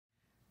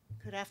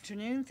Good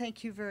afternoon.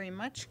 Thank you very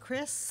much,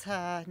 Chris.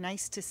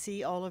 Nice to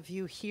see all of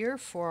you here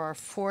for our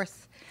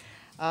fourth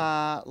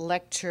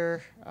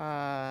lecture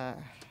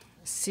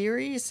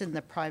series in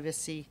the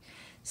Privacy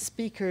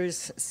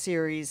Speakers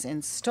Series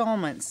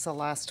installments, the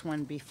last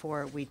one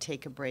before we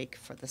take a break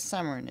for the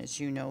summer. And as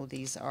you know,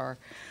 these are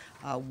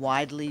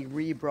widely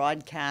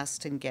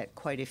rebroadcast and get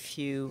quite a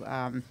few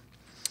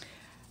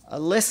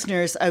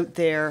listeners out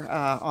there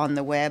on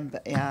the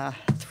web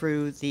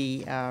through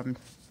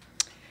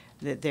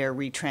their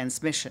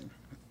retransmission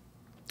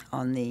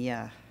on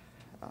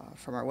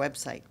from our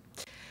website.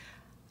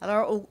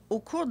 Alors, au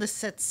cours de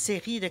cette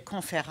série de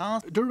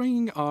conférences,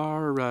 during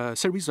our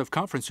series of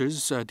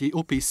conferences, the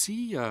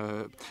OPC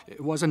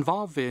was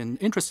involved in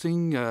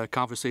interesting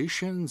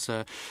conversations.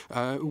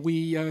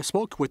 We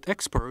spoke with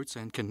experts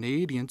and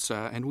Canadians,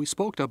 and we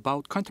spoke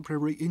about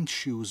contemporary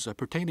issues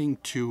pertaining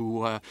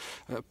to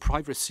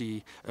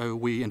privacy.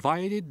 We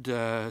invited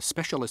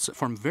specialists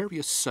from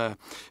various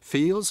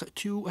fields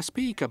to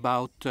speak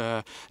about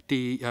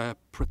the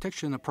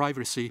protection of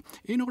privacy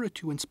in order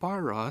to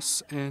inspire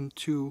us and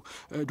to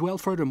dwell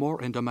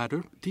furthermore in the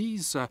matter.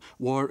 These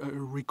were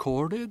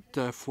recorded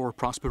for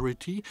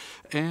prosperity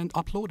and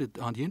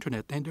uploaded on the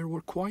internet, and they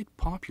were quite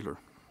popular.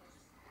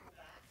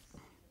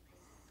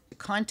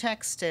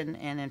 Context and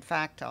in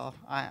fact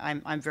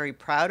I'm very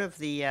proud of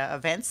the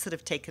events that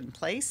have taken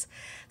place,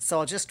 so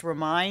I'll just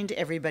remind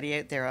everybody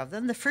out there of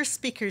them. The first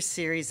Speakers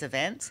Series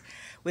event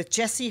with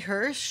Jesse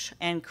Hirsch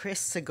and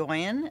Chris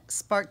Segoyan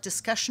sparked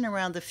discussion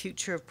around the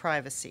future of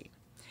privacy.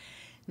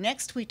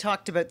 Next, we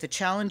talked about the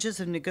challenges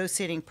of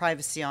negotiating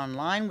privacy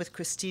online with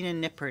Christina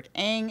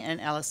Nippert-Eng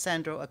and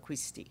Alessandro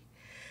Acquisti.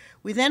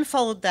 We then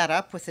followed that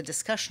up with a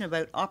discussion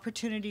about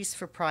opportunities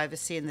for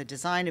privacy in the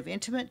design of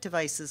intimate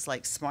devices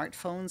like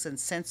smartphones and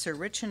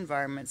sensor-rich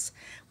environments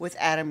with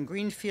Adam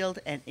Greenfield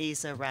and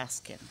Asa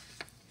Raskin.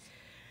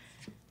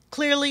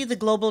 Clearly, the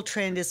global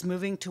trend is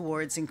moving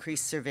towards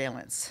increased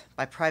surveillance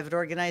by private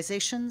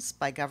organizations,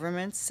 by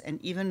governments, and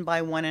even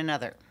by one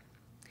another.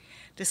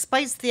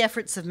 Despite the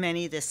efforts of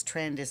many, this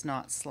trend is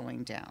not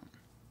slowing down.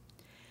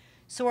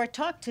 So our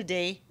talk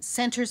today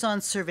centers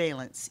on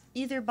surveillance,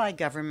 either by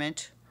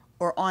government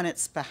or on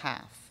its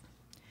behalf.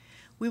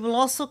 We will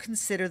also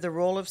consider the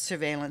role of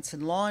surveillance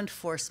in law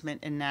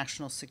enforcement and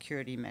national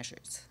security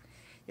measures.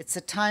 It's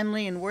a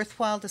timely and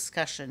worthwhile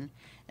discussion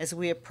as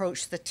we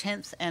approach the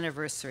 10th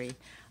anniversary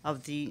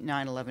of the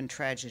 9/11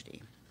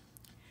 tragedy.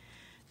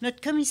 Notre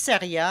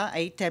commissariat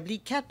a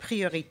établi 4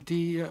 priorités.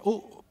 The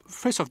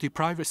Office of the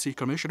Privacy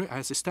Commissioner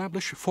has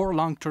established 4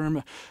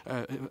 long-term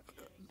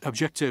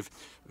objectives: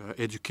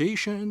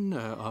 education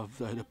of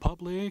the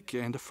public,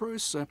 and the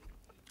first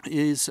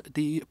is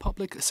the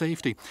public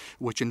safety,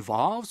 which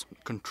involves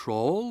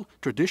control,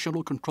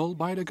 traditional control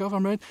by the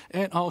government,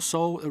 and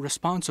also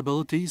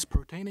responsibilities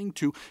pertaining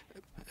to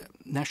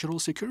national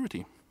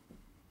security.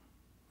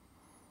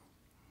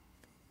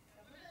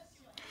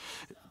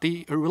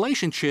 The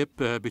relationship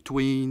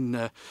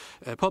between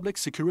public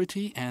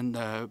security and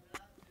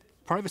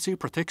privacy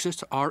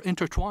protections are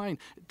intertwined.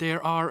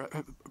 There are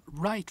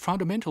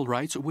fundamental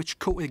rights which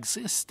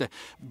coexist,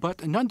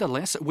 but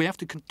nonetheless, we have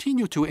to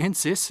continue to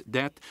insist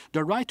that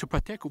the right to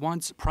protect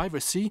one's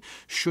privacy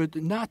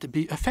should not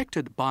be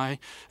affected by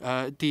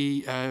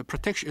the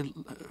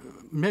protection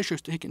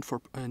measures taken for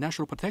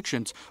national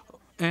protections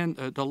and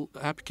the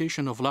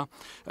application of law.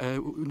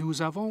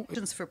 Nous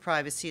avons for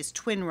privacy is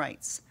twin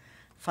rights,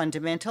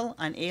 fundamental,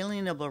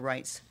 unalienable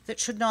rights that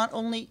should not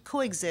only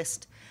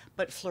coexist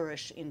but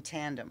flourish in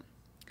tandem.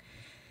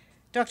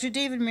 Dr.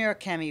 David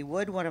Murakami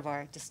Wood, one of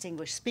our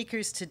distinguished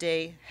speakers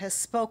today, has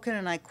spoken,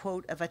 and I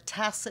quote, of a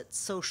tacit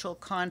social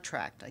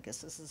contract, I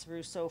guess this is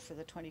Rousseau for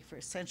the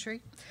 21st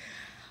century,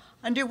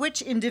 under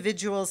which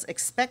individuals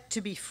expect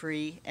to be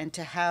free and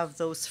to have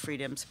those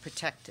freedoms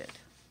protected.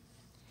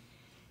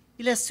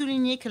 Il a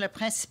souligné que le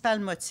principal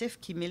motif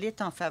qui milite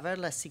en faveur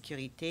de la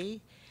sécurité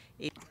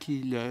est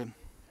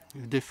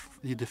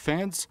he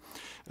defends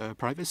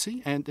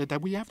privacy, and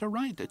that we have the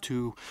right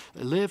to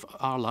live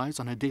our lives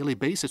on a daily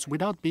basis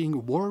without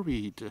being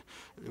worried.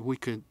 We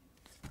could.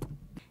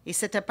 Et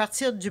c'est à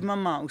partir du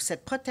moment où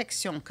cette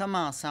protection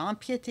commence à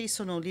empiéter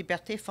sur nos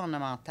libertés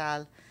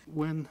fondamentales.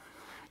 When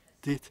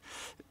the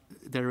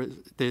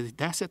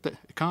tacit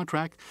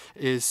contract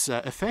is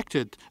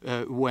affected,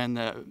 when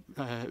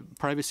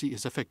privacy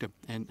is affected,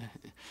 and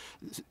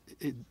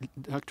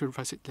Dr.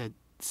 Vasset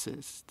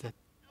says that.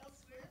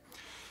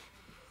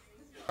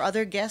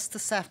 Other guests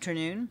this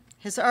afternoon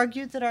has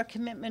argued that our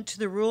commitment to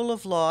the rule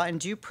of law and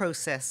due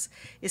process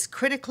is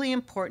critically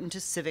important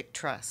to civic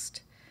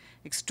trust.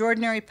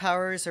 Extraordinary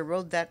powers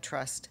erode that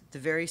trust, the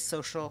very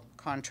social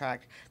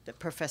contract that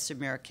Professor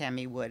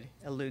Murakami Wood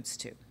alludes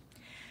to.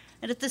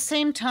 And at the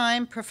same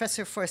time,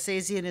 Professor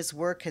Forcese in his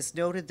work has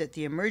noted that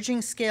the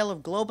emerging scale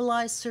of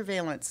globalized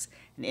surveillance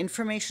and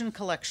information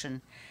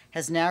collection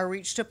has now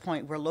reached a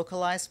point where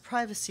localized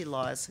privacy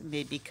laws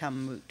may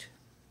become moot.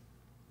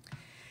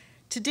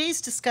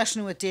 Today's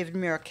discussion with David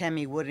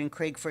Murakami Wood and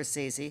Craig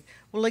Forcese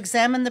will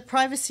examine the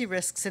privacy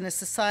risks in a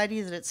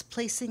society that is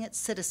placing its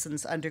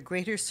citizens under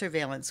greater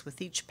surveillance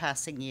with each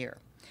passing year.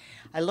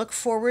 I look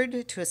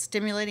forward to a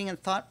stimulating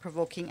and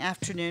thought-provoking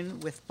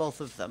afternoon with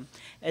both of them,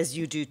 as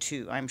you do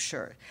too, I'm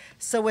sure.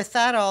 So with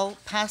that, I'll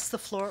pass the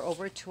floor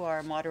over to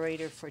our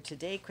moderator for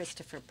today,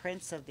 Christopher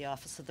Prince of the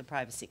Office of the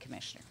Privacy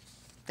Commissioner.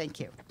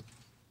 Thank you.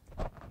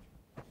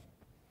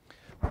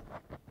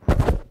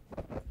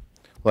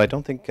 Well, I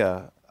don't think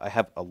I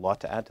have a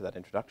lot to add to that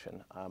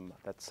introduction.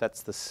 That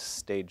sets the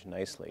stage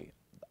nicely.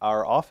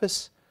 Our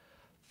office,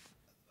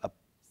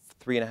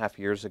 3.5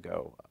 years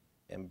ago,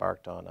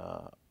 embarked on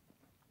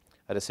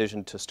a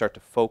decision to start to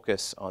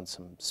focus on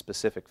some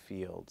specific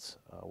fields.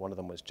 One of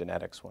them was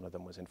genetics, one of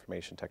them was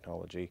information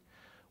technology,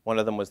 one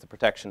of them was the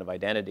protection of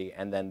identity,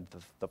 and then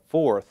the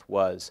fourth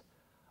was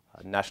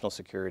national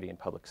security and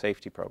public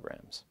safety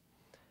programs.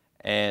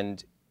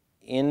 And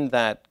in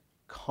that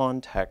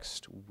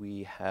context,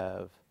 we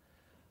have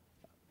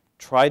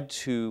tried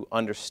to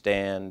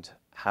understand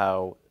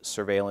how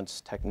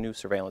new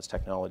surveillance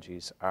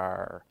technologies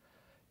are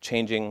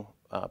changing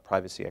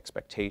privacy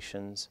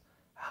expectations,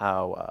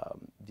 how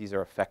these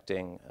are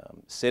affecting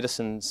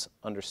citizens'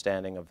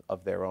 understanding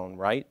of their own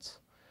rights.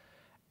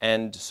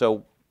 And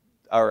so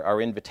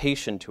our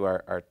invitation to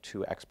our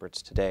two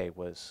experts today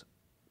was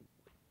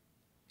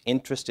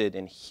interested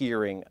in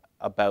hearing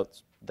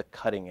about the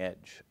cutting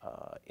edge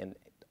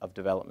of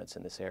developments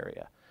in this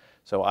area.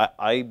 So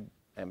I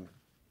am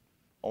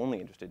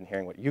only interested in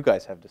hearing what you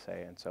guys have to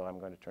say, and so I'm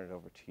going to turn it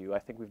over to you. I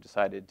think we've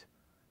decided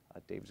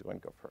Dave's going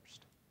to go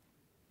first.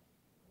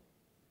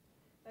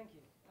 Thank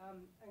you,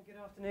 and good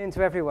afternoon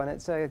to everyone.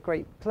 It's a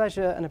great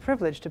pleasure and a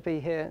privilege to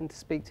be here and to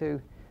speak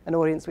to an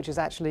audience which is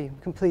actually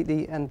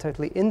completely and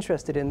totally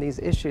interested in these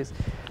issues.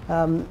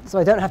 So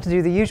I don't have to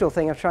do the usual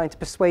thing of trying to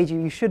persuade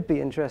you should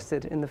be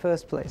interested in the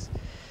first place.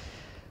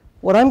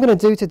 What I'm going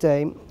to do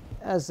today,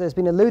 as has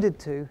been alluded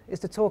to, is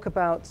to talk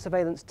about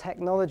surveillance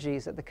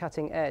technologies at the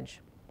cutting edge.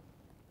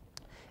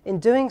 In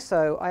doing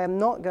so, I am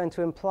not going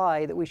to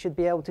imply that we should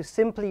be able to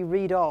simply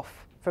read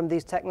off from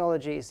these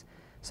technologies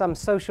some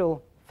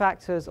social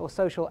factors or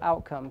social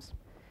outcomes.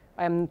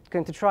 I am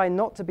going to try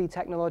not to be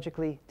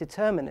technologically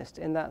determinist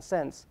in that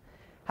sense.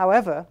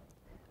 However,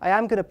 I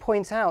am going to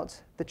point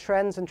out the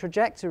trends and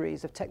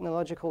trajectories of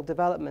technological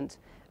development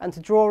and to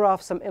draw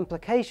off some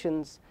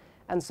implications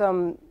and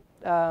some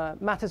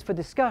matters for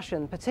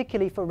discussion,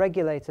 particularly for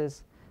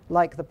regulators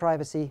like the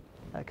Privacy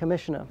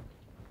Commissioner.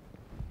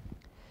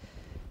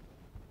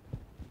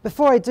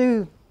 Before I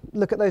do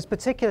look at those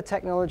particular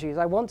technologies,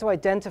 I want to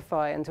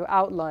identify and to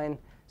outline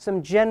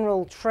some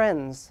general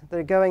trends that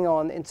are going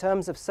on in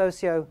terms of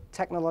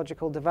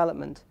socio-technological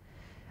development.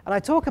 And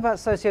I talk about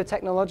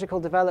socio-technological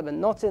development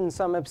not in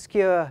some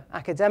obscure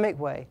academic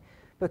way,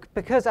 but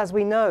because, as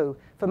we know,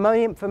 for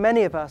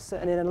many of us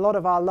and in a lot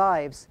of our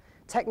lives,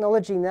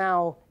 technology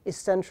now is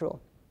central.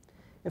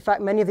 In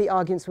fact, many of the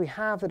arguments we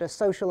have that are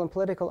social and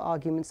political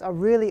arguments are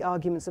really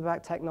arguments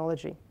about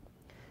technology.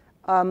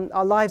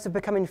 Our lives have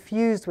become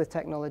infused with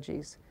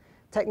technologies.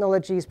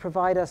 Technologies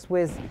provide us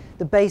with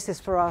the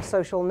basis for our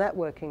social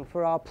networking,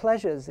 for our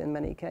pleasures in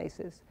many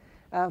cases,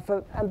 and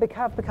have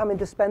become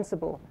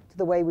indispensable to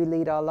the way we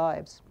lead our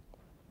lives.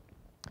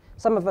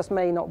 Some of us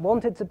may not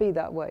want it to be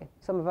that way.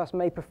 Some of us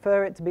may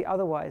prefer it to be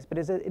otherwise, but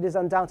it is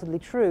undoubtedly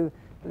true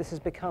that this has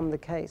become the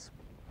case.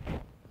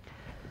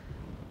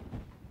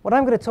 What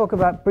I'm going to talk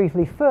about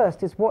briefly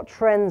first is what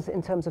trends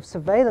in terms of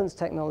surveillance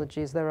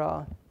technologies there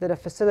are that are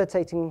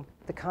facilitating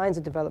the kinds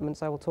of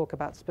developments I will talk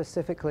about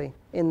specifically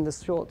in the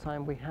short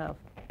time we have.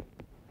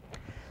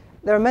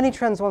 There are many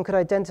trends one could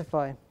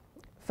identify.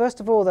 First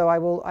of all, though, I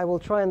will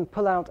try and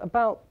pull out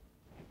about,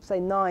 say,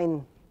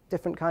 9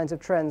 different kinds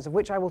of trends, of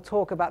which I will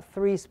talk about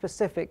 3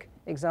 specific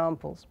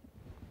examples.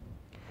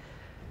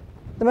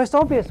 The most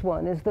obvious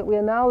one is that we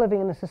are now living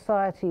in a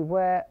society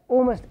where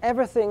almost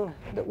everything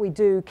that we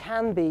do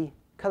can be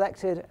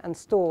collected and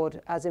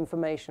stored as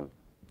information.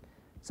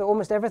 So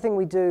almost everything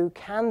we do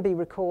can be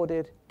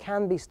recorded,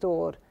 can be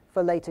stored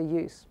for later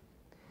use.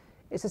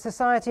 It's a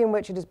society in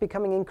which it is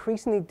becoming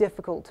increasingly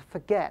difficult to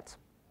forget,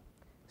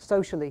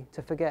 socially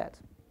to forget.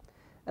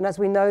 And as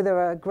we know, there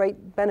are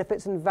great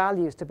benefits and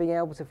values to being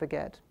able to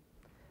forget.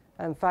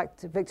 In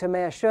fact, Victor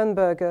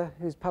Meyer-Schönberger,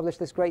 who's published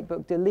this great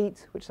book,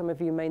 Delete, which some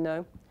of you may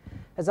know,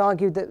 has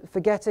argued that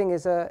forgetting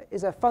is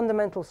a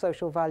fundamental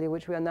social value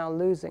which we are now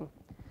losing.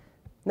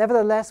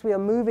 Nevertheless, we are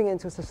moving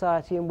into a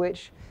society in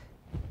which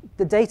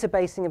the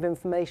databasing of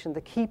information,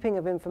 the keeping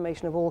of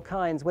information of all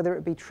kinds, whether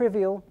it be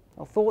trivial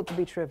or thought to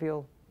be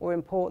trivial or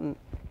important,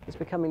 is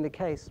becoming the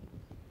case.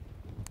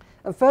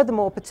 And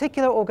furthermore,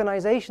 particular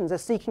organizations are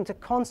seeking to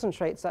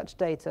concentrate such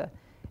data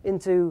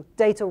into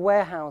data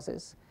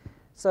warehouses.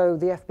 So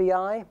the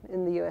FBI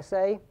in the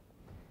USA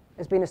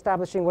has been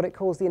establishing what it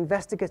calls the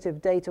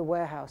investigative data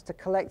warehouse to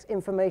collect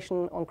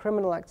information on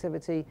criminal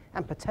activity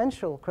and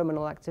potential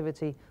criminal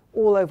activity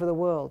all over the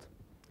world,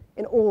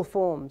 in all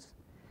forms.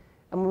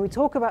 And when we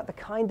talk about the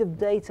kind of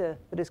data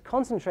that is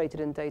concentrated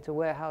in data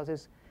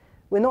warehouses,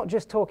 we're not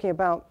just talking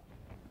about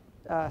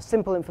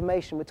simple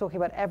information. We're talking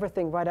about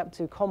everything right up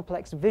to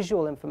complex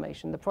visual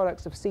information, the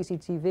products of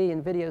CCTV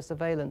and video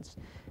surveillance,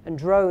 and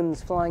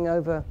drones flying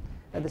over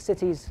the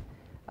cities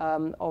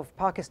of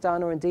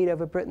Pakistan, or indeed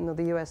over Britain or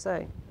the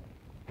USA,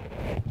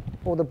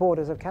 or the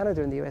borders of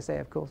Canada and the USA,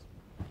 of course.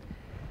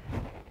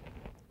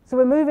 So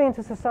we're moving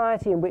into a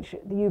society in which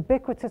the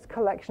ubiquitous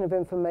collection of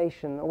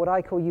information, or what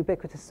I call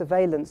ubiquitous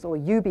surveillance, or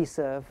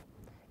UbiServe,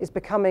 is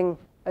becoming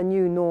a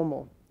new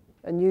normal,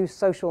 a new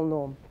social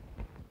norm,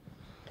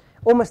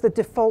 almost the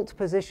default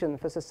position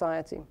for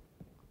society.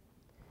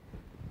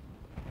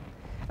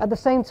 At the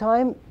same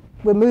time,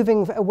 we're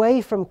moving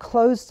away from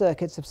closed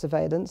circuits of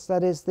surveillance,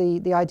 that is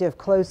the idea of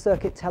closed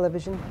circuit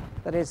television,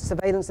 that is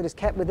surveillance that is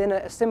kept within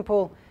a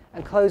simple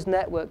and closed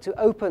network, to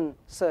open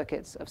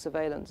circuits of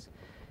surveillance.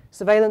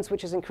 Surveillance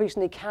which is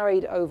increasingly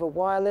carried over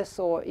wireless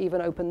or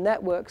even open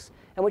networks,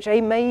 and which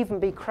may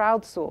even be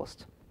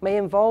crowdsourced, may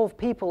involve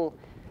people,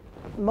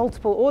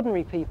 multiple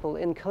ordinary people,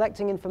 in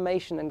collecting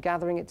information and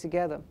gathering it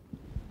together.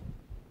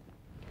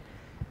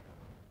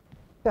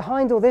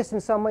 Behind all this,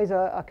 in some ways,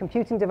 are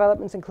computing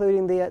developments,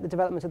 including the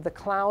development of the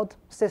cloud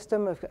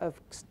system of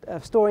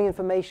storing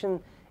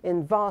information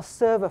in vast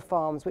server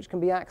farms, which can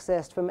be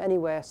accessed from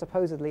anywhere,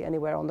 supposedly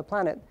anywhere on the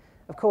planet.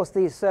 Of course,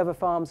 these server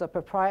farms are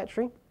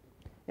proprietary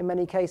in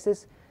many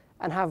cases,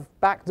 and have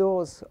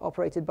backdoors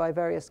operated by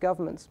various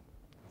governments.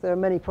 There are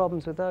many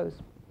problems with those.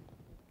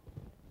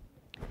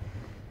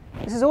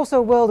 This is also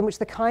a world in which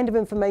the kind of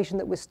information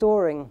that we're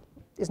storing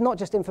is not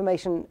just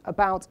information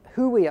about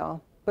who we are,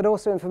 but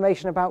also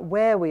information about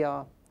where we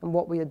are and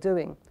what we are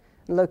doing.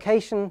 And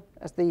location,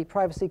 as the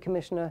Privacy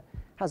Commissioner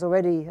has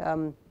already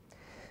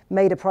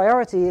made a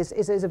priority,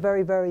 is a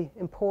very, very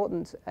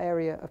important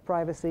area of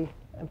privacy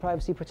and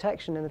privacy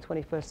protection in the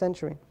 21st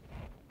century.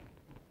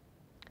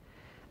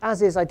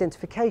 As is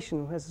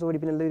identification, as has already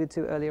been alluded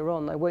to earlier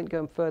on. I won't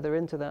go further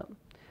into that.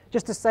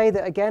 Just to say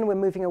that, again, we're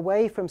moving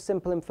away from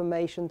simple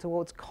information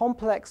towards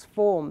complex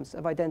forms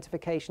of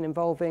identification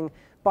involving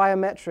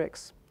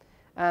biometrics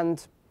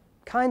and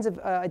kinds of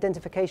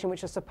identification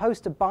which are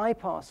supposed to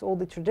bypass all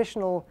the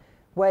traditional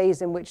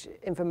ways in which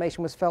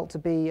information was felt to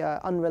be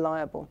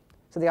unreliable.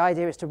 So the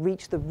idea is to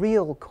reach the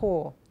real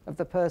core of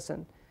the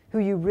person, who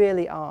you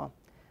really are,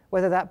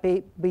 whether that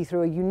be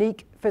through a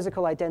unique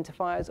physical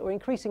identifiers or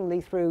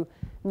increasingly through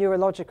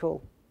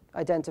neurological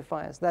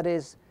identifiers, that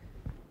is,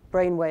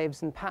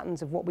 brainwaves and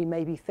patterns of what we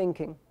may be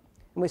thinking.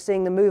 And we're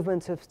seeing the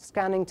movement of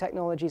scanning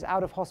technologies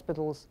out of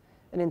hospitals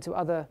and into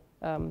other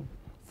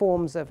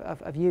forms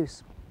of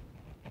use.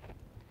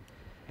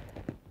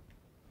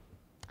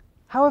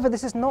 However,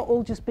 this is not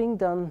all just being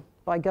done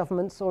by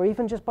governments or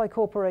even just by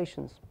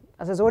corporations.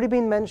 As has already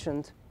been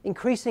mentioned,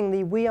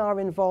 increasingly we are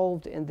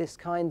involved in this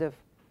kind of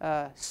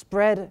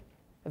spread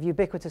of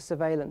ubiquitous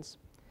surveillance.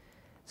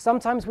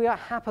 Sometimes we are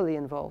happily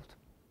involved.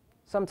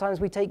 Sometimes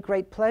we take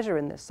great pleasure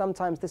in this.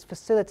 Sometimes this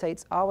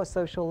facilitates our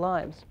social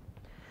lives.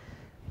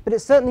 But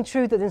it's certainly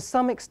true that in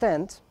some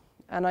extent,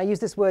 and I use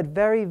this word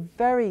very,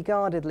 very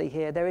guardedly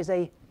here, there is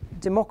a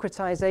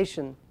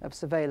democratization of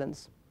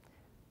surveillance.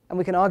 And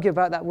we can argue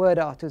about that word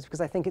afterwards,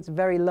 because I think it's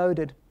very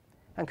loaded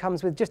and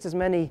comes with just as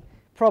many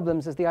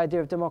problems as the idea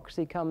of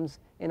democracy comes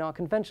in our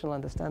conventional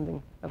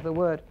understanding of the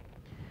word.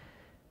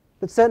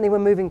 But certainly we're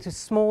moving to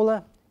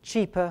smaller,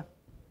 cheaper,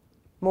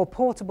 more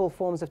portable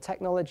forms of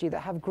technology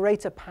that have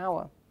greater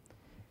power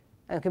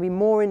and can be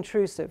more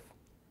intrusive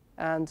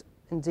and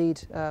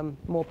indeed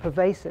more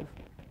pervasive.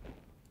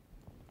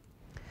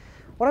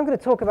 What I'm going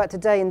to talk about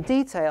today in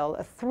detail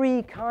are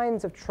three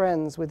kinds of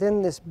trends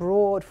within this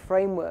broad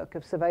framework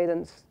of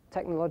surveillance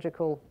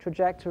technological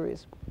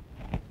trajectories.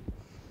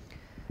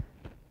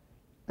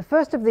 The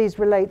first of these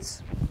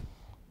relates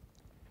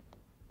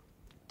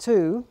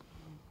to,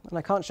 and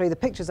I can't show you the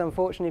pictures,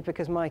 unfortunately,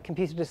 because my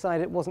computer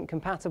decided it wasn't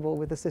compatible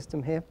with the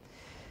system here.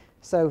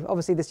 So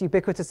obviously this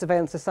ubiquitous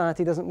surveillance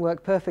society doesn't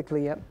work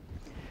perfectly yet.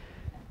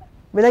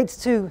 Relates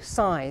to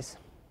size.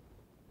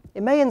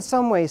 It may in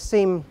some ways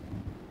seem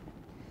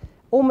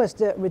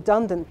almost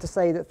redundant to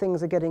say that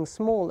things are getting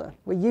smaller.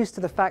 We're used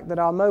to the fact that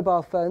our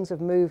mobile phones have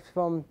moved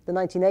from the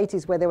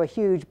 1980s, where they were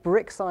huge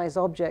brick-sized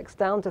objects,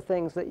 down to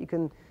things that you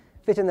can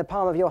fit in the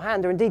palm of your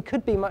hand, or indeed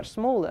could be much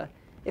smaller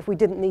if we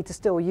didn't need to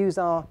still use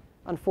our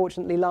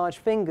unfortunately large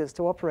fingers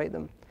to operate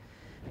them.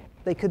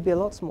 They could be a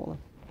lot smaller.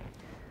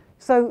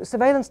 So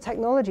surveillance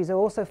technologies are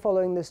also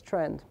following this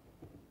trend.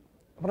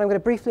 What I'm going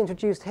to briefly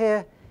introduce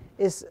here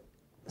is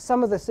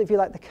some of the, if you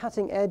like, the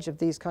cutting edge of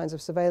these kinds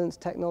of surveillance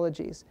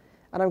technologies.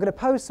 And I'm going to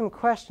pose some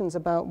questions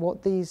about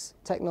what these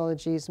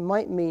technologies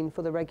might mean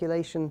for the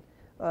regulation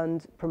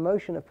and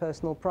promotion of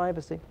personal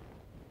privacy.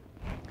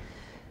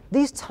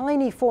 These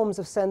tiny forms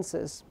of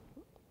sensors,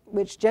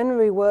 which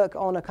generally work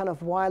on a kind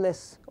of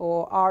wireless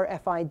or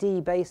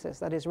RFID basis,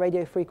 that is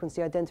radio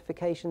frequency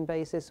identification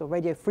basis, or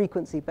radio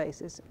frequency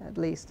basis at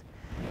least,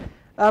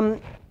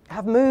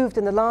 have moved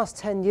in the last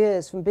 10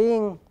 years from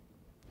being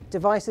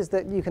devices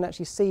that you can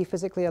actually see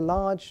physically, are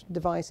large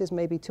devices,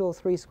 maybe 2 or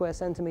 3 square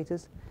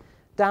centimeters,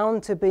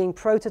 down to being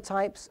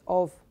prototypes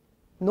of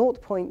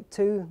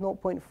 0.2,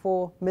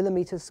 0.4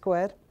 millimeters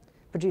squared,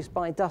 produced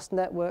by Dust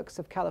Networks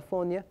of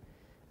California,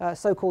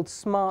 so-called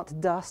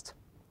smart dust,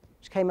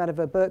 which came out of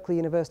a Berkeley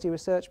University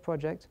research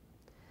project,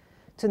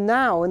 to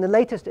now, in the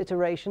latest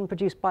iteration,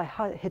 produced by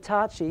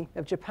Hitachi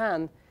of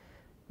Japan,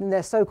 in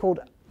their so-called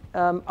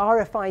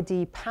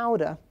RFID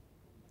powder,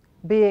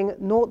 being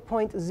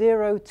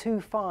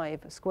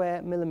 0.025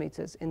 square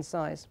millimeters in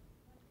size.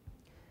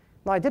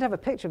 Now, I did have a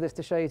picture of this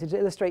to show you to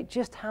illustrate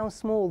just how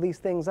small these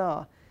things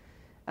are.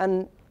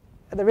 And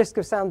at the risk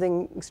of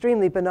sounding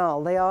extremely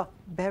banal, they are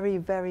very,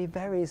 very,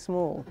 very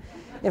small.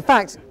 In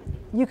fact,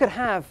 you could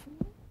have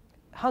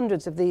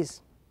hundreds of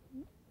these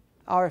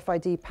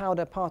RFID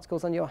powder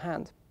particles on your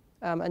hand,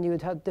 and you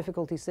would have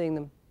difficulty seeing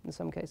them in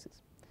some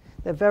cases.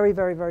 They're very,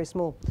 very, very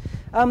small.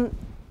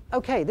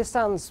 OK, this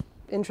sounds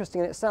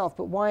interesting in itself,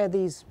 but why are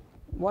these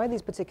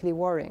particularly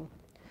worrying?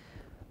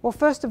 Well,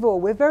 first of all,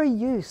 we're very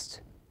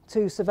used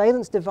to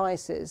surveillance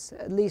devices,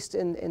 at least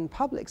in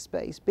public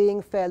space,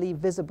 being fairly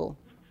visible.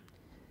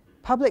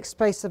 Public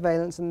space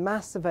surveillance and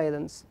mass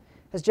surveillance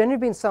has generally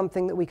been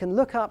something that we can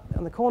look up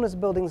on the corners of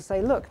buildings and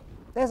say, look,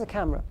 there's a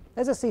camera.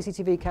 There's a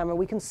CCTV camera.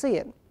 We can see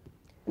it.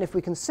 And if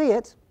we can see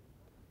it,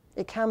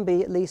 it can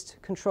be at least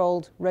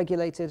controlled,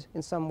 regulated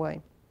in some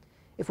way.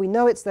 If we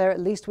know it's there,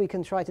 at least we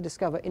can try to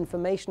discover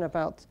information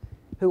about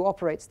who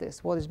operates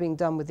this, what is being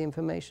done with the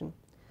information.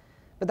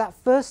 But that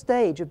first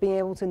stage of being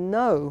able to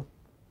know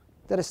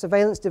that a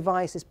surveillance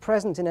device is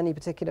present in any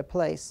particular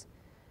place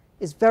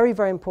is very,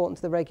 very important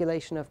to the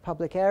regulation of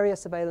public area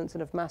surveillance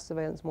and of mass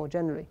surveillance more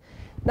generally.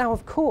 Now,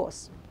 of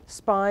course,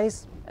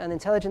 spies and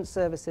intelligence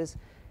services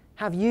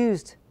have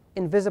used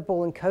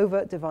invisible and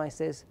covert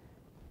devices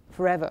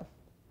forever.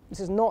 This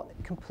is not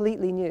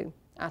completely new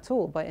at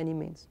all by any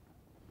means.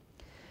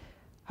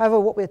 However,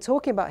 what we're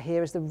talking about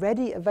here is the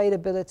ready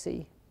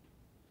availability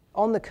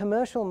on the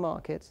commercial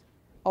market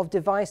of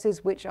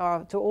devices which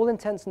are, to all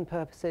intents and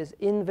purposes,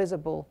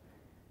 invisible,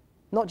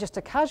 not just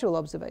to casual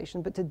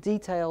observation, but to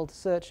detailed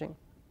searching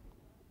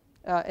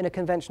in a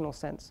conventional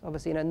sense,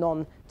 obviously in a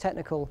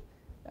non-technical,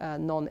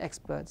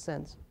 non-expert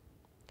sense.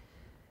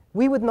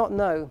 We would not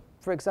know,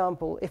 for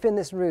example, if in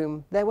this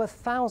room there were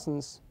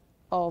thousands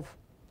of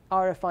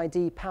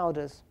RFID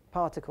powders,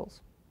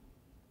 particles.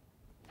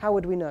 How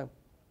would we know?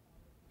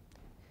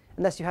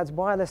 Unless you had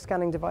wireless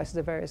scanning devices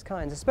of various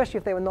kinds, especially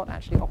if they were not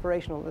actually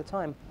operational at the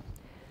time.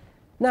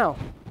 Now,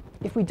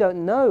 if we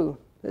don't know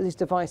that these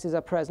devices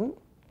are present,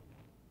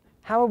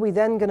 how are we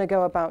then going to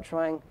go about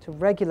trying to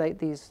regulate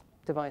these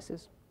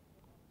devices?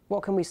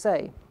 What can we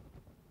say?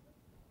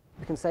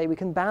 We can say we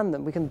can ban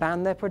them. We can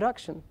ban their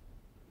production.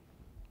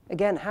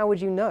 Again, how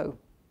would you know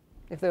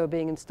if they were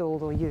being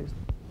installed or used?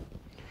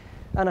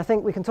 And I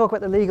think we can talk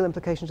about the legal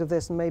implications of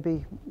this, and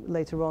maybe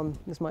later on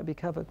this might be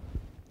covered.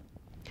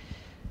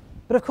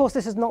 But of course,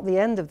 this is not the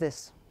end of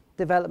this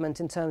development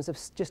in terms of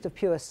just a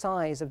pure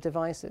size of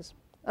devices.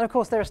 And of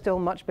course, there are still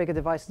much bigger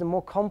devices and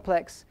more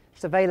complex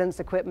surveillance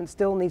equipment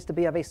still needs to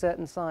be of a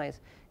certain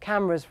size.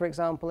 Cameras, for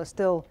example,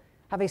 still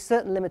have a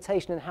certain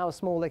limitation in how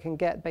small they can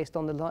get based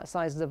on the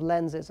sizes of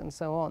lenses and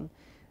so on,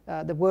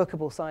 the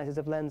workable sizes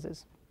of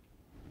lenses.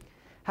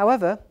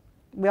 However,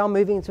 we are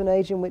moving into an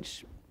age in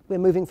which we're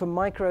moving from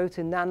micro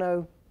to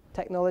nano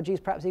technologies,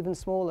 perhaps even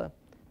smaller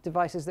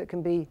devices that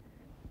can be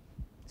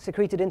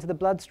secreted into the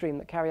bloodstream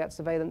that carry out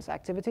surveillance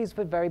activities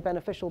for very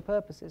beneficial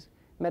purposes,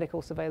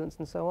 medical surveillance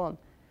and so on.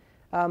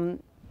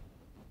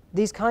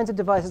 These kinds of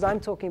devices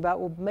I'm talking about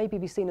will maybe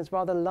be seen as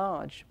rather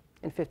large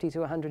in 50 to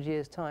 100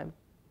 years' time.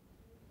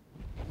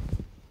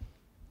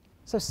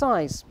 So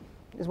size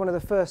is one of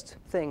the first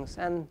things,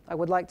 and I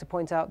would like to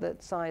point out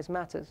that size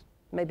matters,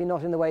 maybe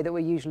not in the way that we're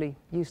usually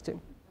used to.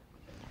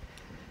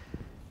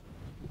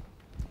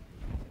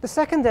 The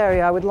second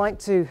area I would like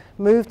to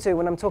move to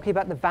when I'm talking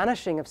about the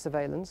vanishing of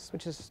surveillance,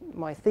 which is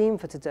my theme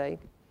for today,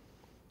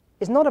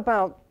 is not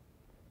about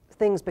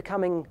things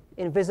becoming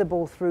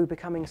invisible through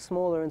becoming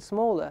smaller and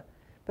smaller,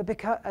 but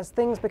as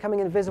things becoming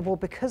invisible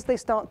because they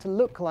start to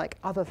look like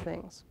other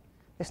things.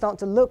 They start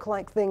to look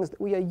like things that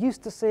we are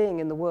used to seeing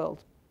in the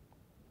world.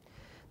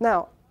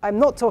 Now, I'm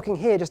not talking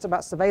here just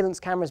about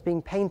surveillance cameras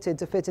being painted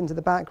to fit into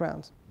the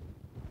background.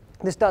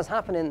 This does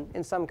happen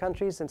in some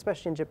countries, and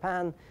especially in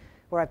Japan,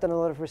 where I've done a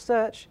lot of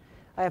research.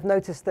 I have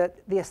noticed that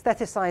the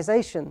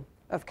aestheticization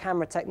of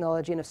camera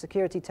technology and of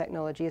security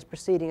technology is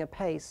proceeding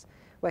apace,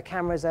 where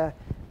cameras are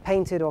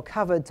painted or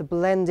covered to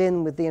blend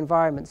in with the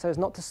environment so as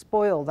not to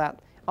spoil that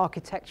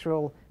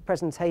architectural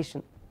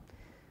presentation.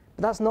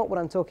 But that's not what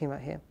I'm talking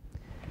about here.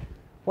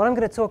 What I'm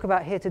going to talk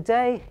about here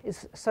today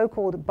is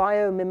so-called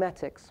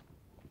biomimetics.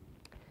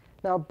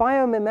 Now,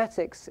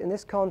 biomimetics in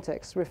this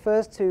context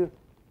refers to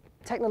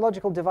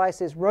technological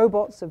devices,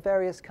 robots of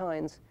various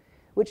kinds,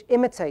 which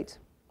imitate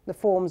the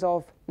forms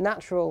of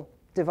natural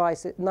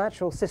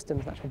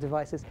systems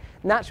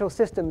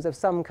of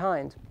some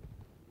kind.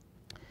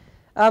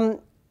 And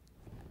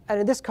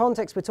in this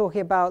context, we're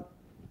talking about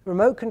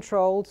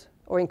remote-controlled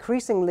or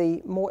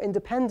increasingly more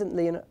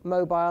independently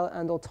mobile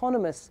and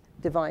autonomous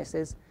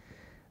devices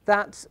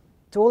that,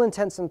 to all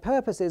intents and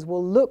purposes,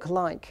 will look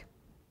like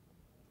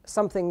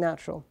something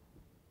natural.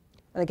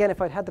 And again,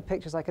 if I'd had the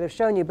pictures, I could have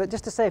shown you. But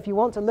just to say, if you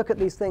want to look at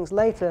these things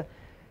later,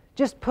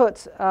 just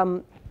put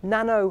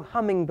nano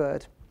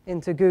hummingbird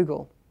into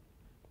Google.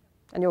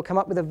 And you'll come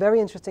up with a very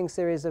interesting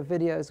series of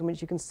videos in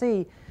which you can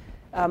see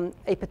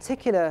a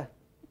particular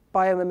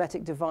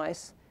biomimetic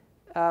device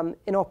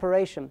in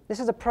operation. This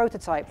is a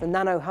prototype, the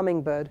nano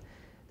hummingbird,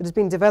 that has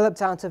been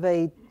developed out of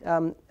a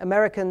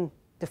American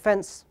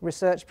defense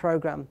research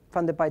program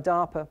funded by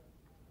DARPA.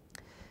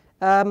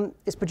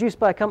 It's produced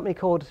by a company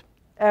called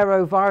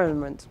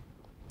AeroVironment.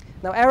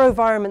 Now,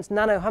 AeroVironment's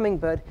nano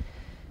hummingbird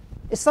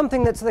is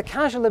something that to the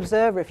casual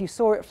observer, if you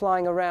saw it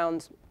flying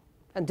around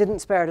and didn't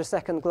spare it a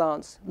second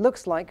glance,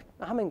 looks like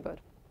a hummingbird.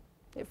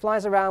 It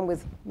flies around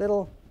with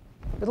little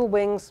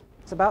wings.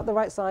 It's about the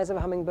right size of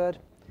a hummingbird.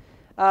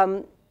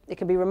 It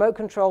can be remote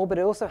controlled, but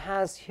it also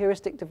has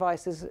heuristic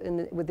devices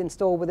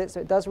installed with it, so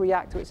it does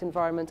react to its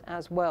environment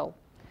as well.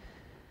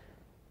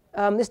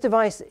 This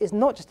device is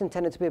not just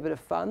intended to be a bit of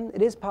fun.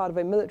 It is part of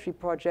a military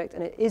project,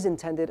 and it is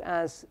intended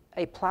as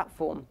a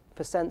platform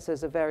for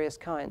sensors of various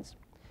kinds.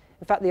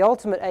 In fact, the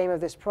ultimate aim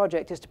of this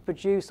project is to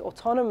produce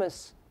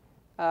autonomous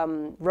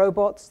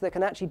robots that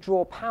can actually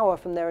draw power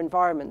from their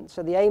environment.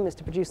 So the aim is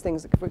to produce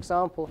things that, for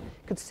example,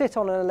 could sit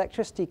on an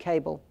electricity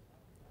cable,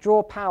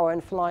 draw power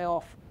and fly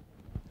off,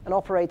 and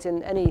operate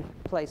in any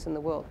place in the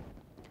world.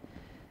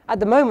 At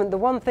the moment, the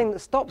one thing that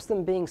stops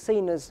them being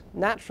seen as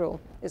natural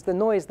is the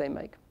noise they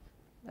make.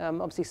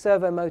 Obviously,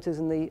 servo motors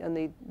and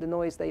the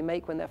noise they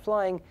make when they're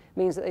flying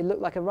means that they look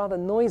like a rather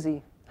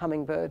noisy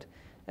hummingbird,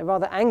 a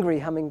rather angry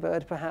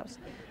hummingbird, perhaps.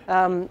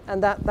 And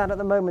that at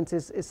the moment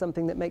is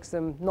something that makes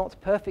them not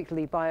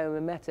perfectly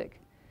biomimetic.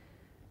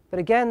 But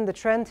again, the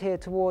trend here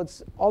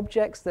towards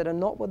objects that are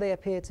not what they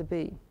appear to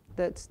be,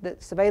 that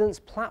surveillance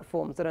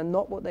platforms that are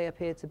not what they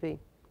appear to be,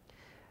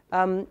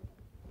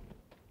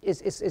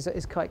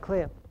 is quite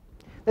clear.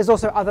 There's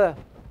also other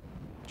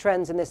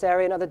trends in this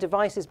area and other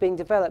devices being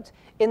developed.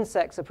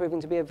 Insects are proving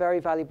to be a very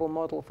valuable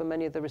model for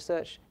many of the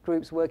research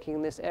groups working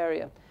in this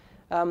area.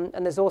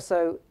 And there's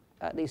also,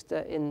 at least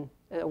in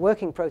a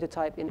working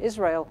prototype in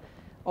Israel,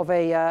 of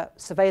a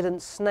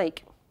surveillance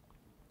snake,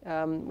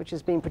 which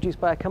is being produced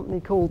by a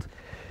company called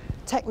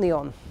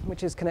Technion,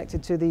 which is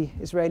connected to the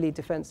Israeli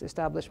defense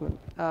establishment.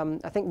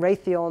 I think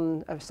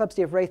Raytheon, a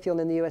subsidiary of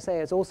Raytheon in the USA,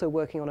 is also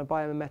working on a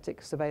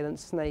biomimetic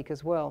surveillance snake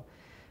as well.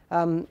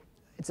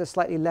 It's a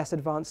slightly less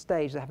advanced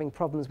stage. They're having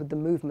problems with the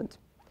movement.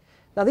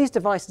 Now, these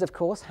devices, of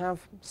course,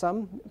 have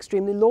some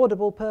extremely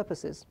laudable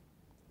purposes.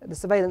 The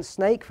surveillance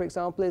snake, for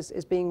example,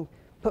 is being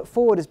put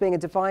forward as being a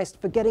device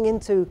for getting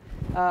into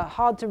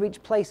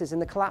hard-to-reach places in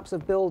the collapse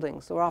of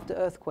buildings or after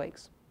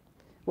earthquakes,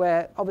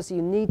 where obviously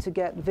you need to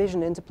get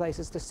vision into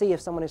places to see if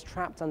someone is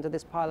trapped under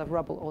this pile of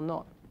rubble or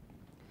not.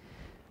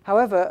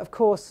 However, of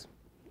course,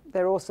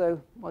 they're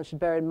also, one should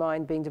bear in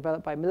mind, being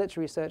developed by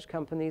military research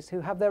companies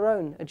who have their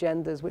own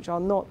agendas, which are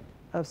not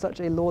of such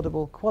a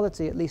laudable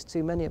quality, at least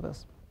to many of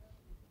us.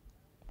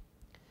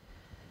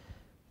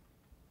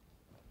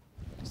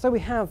 So we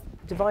have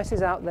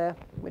devices out there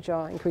which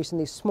are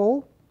increasingly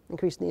small,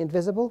 increasingly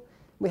invisible.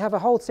 We have a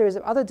whole series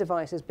of other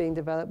devices being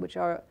developed which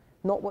are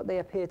not what they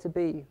appear to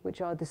be,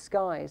 which are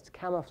disguised,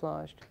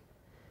 camouflaged.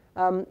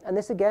 And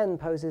this again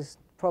poses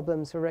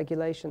problems for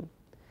regulation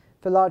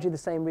for largely the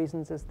same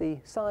reasons as the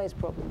size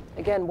problem.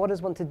 Again, what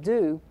is one to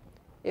do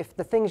if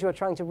the things you're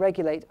trying to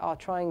regulate are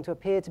trying to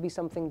appear to be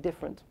something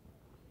different?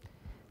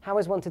 How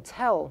is one to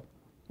tell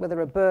whether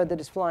a bird that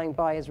is flying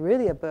by is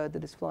really a bird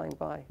that is flying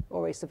by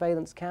or a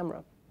surveillance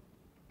camera?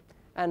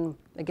 And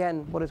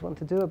again, what is one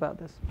to do about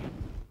this?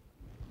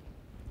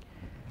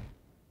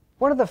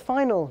 One of the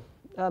final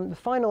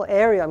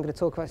area I'm going to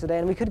talk about today,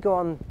 and we could go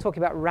on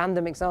talking about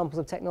random examples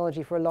of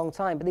technology for a long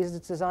time, but these are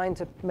designed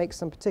to make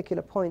some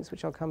particular points,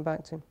 which I'll come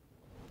back to.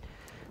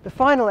 The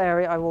final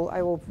area I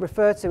will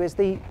refer to is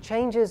the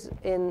changes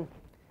in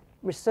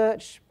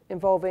research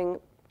involving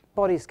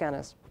body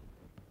scanners.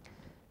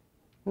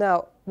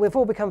 Now, we've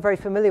all become very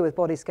familiar with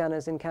body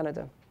scanners in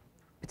Canada,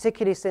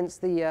 particularly since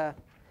the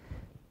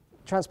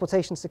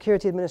Transportation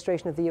Security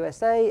Administration of the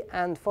USA,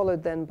 and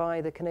followed then by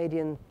the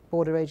Canadian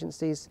border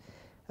agencies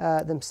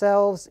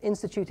themselves,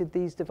 instituted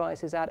these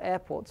devices at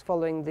airports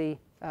following the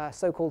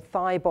so-called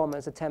thigh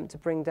bombers attempt to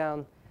bring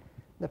down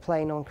the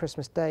plane on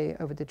Christmas Day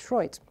over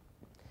Detroit.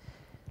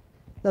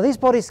 Now, these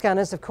body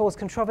scanners have caused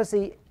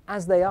controversy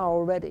as they are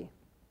already.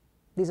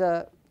 These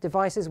are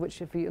devices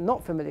which, if you're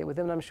not familiar with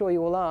them, and I'm sure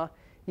you all are,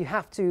 you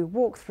have to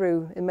walk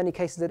through, in many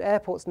cases at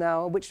airports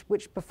now,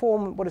 which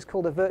perform what is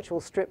called a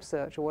virtual strip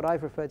search, or what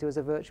I've referred to as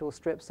a virtual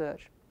strip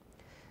search.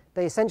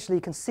 They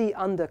essentially can see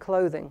under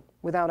clothing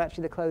without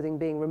actually the clothing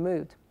being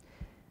removed.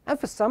 And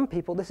for some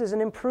people, this is an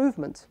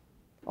improvement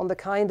on the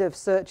kind of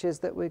searches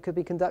that could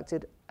be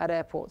conducted at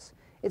airports.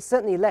 It's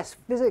certainly less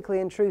physically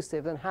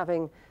intrusive than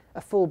having a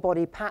full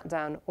body pat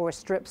down or a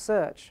strip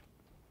search.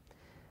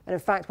 And in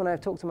fact, when I've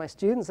talked to my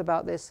students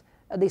about this,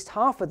 at least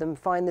half of them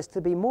find this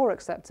to be more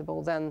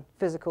acceptable than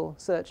physical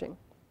searching.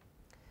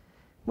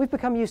 We've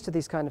become used to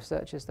these kind of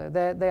searches, though.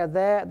 They are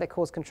there, they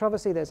cause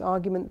controversy, there's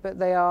argument, but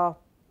they are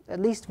at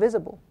least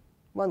visible.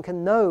 One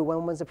can know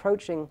when one's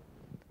approaching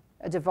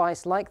a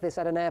device like this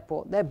at an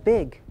airport. They're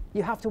big.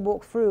 You have to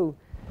walk through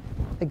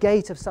a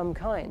gate of some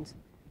kind.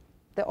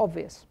 They're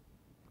obvious.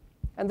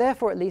 And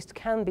therefore, at least,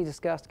 can be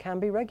discussed, can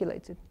be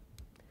regulated.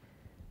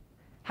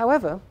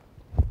 However,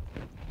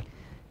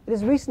 it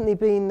has recently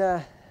been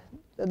at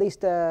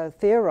least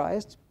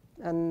theorized,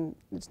 and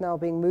it's now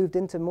being moved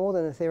into more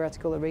than a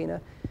theoretical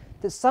arena,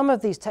 that some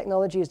of these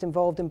technologies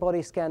involved in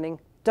body scanning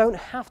don't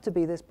have to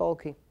be this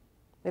bulky.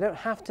 They don't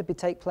have to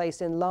take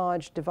place in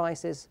large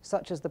devices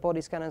such as the body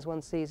scanners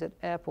one sees at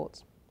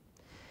airports.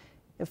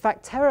 In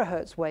fact,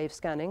 terahertz wave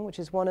scanning, which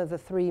is one of the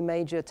 3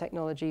 major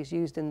technologies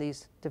used in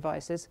these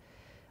devices,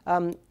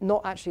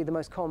 not actually the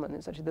most common,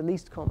 it's actually the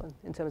least common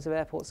in terms of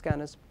airport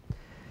scanners.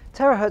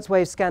 Terahertz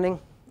wave scanning,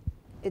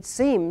 it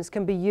seems,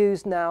 can be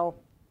used now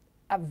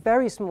at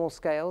very small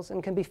scales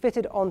and can be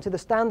fitted onto the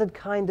standard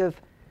kind of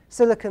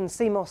silicon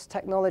CMOS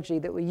technology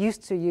that we're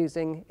used to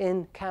using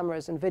in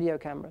cameras and video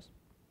cameras.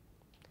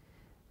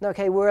 Now,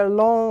 okay, we're a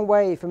long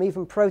way from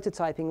even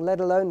prototyping,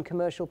 let alone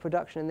commercial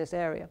production in this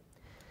area.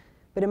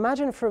 But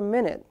imagine for a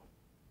minute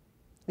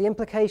the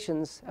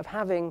implications of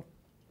having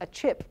a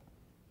chip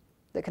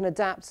that can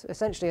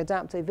essentially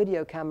adapt a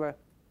video camera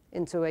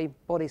into a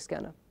body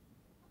scanner.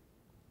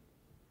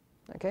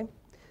 Okay?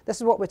 This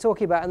is what we're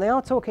talking about. And they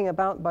are talking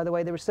about, by the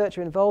way, the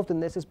researcher involved in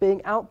this as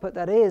being output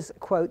that is,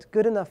 quote,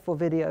 good enough for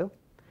video,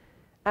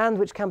 and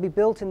which can be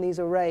built in these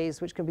arrays,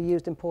 which can be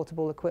used in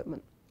portable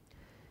equipment.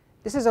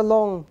 This is a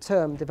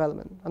long-term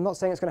development. I'm not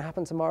saying it's going to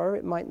happen tomorrow.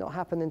 It might not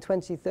happen in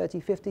 20, 30,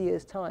 50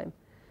 years' time.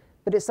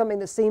 But it's something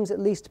that seems at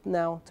least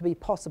now to be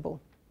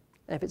possible.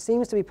 And if it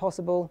seems to be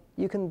possible,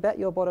 you can bet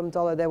your bottom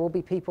dollar there will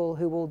be people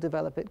who will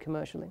develop it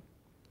commercially.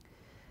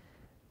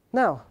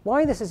 Now,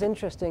 why this is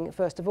interesting,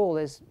 first of all,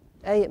 is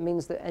A, it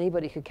means that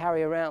anybody could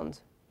carry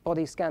around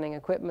body scanning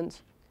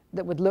equipment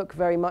that would look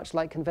very much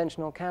like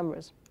conventional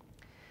cameras.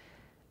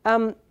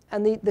 And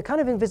the kind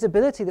of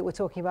invisibility that we're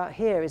talking about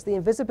here is the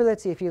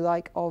invisibility, if you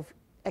like, of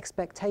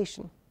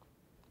expectation.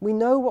 We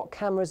know what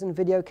cameras and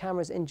video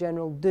cameras in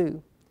general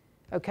do.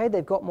 Okay,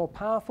 they've got more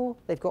powerful,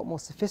 they've got more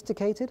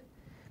sophisticated,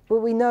 but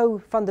we know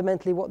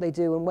fundamentally what they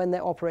do, and when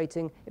they're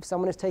operating, if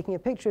someone is taking a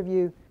picture of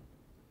you,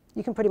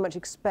 you can pretty much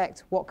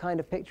expect what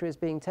kind of picture is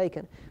being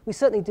taken. We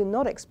certainly do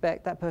not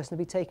expect that person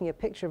to be taking a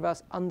picture of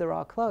us under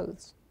our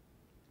clothes.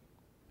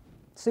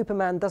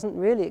 Superman doesn't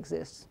really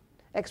exist.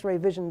 X-ray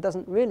vision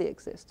doesn't really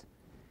exist.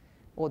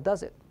 Or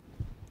does it?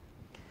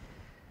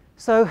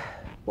 So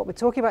what we're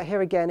talking about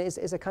here again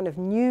is a kind of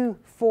new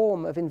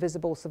form of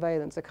invisible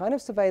surveillance, a kind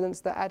of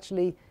surveillance that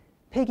actually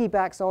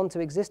piggybacks onto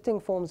existing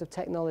forms of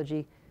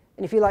technology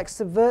and, if you like,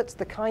 subverts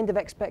the kind of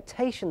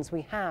expectations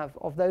we have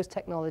of those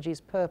technologies'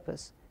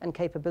 purpose and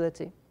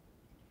capability.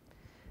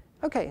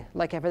 Okay,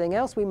 like everything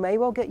else, we may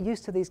well get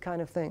used to these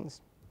kind of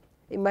things.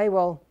 It may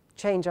well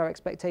change our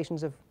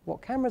expectations of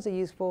what cameras are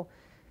used for,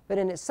 but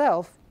in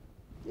itself,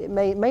 it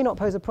may not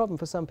pose a problem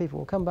for some people.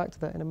 We'll come back to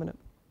that in a minute.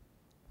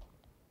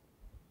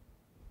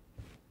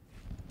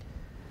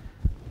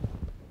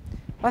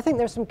 I think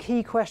there are some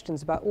key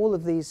questions about all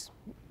of these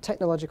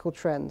technological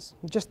trends,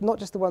 not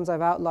just the ones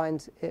I've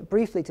outlined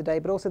briefly today,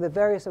 but also the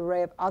various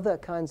array of other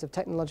kinds of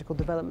technological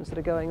developments that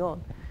are going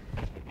on.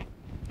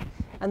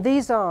 And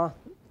these are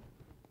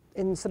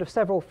in sort of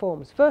several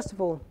forms. First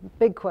of all, the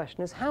big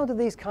question is, how do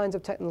these kinds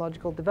of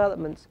technological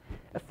developments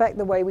affect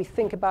the way we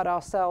think about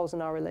ourselves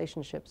and our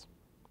relationships?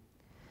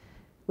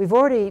 We've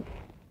already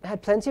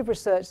had plenty of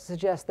research to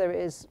suggest there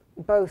is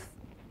both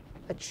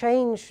a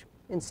change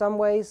in some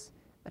ways,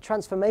 a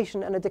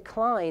transformation, and a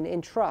decline in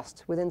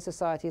trust within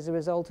society as a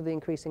result of the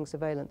increasing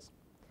surveillance.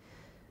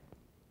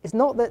 It's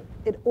not that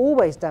it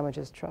always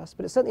damages trust,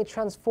 but it certainly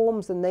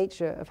transforms the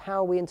nature of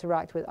how we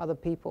interact with other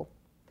people.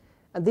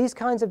 And these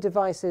kinds of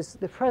devices,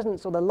 the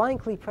presence or the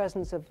likely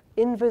presence of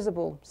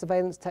invisible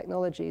surveillance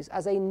technologies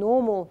as a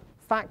normal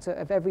factor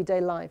of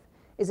everyday life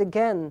is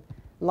again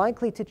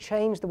likely to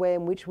change the way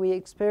in which we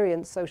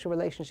experience social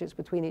relationships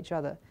between each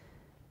other.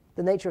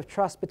 The nature of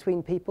trust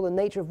between people, the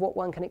nature of what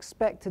one can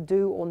expect to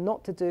do or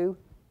not to do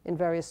in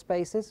various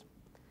spaces.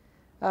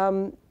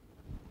 How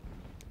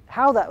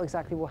that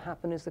exactly will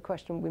happen is the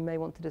question we may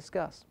want to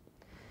discuss.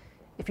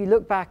 If you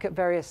look back at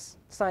various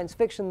science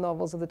fiction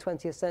novels of the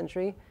 20th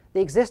century,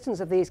 the existence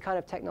of these kind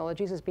of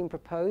technologies has been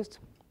proposed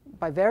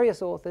by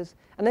various authors,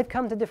 and they've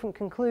come to different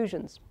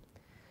conclusions.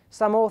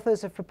 Some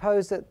authors have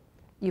proposed that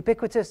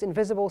ubiquitous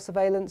invisible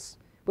surveillance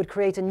would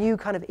create a new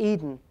kind of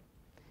Eden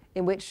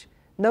in which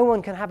no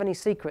one can have any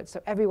secrets,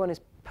 so everyone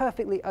is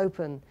perfectly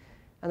open,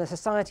 and the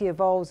society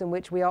evolves in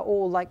which we are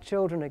all like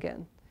children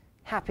again,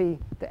 happy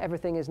that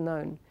everything is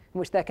known, in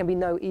which there can be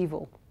no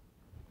evil.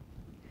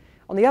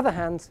 On the other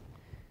hand,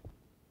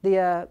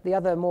 the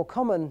other more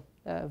common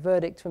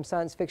verdict from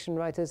science fiction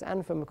writers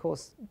and from, of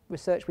course,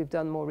 research we've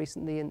done more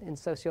recently in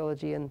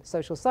sociology and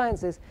social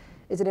sciences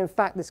is that, in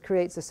fact, this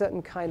creates a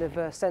certain kind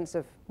of sense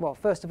of, well,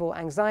 first of all,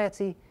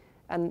 anxiety,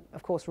 and,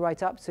 of course,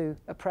 right up to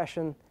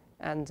oppression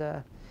and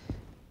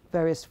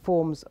various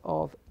forms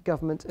of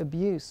government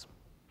abuse.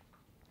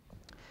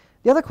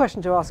 The other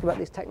question to ask about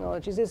these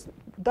technologies is,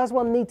 does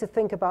one need to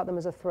think about them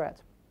as a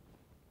threat?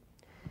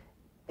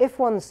 if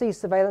one sees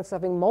surveillance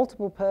having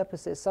multiple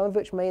purposes, some of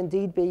which may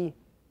indeed be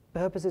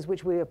purposes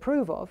which we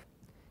approve of,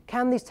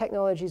 can these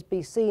technologies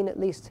be seen, at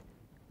least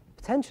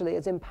potentially,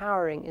 as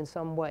empowering in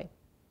some way?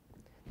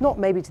 Not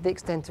maybe to the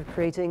extent of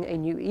creating a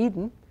new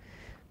Eden,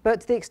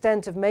 but to the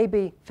extent of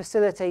maybe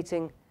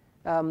facilitating,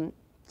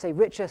 say,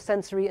 richer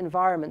sensory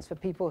environments for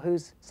people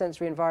whose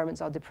sensory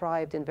environments are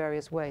deprived in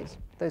various ways,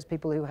 those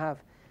people who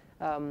have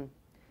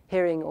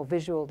hearing or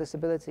visual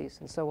disabilities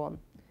and so on.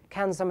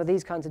 Can some of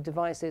these kinds of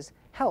devices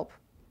help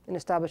in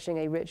establishing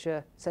a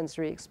richer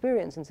sensory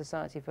experience in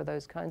society for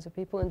those kinds of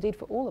people, indeed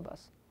for all of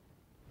us?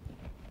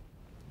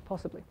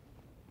 Possibly.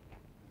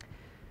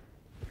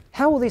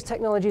 How will these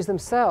technologies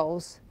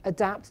themselves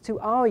adapt to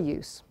our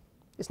use?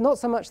 It's not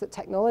so much that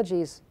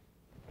technologies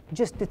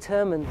just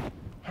determine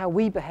how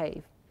we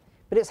behave,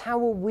 but it's how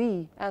will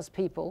we as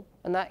people,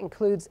 and that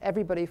includes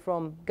everybody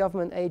from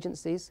government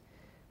agencies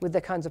with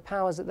the kinds of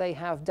powers that they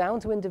have, down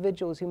to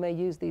individuals who may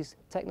use these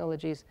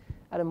technologies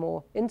at a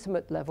more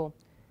intimate level.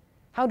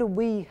 How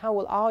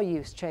will our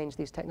use change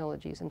these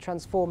technologies and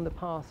transform the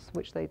paths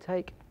which they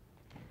take?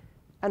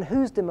 And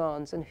whose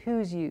demands and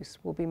whose use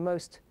will be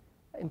most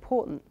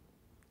important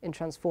in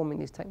transforming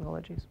these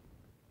technologies?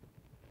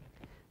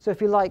 So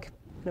if you like,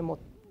 in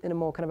a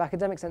more kind of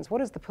academic sense, what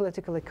is the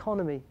political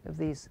economy of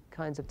these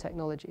kinds of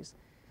technologies?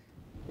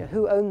 You know,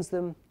 who owns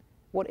them?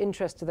 What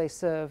interests do they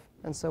serve?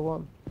 And so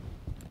on.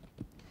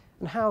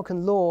 And how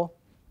can law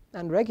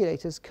and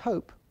regulators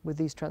cope with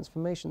these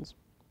transformations?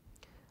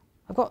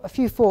 I've got a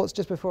few thoughts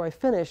just before I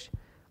finish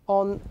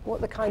on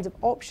what the kinds of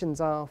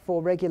options are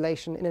for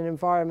regulation in an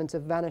environment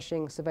of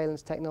vanishing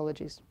surveillance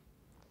technologies.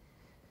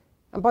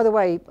 And by the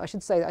way, I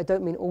should say that I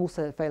don't mean all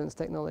surveillance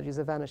technologies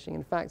are vanishing.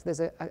 In fact, there's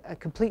a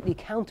completely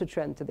counter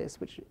trend to this,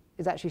 which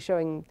is actually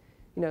showing,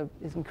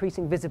 is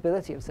increasing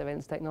visibility of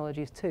surveillance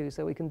technologies too,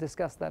 so we can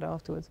discuss that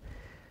afterwards.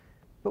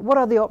 But what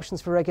are the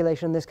options for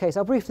regulation in this case?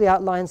 I'll briefly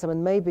outline some,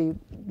 and maybe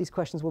these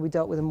questions will be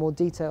dealt with in more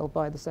detail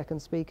by the second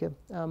speaker.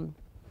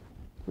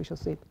 We shall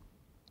see.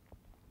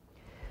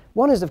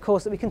 One is, of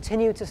course, that we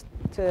continue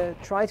to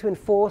try to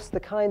enforce the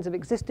kinds of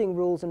existing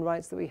rules and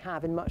rights that we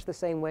have in much the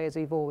same way as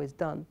we've always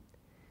done.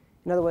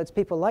 In other words,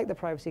 people like the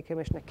Privacy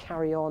Commissioner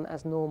carry on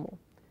as normal.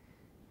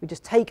 We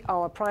just take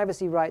our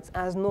privacy rights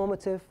as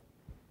normative,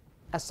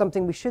 as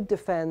something we should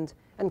defend,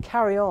 and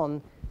carry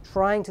on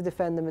trying to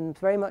defend them in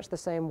very much the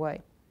same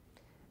way,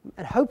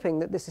 and hoping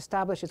that this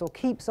establishes or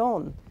keeps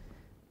on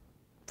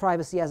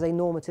privacy as a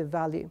normative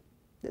value.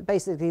 That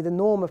basically, the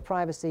norm of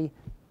privacy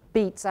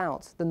beats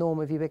out the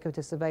norm of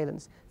ubiquitous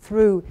surveillance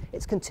through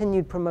its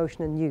continued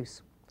promotion and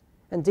use.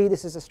 Indeed,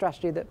 this is a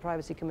strategy that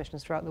privacy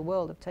commissioners throughout the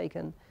world have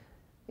taken,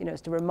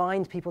 is to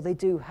remind people they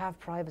do have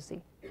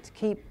privacy, to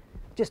keep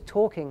just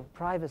talking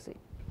privacy.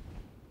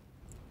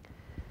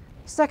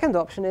 Second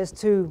option is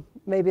to,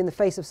 maybe in the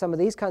face of some of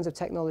these kinds of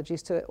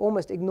technologies, to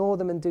almost ignore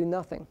them and do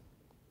nothing.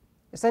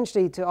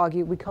 Essentially to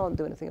argue we can't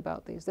do anything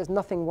about these. There's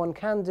nothing one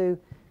can do.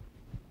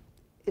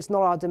 It's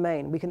not our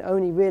domain. We can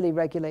only really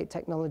regulate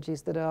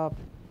technologies that are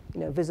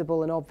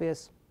visible and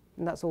obvious,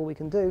 and that's all we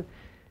can do.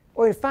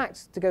 Or in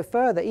fact, to go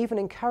further, even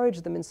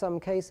encourage them in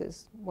some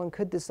cases. One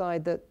could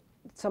decide that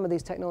some of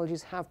these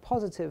technologies have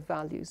positive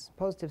values,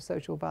 positive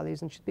social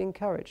values, and should be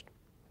encouraged.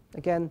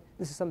 Again,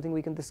 this is something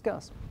we can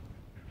discuss.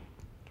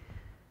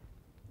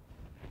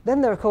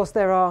 Then of course,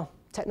 there are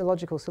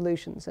technological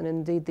solutions, and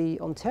indeed the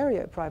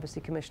Ontario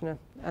Privacy Commissioner,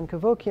 Anne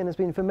Kevorkian, has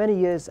been for many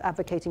years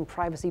advocating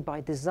privacy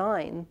by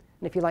design,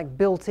 and if you like,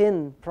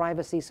 built-in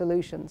privacy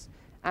solutions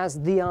as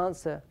the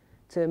answer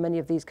to many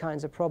of these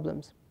kinds of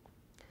problems.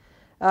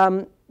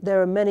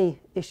 There are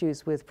many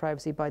issues with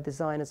privacy by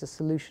design as a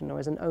solution or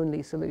as an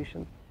only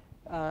solution,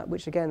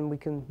 which again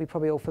we're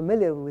probably all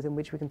familiar with and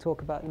which we can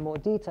talk about in more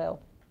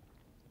detail.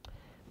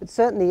 But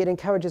certainly it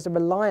encourages a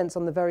reliance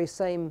on the very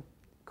same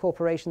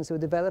corporations who are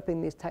developing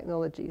these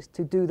technologies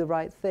to do the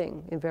right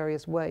thing in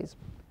various ways,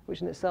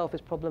 which in itself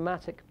is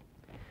problematic.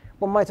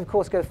 One might of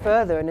course go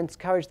further and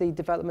encourage the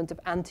development of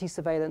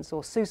anti-surveillance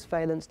or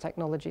surveillance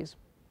technologies,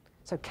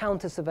 so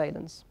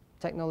counter-surveillance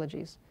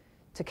technologies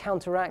to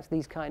counteract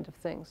these kind of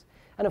things.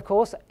 And of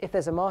course, if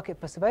there's a market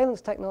for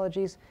surveillance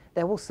technologies,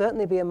 there will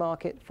certainly be a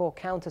market for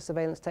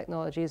counter-surveillance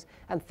technologies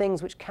and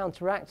things which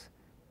counteract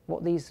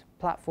what these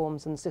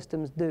platforms and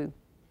systems do.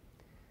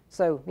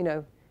 So,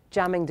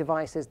 jamming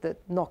devices that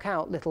knock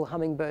out little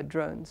hummingbird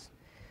drones,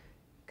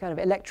 kind of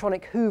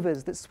electronic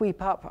hoovers that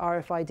sweep up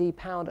RFID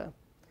powder.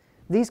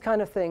 These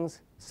kind of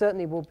things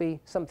certainly will be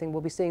something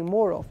we'll be seeing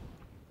more of.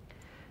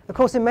 Of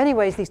course, in many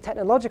ways, these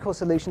technological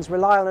solutions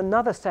rely on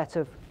another set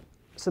of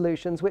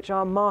solutions, which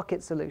are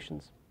market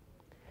solutions.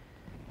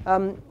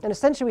 And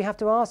essentially, we have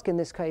to ask in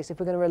this case, if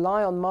we're going to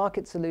rely on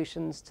market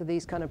solutions to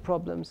these kind of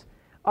problems,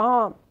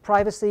 are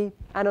privacy,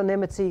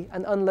 anonymity,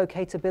 and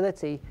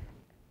unlocatability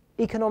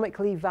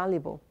economically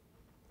valuable?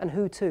 And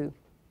who to?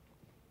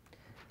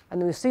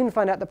 And we'll soon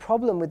find out the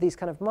problem with these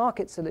kind of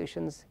market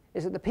solutions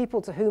is that the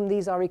people to whom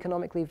these are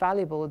economically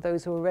valuable are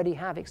those who already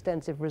have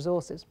extensive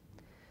resources.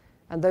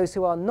 And those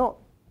who are not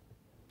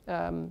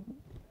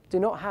do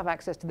not have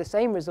access to the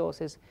same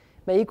resources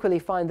may equally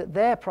find that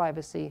their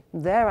privacy,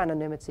 their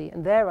anonymity,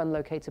 and their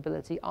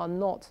unlocatability are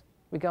not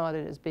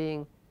regarded as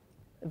being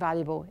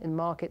valuable in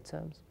market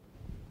terms.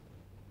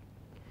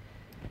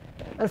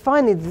 And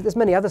finally, there's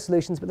many other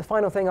solutions, but the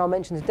final thing I'll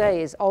mention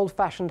today is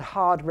old-fashioned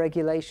hard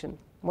regulation.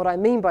 What I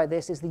mean by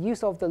this is the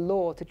use of the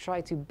law to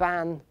try to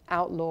ban,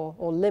 outlaw,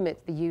 or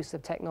limit the use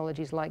of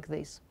technologies like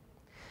these.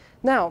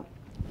 Now,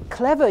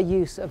 clever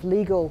use of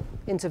legal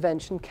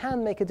intervention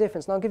can make a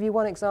difference, and I'll give you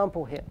one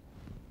example here.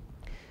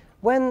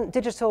 When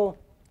digital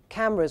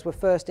cameras were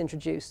first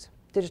introduced,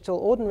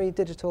 ordinary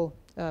digital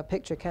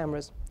picture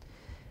cameras,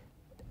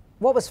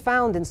 what was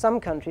found in some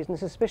countries, and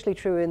this is especially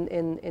true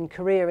in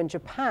Korea and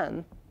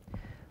Japan,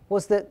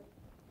 was that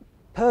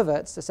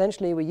perverts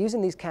essentially were using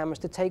these cameras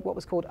to take what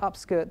was called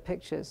upskirt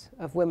pictures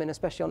of women,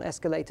 especially on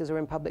escalators or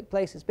in public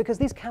places, because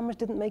these cameras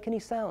didn't make any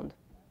sound.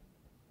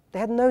 They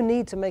had no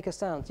need to make a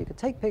sound. So you could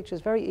take pictures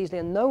very easily,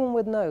 and no one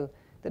would know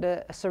that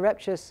a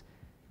surreptitious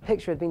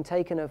picture had been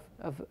taken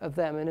of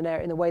them in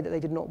a way that they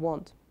did not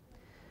want.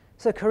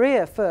 So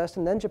Korea first,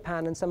 and then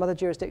Japan and some other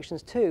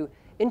jurisdictions too,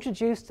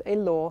 introduced a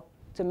law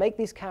to make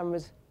these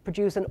cameras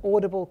produce an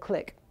audible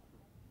click.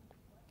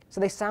 So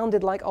they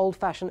sounded like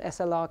old-fashioned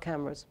SLR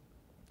cameras.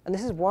 And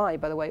this is why,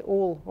 by the way,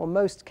 all or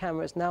most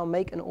cameras now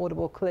make an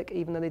audible click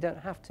even though they don't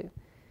have to.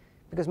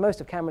 Because most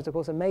of cameras, of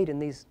course, are made in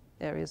these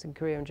areas in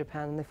Korea and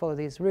Japan, and they follow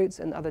these routes,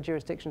 and other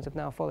jurisdictions have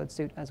now followed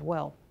suit as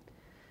well.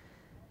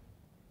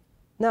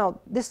 Now,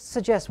 this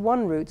suggests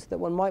one route that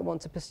one might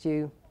want to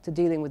pursue to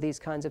dealing with these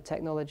kinds of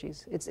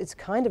technologies. It's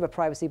kind of a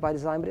privacy by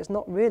design, but it's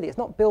not really. It's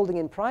not building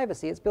in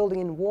privacy, it's building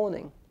in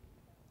warning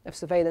of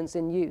surveillance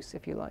in use,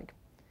 if you like.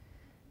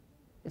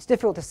 It's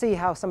difficult to see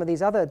how some of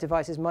these other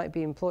devices might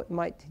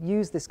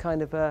use this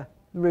kind of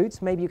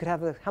route. Maybe you could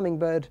have a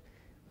hummingbird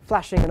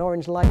flashing an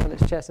orange light on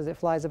its chest as it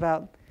flies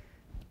about,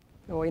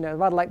 or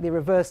rather like the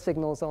reverse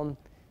signals on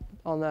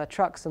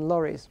trucks and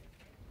lorries.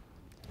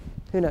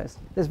 Who knows?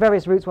 There's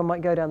various routes one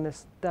might go down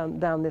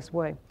this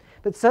way.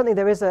 But certainly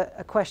there is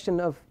a question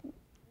of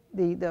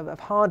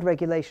hard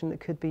regulation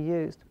that could be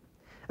used.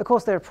 Of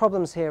course, there are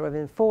problems here of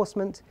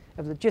enforcement,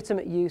 of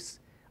legitimate use,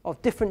 of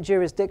different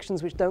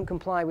jurisdictions which don't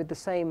comply with the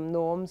same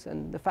norms,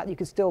 and the fact that you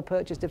could still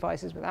purchase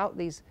devices without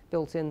these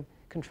built-in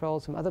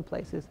controls from other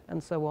places,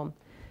 and so on.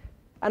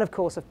 And of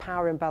course, of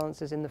power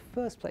imbalances in the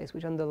first place,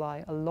 which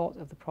underlie a lot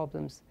of the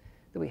problems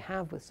that we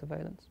have with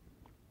surveillance.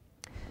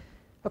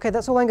 Okay,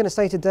 that's all I'm going to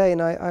say today,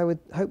 and I would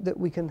hope that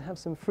we can have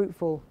some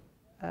fruitful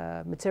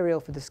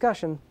material for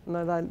discussion, and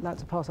I'd like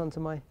to pass on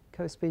to my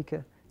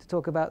co-speaker to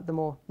talk about the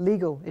more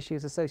legal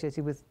issues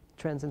associated with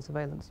trends in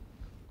surveillance.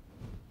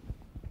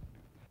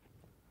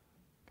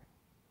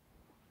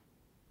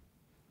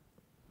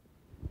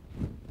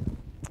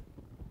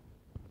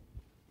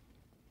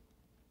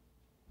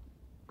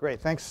 Great,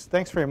 thanks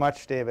very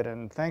much, David,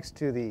 and thanks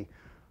to the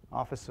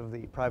Office of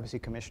the Privacy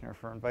Commissioner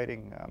for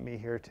inviting me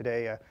here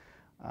today.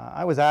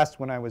 I was asked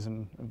when I was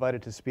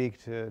invited to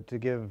speak to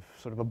give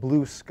sort of a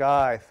blue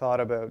sky thought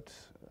about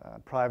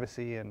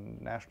privacy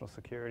and national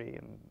security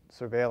and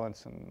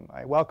surveillance, and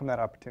I welcome that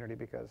opportunity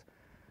because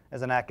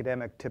as an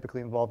academic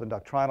typically involved in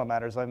doctrinal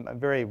matters, I'm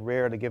very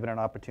rare to given an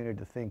opportunity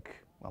to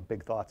think, well,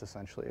 big thoughts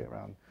essentially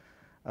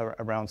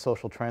around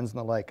social trends and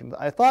the like. And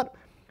I thought,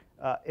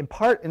 in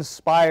part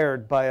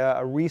inspired by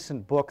a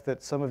recent book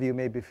that some of you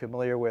may be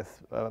familiar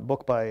with, a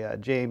book by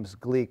James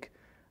Gleick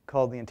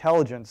called The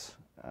Intelligence,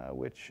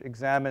 which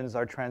examines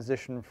our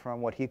transition from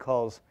what he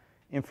calls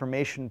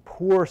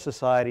information-poor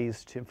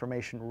societies to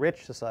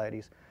information-rich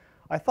societies.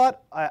 I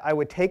thought I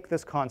would take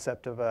this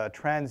concept of a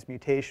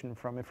transmutation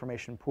from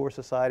information-poor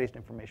societies to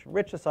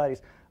information-rich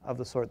societies of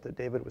the sort that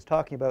David was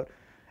talking about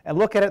and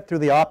look at it through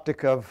the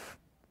optic of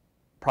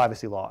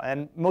privacy law,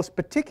 and most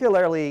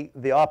particularly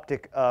the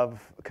optic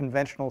of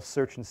conventional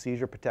search and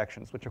seizure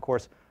protections, which of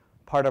course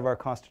part of our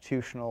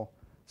constitutional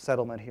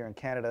settlement here in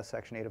Canada,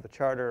 Section 8 of the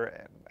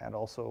Charter, and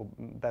also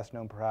best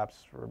known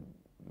perhaps for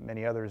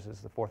many others is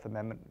the Fourth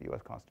Amendment of the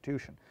U.S.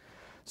 Constitution.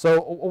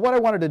 So what I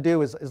wanted to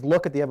do is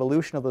look at the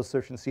evolution of those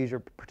search and seizure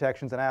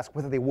protections and ask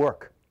whether they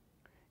work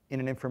in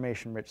an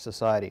information-rich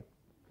society.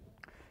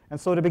 And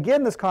so to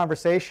begin this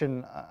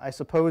conversation, I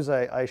suppose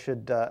I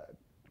should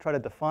try to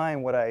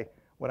define what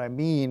I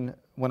mean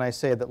when I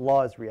say that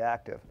law is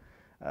reactive.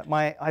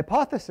 My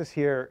hypothesis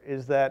here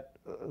is that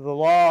the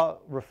law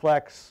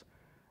reflects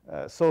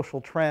social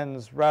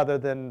trends rather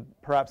than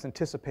perhaps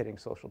anticipating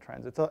social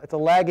trends. It's a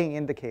lagging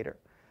indicator.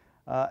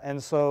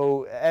 And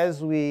so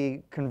as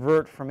we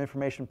convert from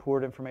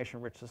information-poor to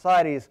information-rich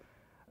societies,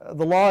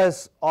 the law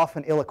is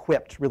often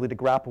ill-equipped really to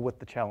grapple with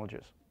the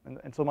challenges.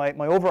 And so my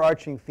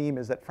overarching theme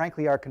is that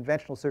frankly our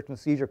conventional search and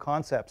seizure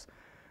concepts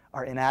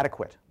are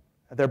inadequate.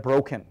 They're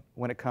broken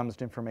when it comes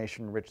to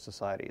information-rich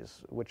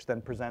societies, which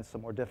then presents a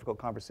more difficult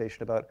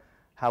conversation about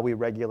how we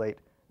regulate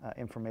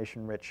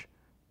information-rich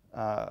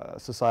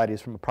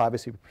societies from a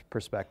privacy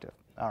perspective.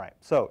 All right,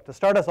 so to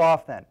start us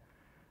off then,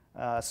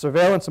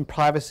 surveillance and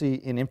privacy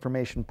in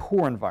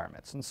information-poor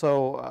environments. And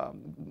so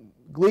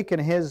Gleick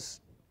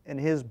in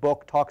his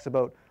book talks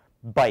about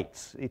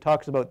bytes. He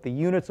talks about the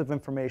units of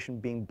information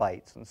being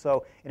bytes. And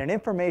so in an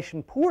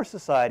information-poor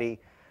society,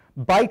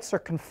 bytes are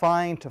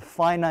confined to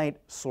finite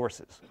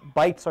sources.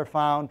 Bytes are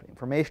found,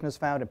 information is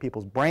found in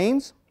people's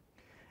brains.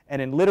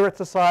 And in literate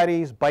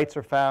societies, bytes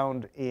are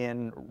found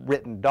in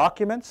written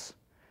documents.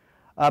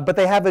 But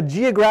they have a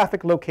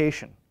geographic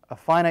location, a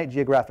finite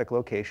geographic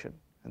location,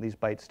 and these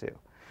bytes do.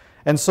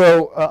 And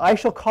so I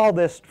shall call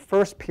this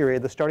first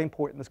period, the starting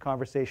point in this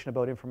conversation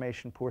about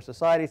information-poor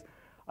societies,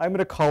 I'm going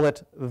to call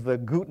it the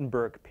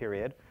Gutenberg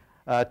period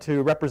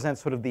to represent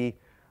sort of the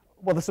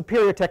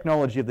superior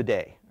technology of the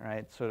day,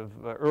 right? Sort of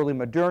early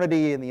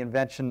modernity and the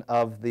invention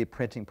of the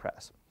printing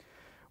press.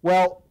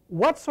 Well,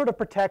 what sort of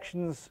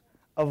protections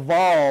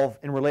evolve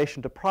in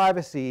relation to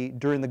privacy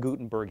during the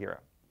Gutenberg era?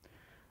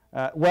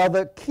 Well,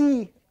 the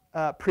key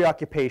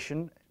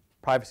preoccupation,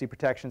 privacy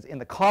protections in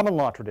the common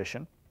law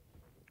tradition,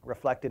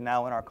 reflected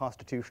now in our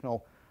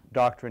constitutional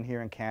doctrine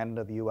here in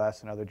Canada, the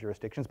US, and other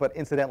jurisdictions, but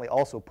incidentally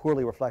also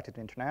poorly reflected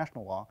in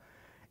international law,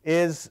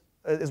 is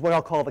what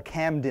I'll call the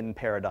Camden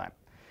paradigm.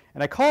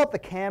 And I call it the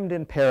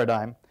Camden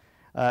paradigm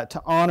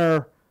to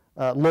honor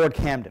Lord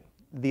Camden,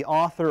 the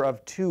author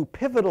of two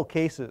pivotal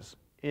cases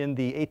in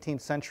the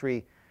 18th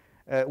century,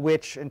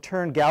 which in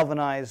turn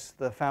galvanized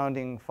the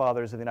founding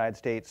fathers of the United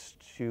States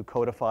to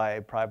codify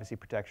privacy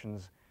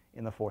protections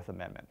in the Fourth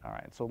Amendment. All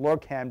right, so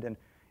Lord Camden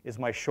is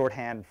my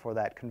shorthand for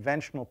that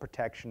conventional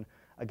protection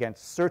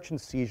against search and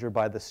seizure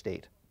by the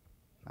state.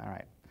 All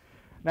right.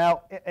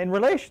 Now, in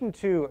relation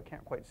to, I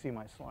can't quite see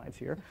my slides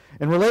here,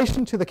 in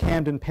relation to the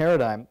Camden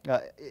paradigm,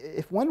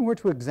 if one were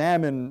to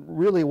examine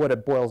really what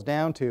it boiled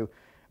down to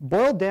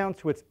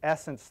its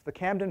essence, the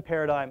Camden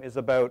paradigm is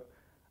about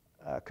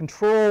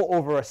control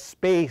over a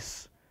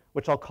space,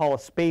 which I'll call a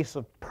space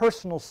of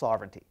personal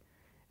sovereignty.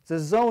 It's a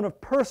zone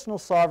of personal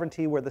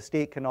sovereignty where the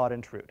state cannot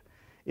intrude.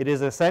 It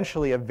is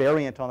essentially a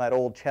variant on that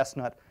old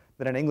chestnut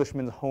that an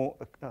Englishman's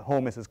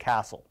home is his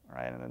castle,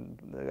 right? And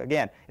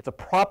again, it's a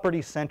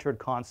property-centered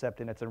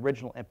concept in its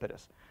original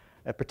impetus.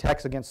 It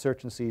protects against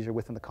search and seizure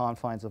within the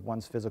confines of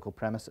one's physical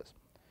premises.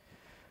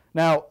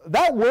 Now,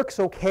 that works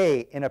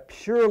okay in a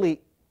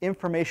purely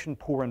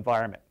information-poor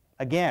environment.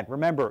 Again,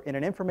 remember, in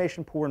an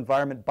information-poor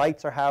environment,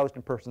 bytes are housed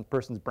in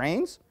person's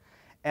brains,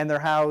 and they're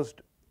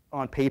housed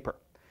on paper.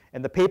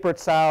 And the paper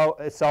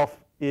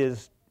itself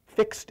is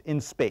fixed in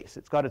space.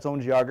 It's got its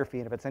own geography,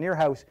 and if it's in your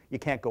house, you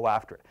can't go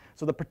after it.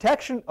 So the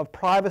protection of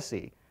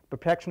privacy,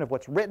 protection of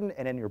what's written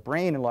and in your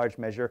brain in large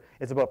measure,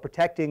 is about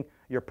protecting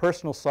your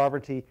personal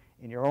sovereignty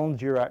in your own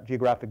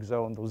geographic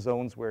zone, those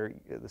zones where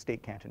the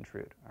state can't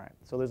intrude. All right.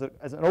 So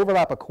there's an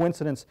overlap, a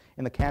coincidence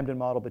in the Camden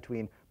model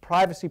between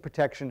privacy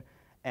protection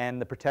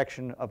and the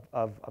protection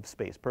of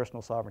space,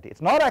 personal sovereignty.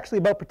 It's not actually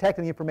about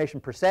protecting the information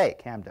per se,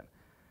 Camden.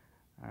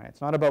 All right.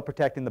 It's not about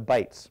protecting the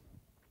bytes.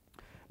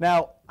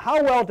 Now,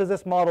 how well does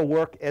this model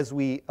work as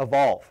we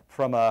evolve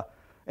from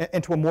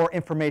into a more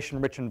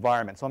information-rich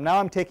environment? So now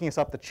I'm taking us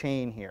up the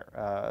chain here,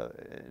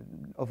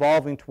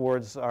 evolving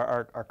towards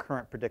our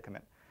current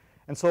predicament.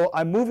 And so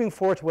I'm moving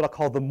forward to what I'll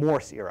call the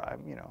Morse era.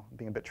 I'm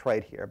being a bit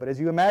trite here. But as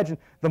you imagine,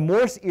 the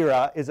Morse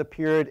era is a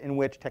period in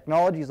which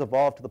technology has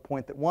evolved to the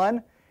point that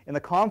one, in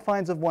the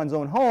confines of one's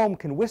own home,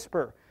 can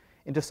whisper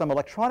into some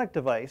electronic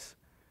device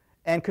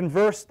and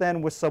converse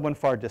then with someone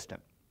far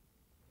distant.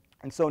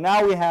 And so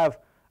now we have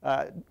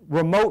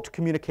remote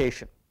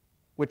communication,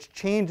 which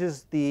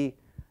changes the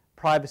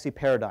privacy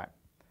paradigm.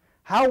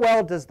 How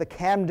well does the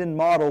Camden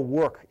model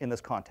work in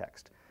this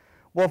context?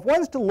 Well, if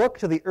one's to look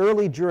to the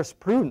early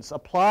jurisprudence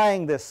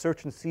applying this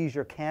search and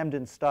seizure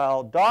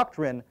Camden-style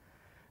doctrine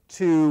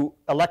to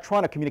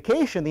electronic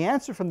communication, the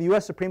answer from the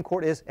US Supreme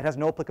Court is it has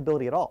no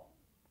applicability at all.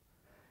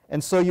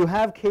 And so you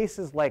have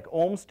cases like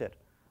Olmsted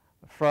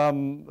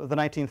from the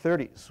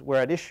 1930s,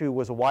 where at issue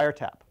was a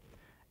wiretap.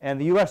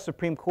 And the US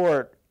Supreme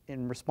Court,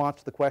 in response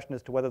to the question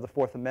as to whether the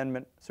Fourth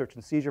Amendment search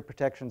and seizure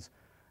protections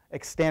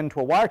extend to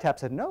a wiretap,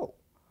 said no. All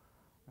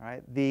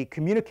right? The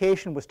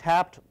communication was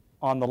tapped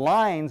on the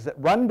lines that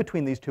run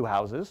between these two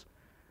houses,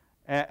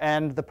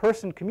 and the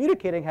person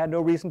communicating had no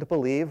reason to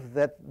believe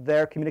that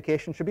their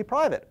communication should be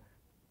private.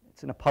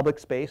 It's in a public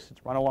space.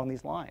 It's run along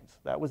these lines.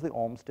 That was the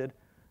Olmsted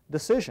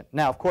decision.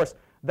 Now, of course,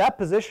 that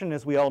position,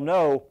 as we all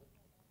know,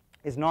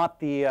 is not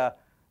the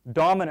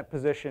dominant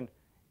position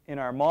in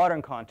our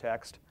modern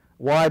context.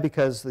 Why?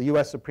 Because the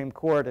US Supreme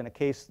Court, in a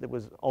case that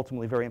was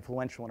ultimately very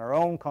influential in our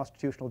own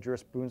constitutional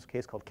jurisprudence, a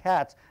case called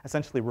Katz,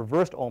 essentially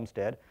reversed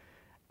Olmsted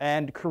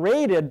and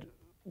created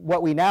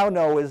what we now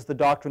know is the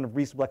doctrine of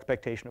reasonable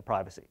expectation of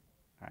privacy.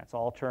 All right, it's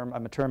all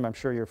a term I'm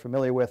sure you're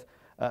familiar with,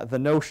 the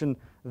notion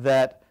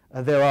that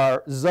there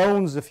are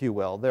zones, if you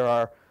will. There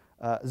are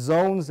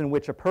zones in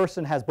which a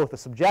person has both a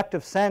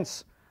subjective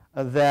sense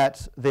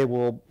that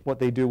what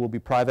they do will be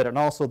private, and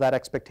also that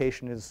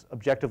expectation is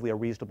objectively a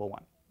reasonable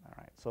one.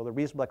 So the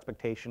reasonable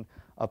expectation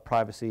of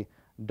privacy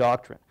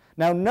doctrine.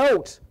 Now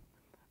note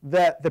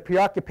that the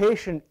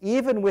preoccupation,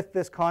 even with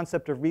this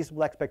concept of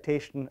reasonable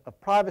expectation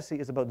of privacy,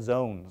 is about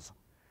zones.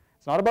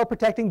 It's not about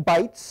protecting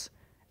bytes.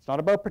 It's not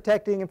about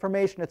protecting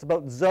information. It's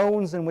about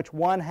zones in which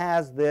one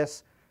has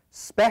this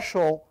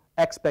special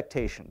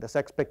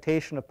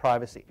expectation of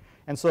privacy.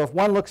 And so if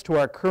one looks to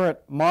our current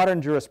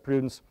modern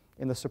jurisprudence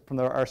from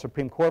our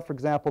Supreme Court, for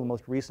example, the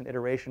most recent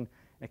iteration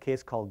in a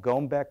case called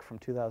Gombeck from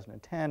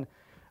 2010,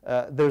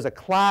 there's a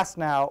class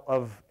now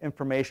of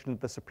information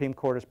that the Supreme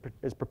Court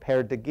is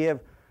prepared to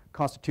give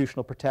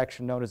constitutional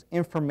protection known as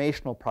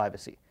informational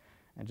privacy.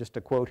 And just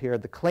to quote here,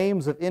 the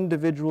claims of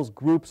individuals,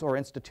 groups, or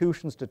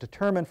institutions to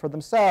determine for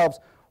themselves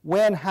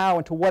when, how,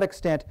 and to what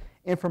extent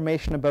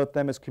information about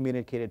them is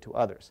communicated to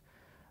others.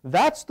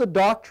 That's the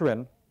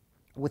doctrine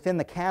within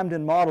the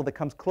Camden model that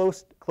comes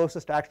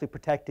closest to actually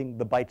protecting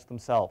the bytes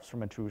themselves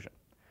from intrusion.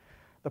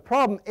 The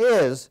problem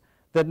is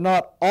that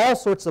not all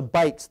sorts of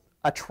bytes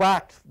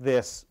attract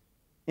this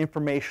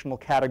informational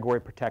category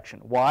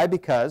protection. Why?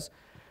 Because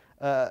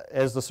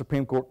as the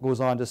Supreme Court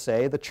goes on to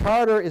say, the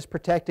Charter is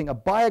protecting a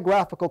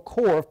biographical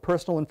core of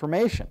personal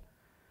information.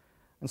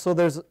 And so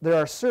there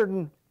are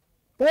certain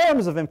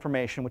forms of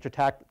information which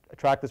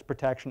attract this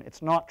protection.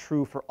 It's not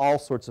true for all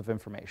sorts of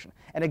information.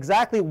 And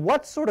exactly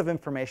what sort of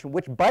information,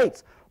 which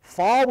bytes,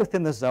 fall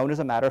within the zone is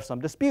a matter of some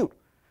dispute.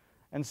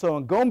 And so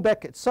in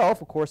Gombeck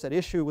itself, of course, at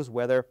issue was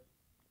whether,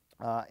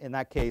 in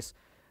that case,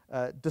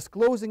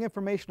 disclosing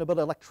information about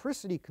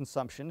electricity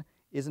consumption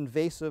is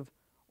invasive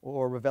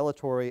or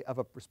revelatory of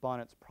a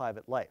respondent's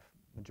private life.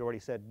 The majority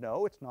said,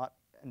 no, it's not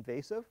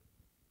invasive.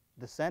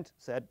 Dissent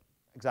said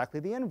exactly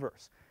the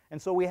inverse. And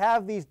so we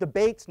have these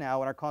debates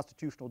now in our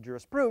constitutional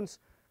jurisprudence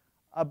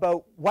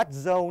about what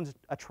zones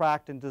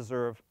attract and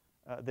deserve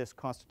this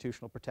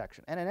constitutional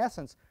protection. And in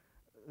essence,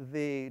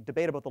 the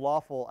debate about the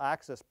lawful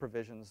access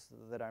provisions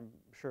that I'm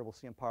sure we'll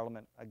see in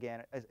Parliament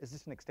again is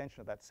just an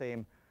extension of that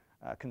same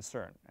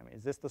concern. I mean,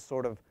 is this the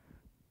sort of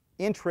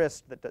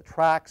interest that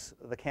attracts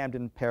the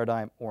Camden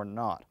paradigm or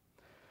not?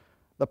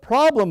 The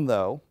problem,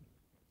 though,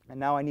 and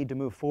now I need to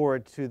move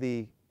forward to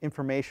the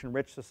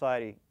information-rich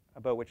society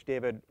about which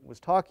David was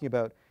talking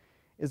about,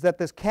 is that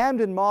this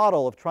Camden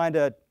model of trying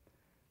to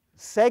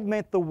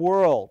segment the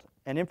world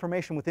and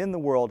information within the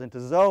world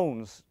into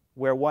zones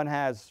where one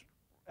has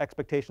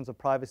expectations of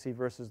privacy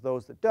versus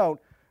those that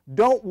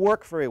don't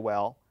work very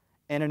well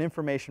in an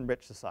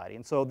information-rich society.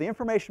 And so the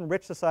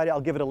information-rich society,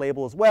 I'll give it a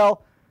label as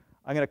well.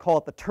 I'm going to call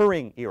it the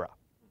Turing era,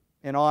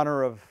 in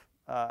honor of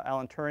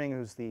Alan Turing,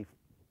 who's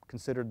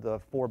considered the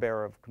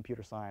forebearer of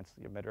computer science,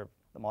 the inventor of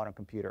the modern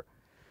computer.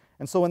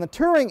 And so in the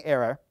Turing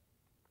era,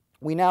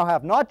 we now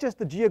have not just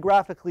the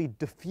geographically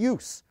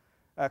diffuse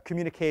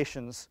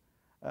communications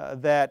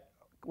that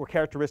were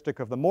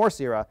characteristic of the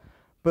Morse era,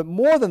 but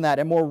more than that,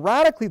 and more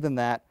radically than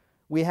that,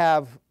 we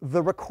have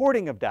the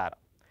recording of data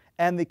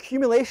and the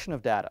accumulation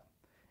of data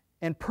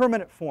in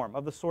permanent form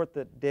of the sort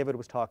that David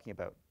was talking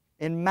about,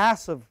 in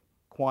massive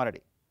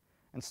quantity.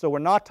 And so we're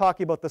not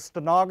talking about the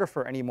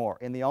stenographer anymore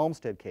in the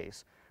Olmsted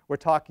case. We're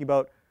talking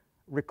about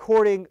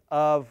recording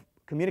of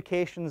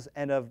communications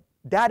and of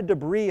data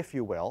debris, if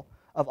you will,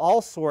 of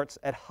all sorts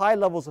at high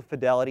levels of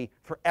fidelity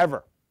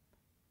forever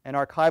and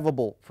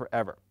archivable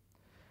forever.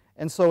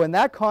 And so in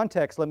that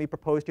context, let me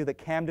propose to you that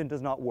Camden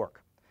does not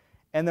work.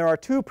 And there are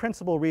two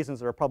principal reasons.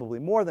 There are probably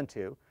more than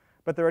two,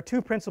 but there are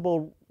two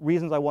principal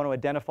reasons I want to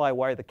identify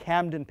why the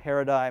Camden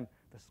paradigm,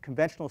 this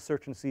conventional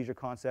search and seizure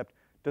concept,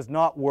 does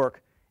not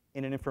work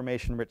in an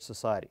information-rich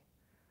society.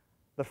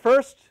 The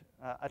first,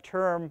 a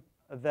term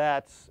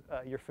that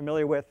you're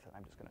familiar with,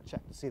 I'm just going to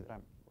check to see that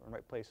I'm in the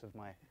right place of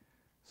my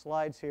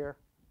slides here.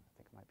 I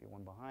think it might be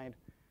one behind.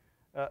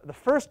 The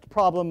first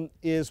problem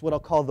is what I'll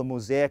call the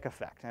mosaic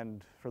effect.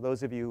 And for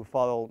those of you who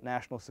follow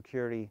national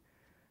security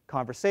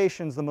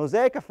conversations, the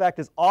mosaic effect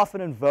is often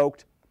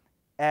invoked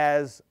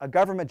as a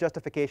government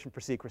justification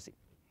for secrecy.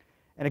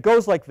 And it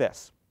goes like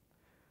this,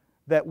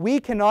 that we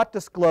cannot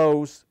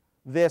disclose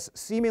this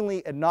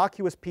seemingly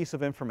innocuous piece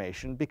of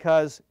information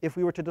because if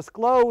we were to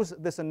disclose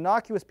this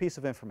innocuous piece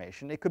of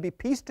information, it could be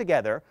pieced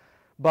together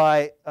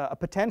by a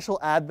potential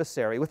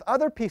adversary with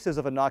other pieces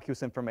of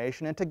innocuous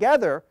information, and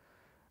together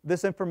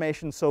this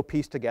information so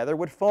pieced together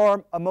would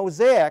form a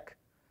mosaic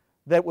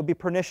that would be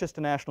pernicious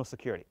to national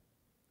security.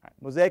 Right.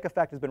 Mosaic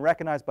effect has been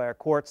recognized by our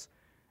courts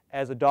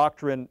as a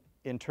doctrine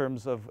in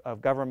terms of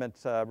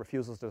government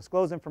refusals to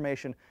disclose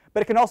information,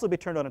 but it can also be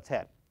turned on its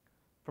head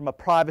from a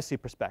privacy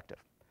perspective.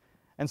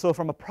 And so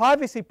from a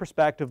privacy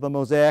perspective, the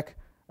mosaic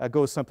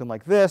goes something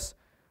like this,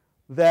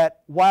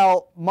 that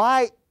while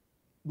my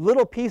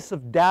little piece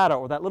of data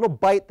or that little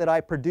byte that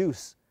I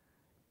produce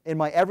in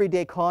my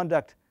everyday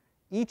conduct,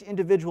 each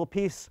individual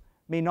piece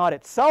may not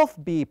itself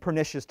be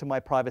pernicious to my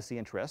privacy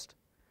interest,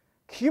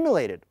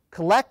 accumulated,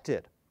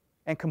 collected,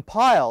 and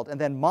compiled, and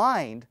then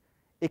mined,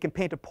 it can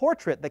paint a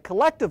portrait that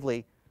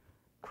collectively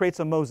creates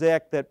a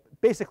mosaic that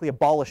basically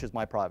abolishes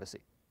my privacy.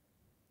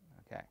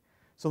 Okay.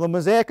 So the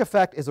mosaic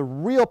effect is a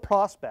real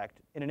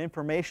prospect in an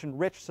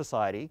information-rich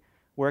society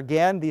where,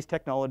 again, these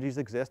technologies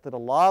exist that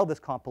allow this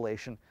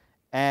compilation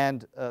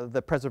and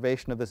the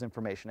preservation of this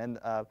information. And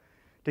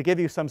to give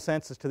you some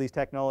sense as to these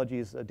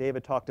technologies,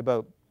 David talked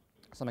about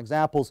some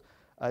examples.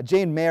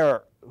 Jane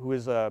Mayer, who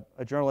is a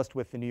journalist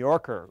with The New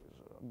Yorker,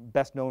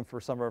 best known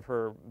for some of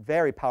her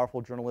very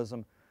powerful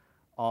journalism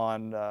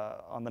on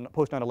the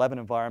post-9/11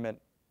 environment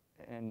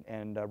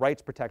and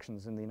rights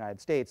protections in the United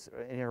States,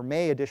 in her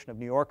May edition of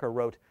New Yorker,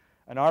 wrote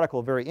an article,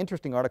 a very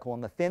interesting article,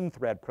 on the Thin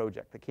Thread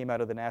project that came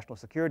out of the National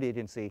Security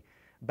Agency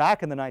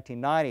back in the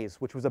 1990s,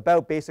 which was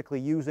about basically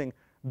using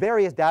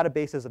various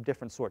databases of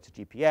different sorts,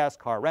 GPS,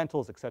 car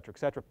rentals, et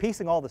cetera,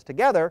 piecing all this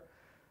together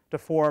to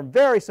form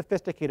very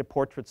sophisticated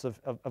portraits of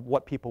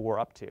what people were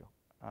up to.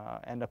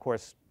 And of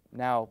course,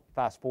 now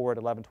fast forward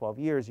 11, 12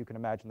 years, you can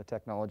imagine the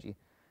technology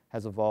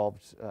has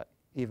evolved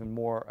even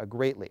more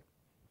greatly.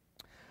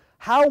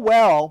 How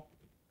well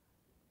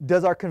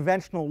does our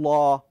conventional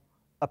law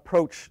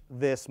approach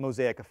this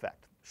mosaic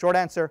effect? Short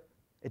answer,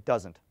 it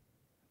doesn't.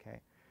 Okay?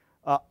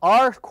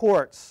 Our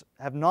courts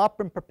have not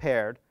been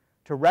prepared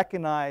to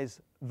recognize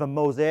the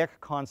mosaic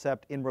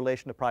concept in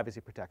relation to privacy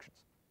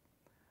protections.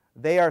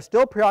 They are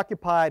still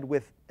preoccupied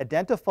with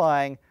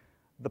identifying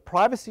the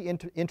privacy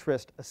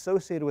interest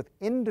associated with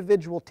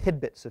individual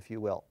tidbits, if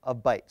you will,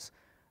 of bytes.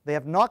 They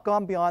have not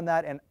gone beyond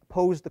that and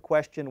posed the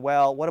question,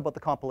 well, what about the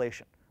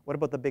compilation? What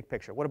about the big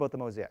picture? What about the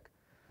mosaic?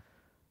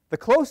 The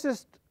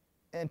closest,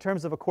 in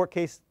terms of a court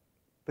case,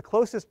 the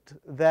closest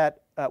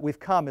that we've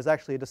come is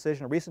actually a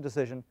decision, a recent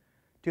decision,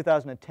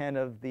 2010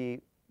 of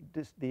the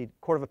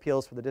Court of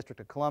Appeals for the District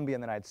of Columbia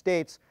in the United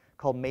States,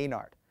 called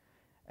Maynard.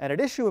 And at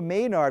issue of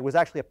Maynard was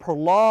actually a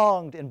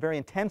prolonged and very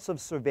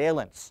intensive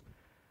surveillance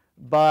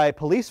by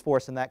police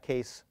force, in that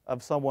case,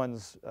 of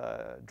someone's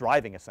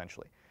driving,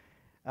 essentially.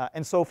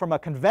 And so from a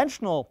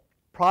conventional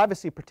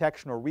privacy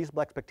protection or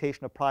reasonable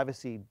expectation of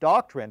privacy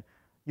doctrine,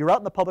 you're out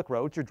in the public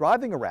roads, you're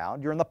driving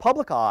around, you're in the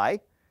public eye,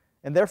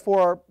 and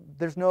therefore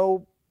there's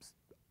no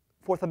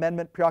Fourth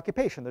Amendment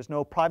preoccupation. There's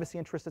no privacy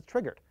interest that's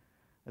triggered.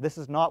 This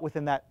is not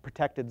within that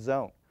protected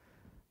zone.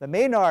 The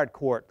Maynard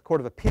Court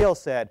of Appeal,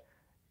 said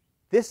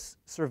this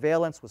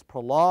surveillance was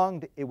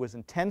prolonged, it was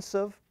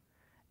intensive,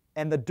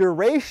 and the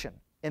duration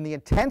and the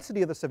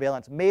intensity of the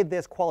surveillance made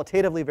this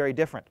qualitatively very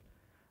different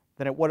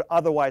than it would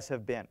otherwise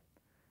have been.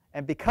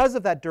 And because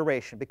of that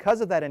duration, because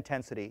of that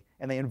intensity,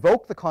 and they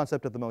invoke the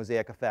concept of the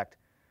mosaic effect,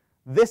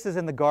 this is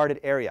in the guarded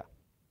area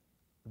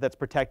that's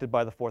protected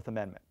by the Fourth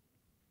Amendment.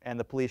 And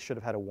the police should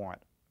have had a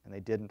warrant, and they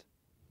didn't.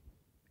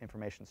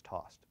 Information's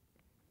tossed.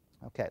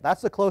 Okay,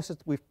 that's the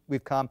closest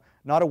we've come.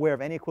 Not aware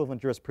of any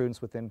equivalent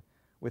jurisprudence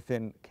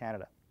within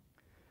Canada.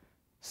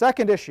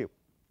 Second issue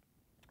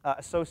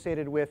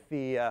associated with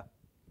the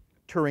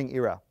Turing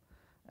era.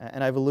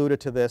 And I've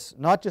alluded to this,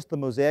 not just the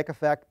mosaic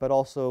effect, but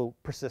also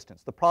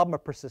persistence, the problem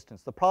of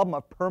persistence, the problem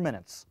of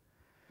permanence.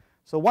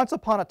 So once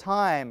upon a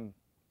time,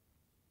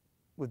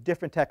 with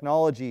different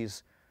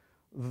technologies,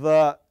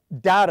 the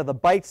data, the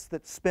bytes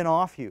that spin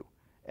off you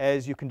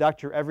as you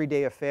conduct your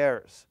everyday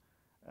affairs,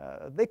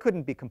 they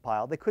couldn't be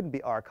compiled, they couldn't be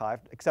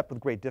archived, except with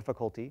great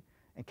difficulty,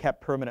 and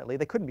kept permanently.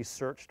 They couldn't be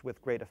searched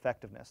with great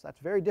effectiveness. That's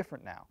very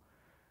different now,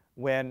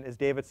 when, as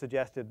David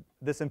suggested,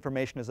 this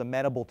information is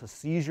amenable to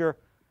seizure,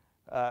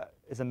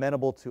 is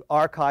amenable to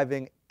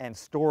archiving and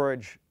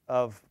storage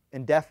of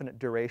indefinite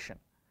duration.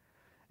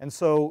 And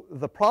so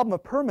the problem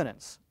of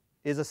permanence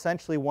is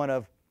essentially one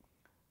of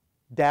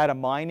data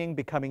mining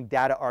becoming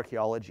data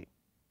archaeology.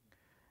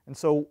 And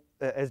so,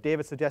 as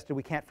David suggested,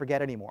 we can't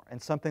forget anymore.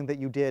 And something that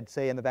you did,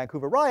 say, in the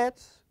Vancouver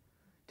riots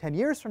 10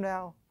 years from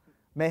now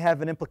may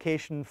have an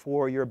implication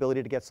for your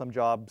ability to get some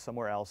job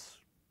somewhere else,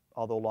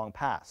 although long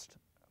past.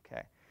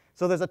 Okay?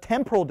 So there's a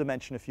temporal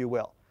dimension, if you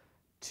will,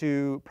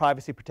 to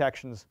privacy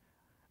protections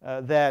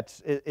that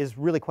is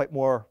really quite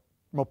more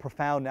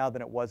profound now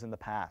than it was in the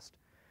past.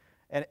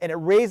 And it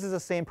raises the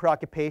same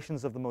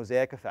preoccupations of the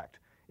mosaic effect.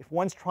 If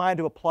one's trying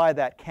to apply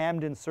that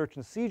Camden search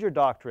and seizure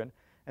doctrine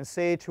and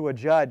say to a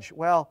judge,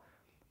 well,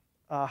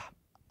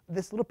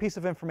 this little piece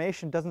of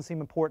information doesn't seem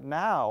important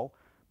now,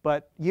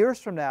 but years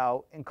from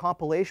now, in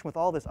compilation with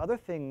all these other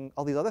things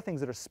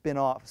that are spin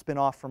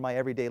off from my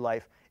everyday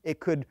life, it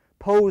could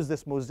pose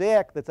this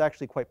mosaic that's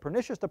actually quite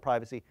pernicious to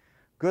privacy.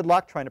 Good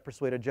luck trying to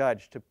persuade a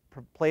judge to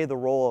play the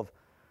role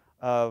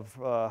of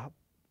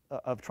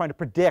trying to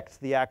predict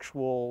the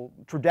actual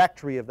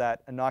trajectory of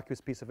that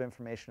innocuous piece of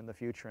information in the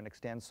future and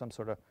extend some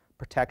sort of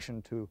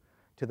protection to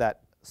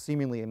that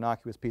seemingly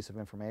innocuous piece of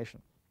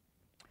information.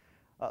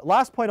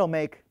 Last point I'll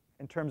make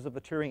in terms of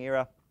the Turing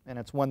era, and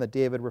it's one that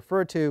David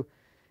referred to,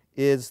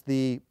 is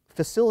the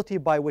facility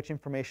by which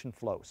information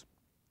flows.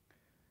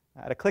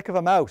 At a click of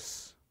a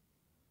mouse,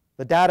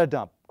 the data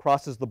dump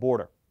crosses the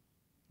border.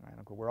 Right,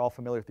 we're all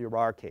familiar with the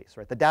Arar case,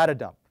 right? The data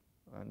dump.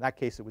 In that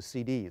case, it was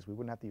CDs. We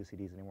wouldn't have to use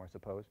CDs anymore, I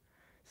suppose.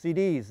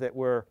 CDs that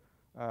were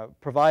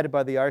provided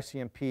by the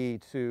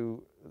RCMP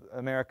to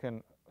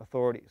American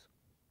authorities,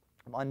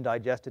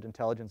 undigested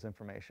intelligence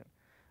information.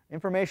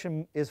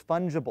 Information is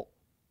fungible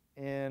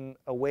in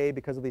a way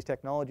because of these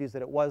technologies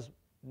that it was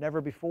never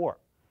before.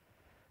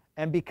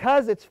 And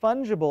because it's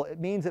fungible, it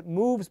means it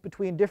moves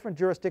between different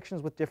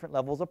jurisdictions with different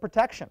levels of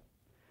protection.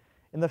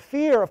 And the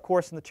fear, of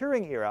course, in the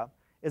Turing era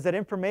is that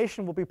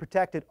information will be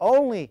protected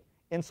only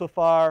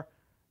insofar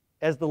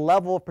as the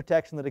level of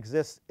protection that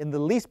exists in the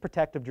least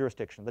protective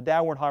jurisdiction, the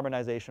downward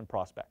harmonization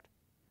prospect.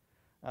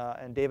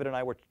 And David and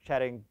I were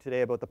chatting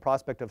today about the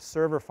prospect of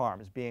server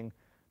farms being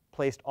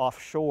placed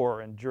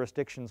offshore in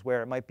jurisdictions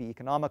where it might be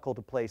economical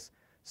to place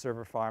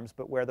server farms,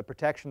 but where the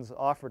protections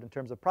offered in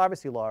terms of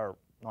privacy law are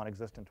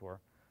non-existent or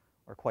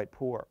quite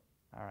poor.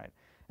 All right.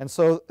 And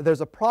so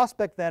there's a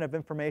prospect then of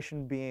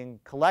information being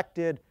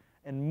collected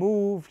and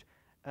moved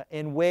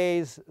in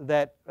ways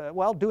that,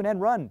 well, do an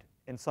end run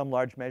in some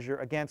large measure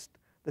against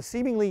the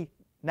seemingly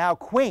now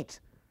quaint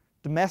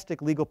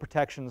domestic legal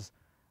protections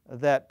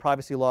that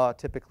privacy law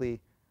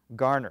typically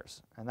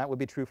garners. And that would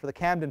be true for the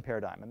Camden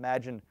paradigm.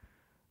 Imagine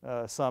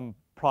some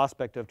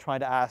prospect of trying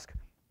to ask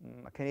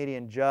a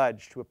Canadian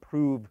judge to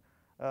approve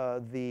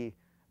the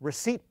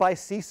receipt by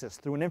CSIS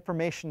through an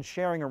information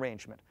sharing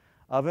arrangement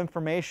of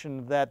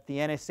information that the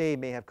NSA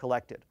may have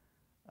collected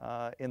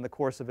in the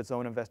course of its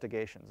own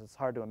investigations. It's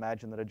hard to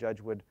imagine that a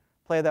judge would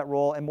play that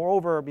role, and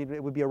moreover,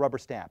 it would be a rubber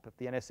stamp. If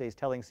the NSA is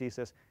telling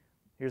CSIS,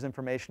 here's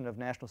information of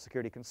national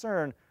security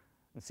concern,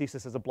 and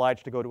CSIS is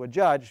obliged to go to a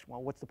judge,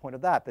 well, what's the point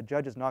of that? The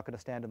judge is not going to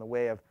stand in the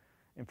way of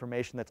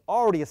information that's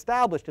already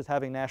established as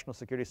having national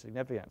security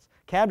significance.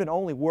 Camden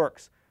only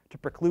works to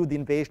preclude the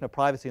invasion of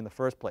privacy in the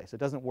first place. It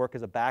doesn't work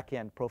as a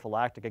back-end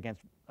prophylactic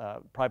against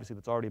privacy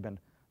that's already been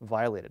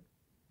violated.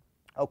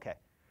 Okay,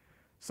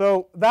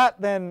 so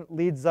that then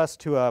leads us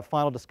to a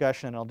final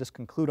discussion, and I'll just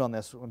conclude on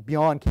this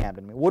beyond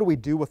Camden. I mean, what do we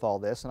do with all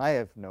this? And I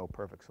have no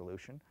perfect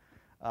solution,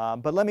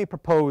 but let me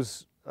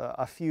propose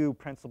a few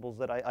principles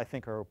that I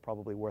think are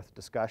probably worth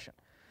discussion.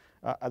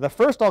 The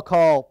first I'll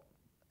call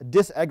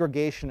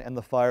disaggregation and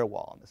the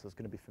firewall, and this is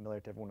going to be familiar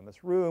to everyone in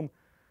this room.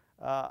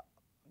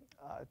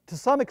 To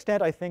some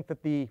extent, I think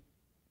that the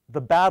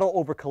battle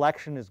over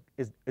collection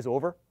is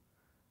over.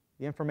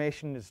 The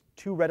information is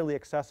too readily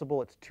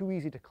accessible. It's too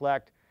easy to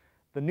collect.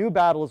 The new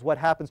battle is what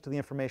happens to the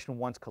information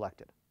once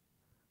collected.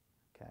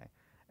 Okay?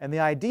 And the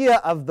idea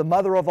of the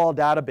mother of all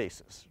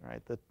databases,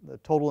 right, the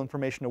Total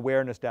Information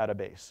Awareness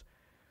Database,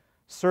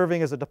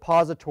 serving as a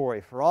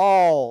depository for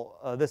all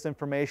this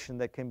information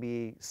that can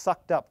be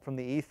sucked up from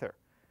the ether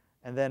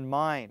and then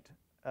mined,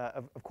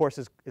 of course,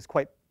 is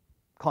quite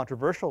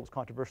controversial. It's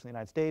controversial in the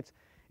United States.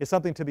 Is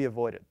something to be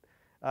avoided.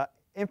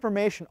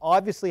 Information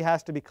obviously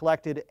has to be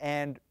collected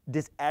and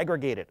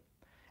disaggregated.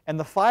 And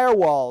the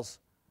firewalls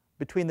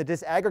between the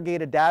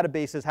disaggregated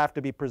databases have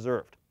to be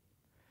preserved.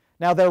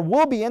 Now, there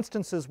will be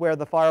instances where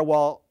the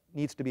firewall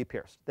needs to be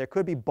pierced. There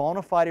could be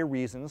bona fide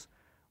reasons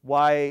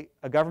why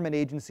a government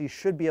agency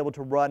should be able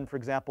to run, for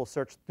example,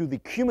 search through the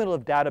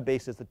cumulative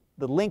databases,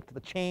 the linked, the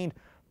chained,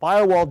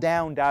 firewall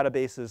down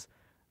databases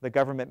the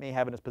government may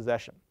have in its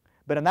possession.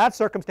 But in that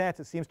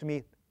circumstance, it seems to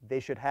me they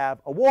should have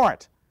a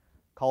warrant.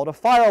 Call it a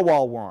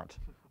firewall warrant,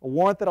 a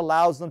warrant that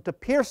allows them to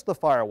pierce the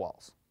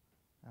firewalls,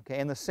 okay,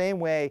 in the same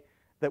way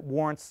that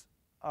warrants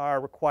are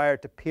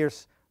required to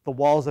pierce the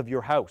walls of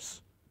your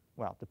house,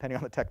 well, depending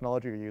on the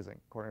technology you're using,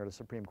 according to the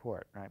Supreme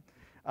Court, right?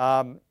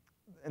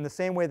 In the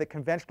same way that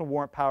conventional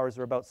warrant powers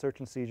are about search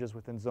and seizures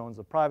within zones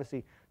of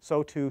privacy,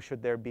 so too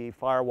should there be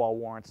firewall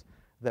warrants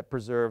that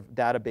preserve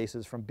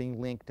databases from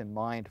being linked and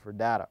mined for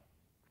data.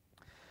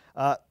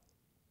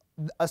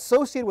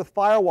 Associated with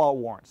firewall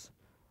warrants,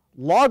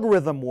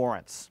 logarithm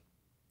warrants.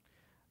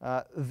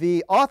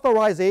 The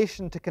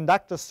authorization to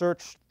conduct a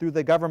search through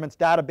the government's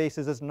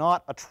databases is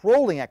not a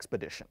trolling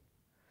expedition.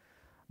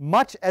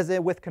 Much as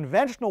with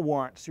conventional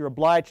warrants, you're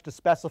obliged to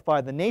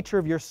specify the nature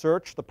of your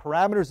search, the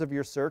parameters of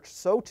your search,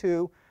 so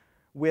too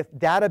with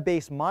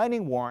database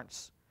mining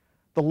warrants,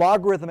 the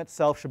logarithm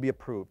itself should be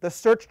approved. The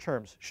search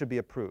terms should be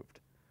approved.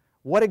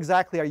 What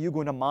exactly are you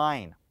going to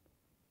mine?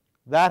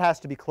 That has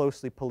to be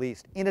closely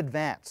policed in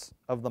advance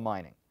of the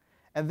mining.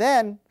 And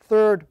then,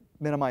 third,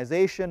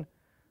 minimization.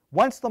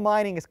 Once the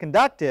mining is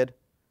conducted,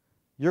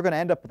 you're going to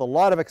end up with a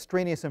lot of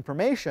extraneous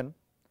information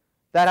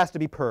that has to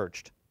be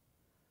purged.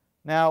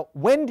 Now,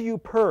 when do you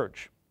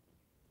purge?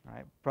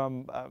 Right?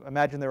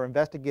 Imagine there are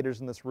investigators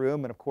in this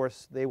room, and of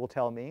course they will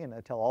tell me, and they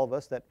tell all of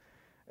us, that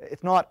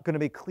it's not going to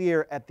be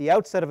clear at the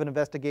outset of an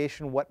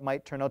investigation what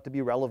might turn out to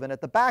be relevant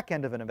at the back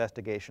end of an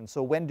investigation.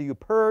 So when do you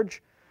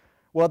purge?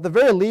 Well, at the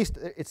very least,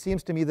 it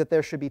seems to me that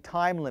there should be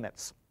time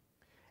limits.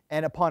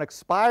 And upon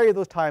expiry of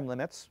those time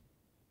limits,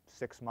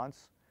 6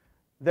 months,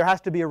 there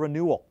has to be a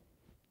renewal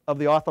of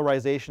the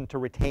authorization to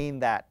retain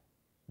that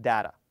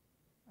data.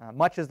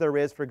 Much as there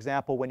is, for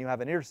example, when you have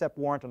an intercept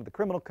warrant under the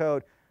criminal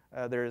code,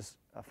 there's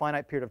a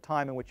finite period of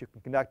time in which you can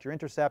conduct your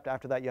intercept.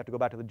 After that, you have to go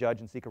back to the judge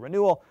and seek a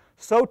renewal.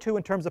 So too,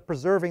 in terms of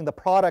preserving the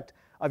product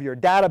of your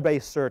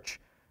database search,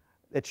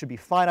 it should be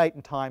finite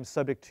in time,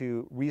 subject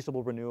to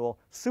reasonable renewal,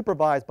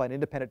 supervised by an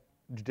independent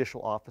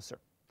judicial officer.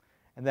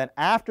 And then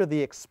after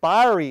the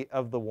expiry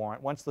of the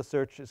warrant, once the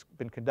search has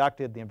been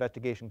conducted, the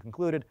investigation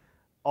concluded,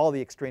 all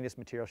the extraneous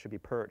material should be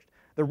purged.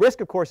 The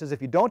risk, of course, is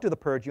if you don't do the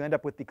purge, you end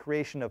up with the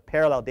creation of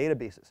parallel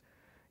databases.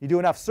 You do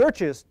enough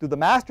searches through the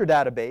master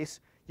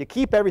database, you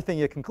keep everything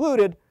you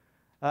concluded,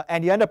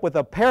 and you end up with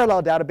a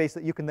parallel database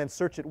that you can then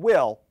search at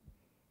will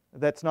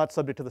that's not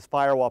subject to the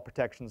firewall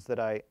protections that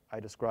I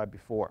described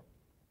before.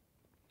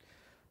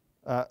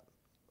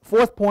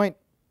 Fourth point,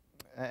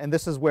 and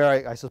this is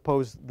where I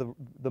suppose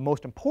the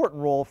most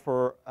important role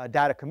for a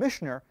data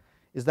commissioner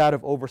is that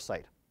of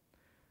oversight.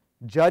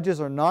 judges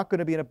are not going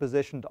to be in a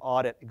position to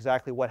audit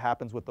exactly what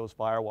happens with those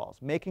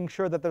firewalls. Making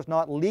sure that there's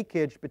not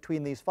leakage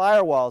between these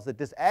firewalls that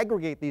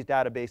disaggregate these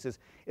databases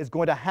is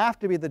going to have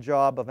to be the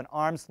job of an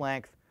arm's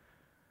length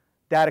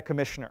data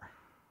commissioner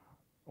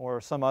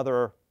or some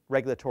other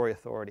regulatory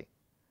authority.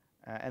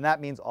 And that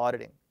means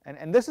auditing.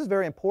 And this is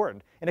very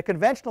important. In a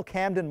conventional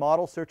Camden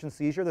model search and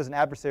seizure, there's an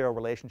adversarial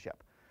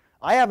relationship.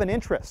 I have an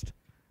interest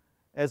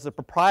as the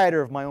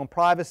proprietor of my own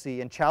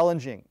privacy in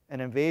challenging an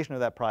invasion of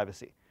that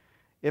privacy.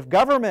 If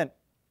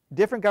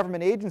different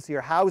government agencies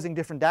are housing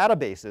different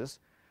databases,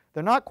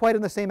 they're not quite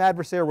in the same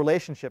adversarial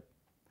relationship.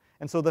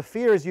 And so the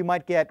fear is you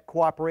might get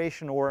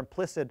cooperation or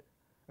implicit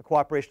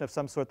cooperation of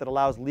some sort that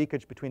allows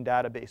leakage between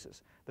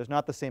databases. There's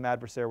not the same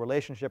adversarial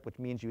relationship, which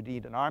means you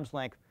need an arm's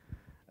length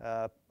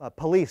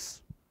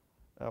police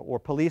or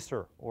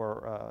policer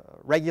or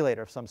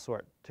regulator of some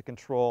sort to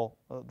control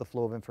the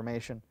flow of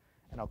information.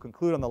 And I'll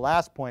conclude on the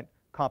last point,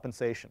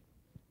 compensation.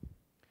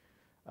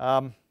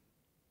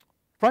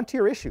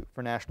 Frontier issue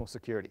for national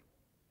security.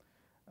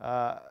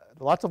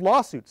 Lots of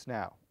lawsuits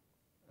now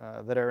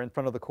that are in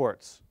front of the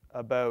courts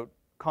about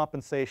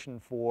compensation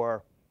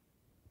for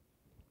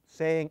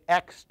saying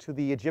X to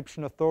the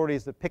Egyptian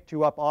authorities that picked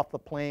you up off the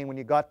plane when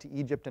you got to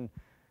Egypt and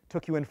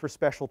took you in for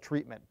special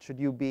treatment. Should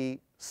you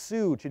be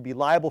sued? Should you be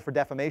liable for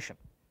defamation?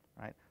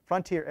 Right?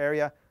 Frontier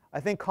area.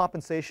 I think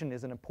compensation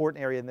is an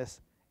important area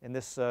in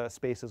this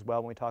space as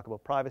well when we talk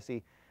about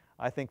privacy.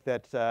 I think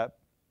that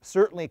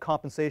certainly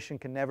compensation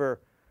can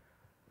never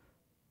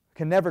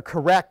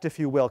correct, if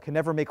you will, can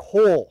never make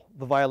whole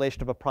the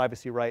violation of a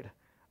privacy right,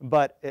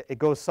 but it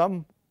goes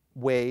some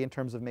way in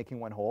terms of making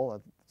one whole.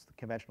 It's the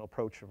conventional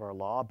approach of our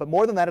law. But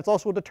more than that, it's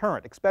also a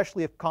deterrent,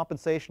 especially if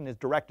compensation is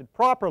directed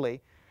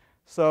properly,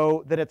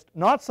 so that it's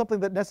not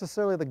something that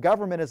necessarily the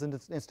government as an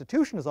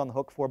institution is on the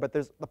hook for, but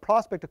there's the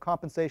prospect of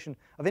compensation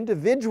of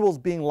individuals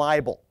being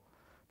liable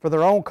for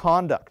their own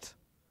conduct.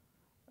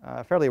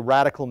 A fairly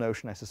radical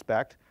notion, I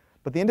suspect.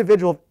 But the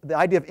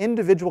idea of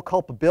individual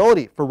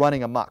culpability for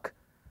running amok,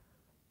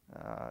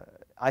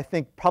 I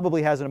think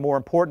probably has a more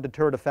important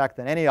deterrent effect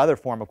than any other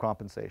form of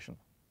compensation.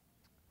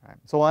 All right,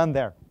 so I'll end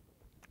there.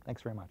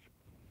 Thanks very much.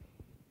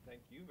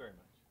 Thank you very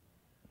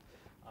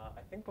much.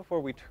 I think before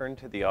we turn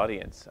to the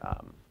audience,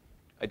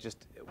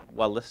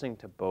 while listening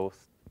to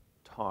both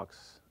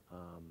talks,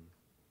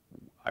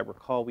 I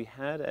recall we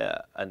had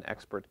an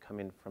expert come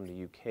in from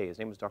the UK. His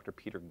name was Dr.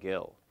 Peter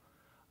Gill.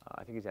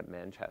 I think he's at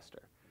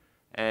Manchester.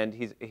 And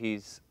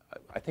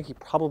I think he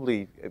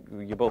probably,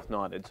 you both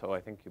nodded, so I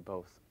think you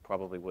both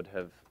probably would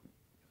have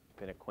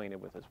been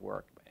acquainted with his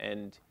work.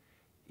 And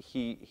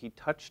he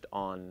touched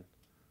on,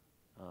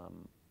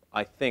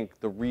 I think,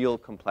 the real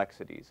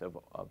complexities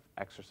of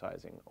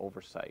exercising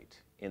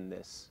oversight in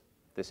this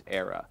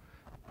era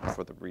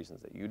for the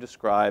reasons that you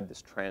described,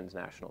 this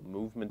transnational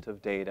movement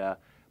of data,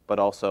 but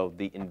also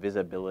the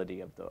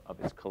invisibility of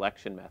its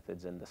collection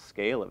methods and the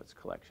scale of its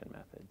collection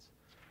methods.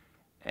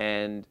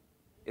 And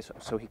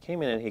so he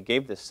came in and he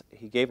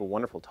gave a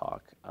wonderful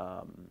talk.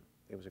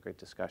 It was a great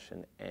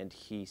discussion, and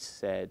he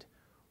said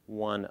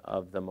one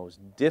of the most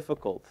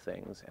difficult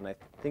things, and I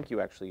think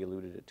you actually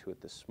alluded to it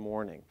this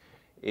morning,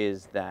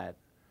 is that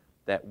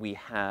we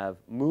have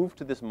moved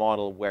to this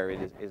model where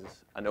it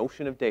is an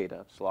ocean of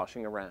data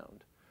sloshing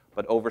around,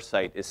 but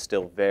oversight is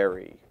still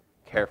very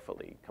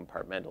carefully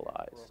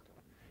compartmentalized.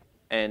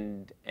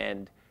 And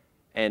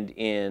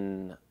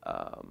in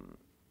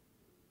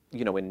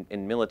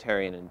in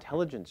military and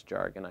intelligence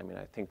jargon, I mean,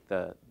 I think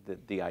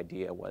the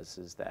idea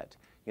is that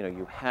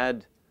you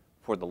had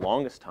for the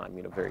longest time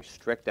very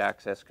strict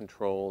access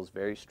controls,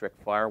 very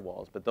strict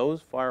firewalls, but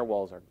those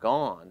firewalls are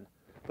gone,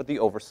 but the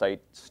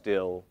oversight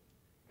still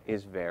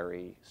is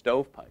very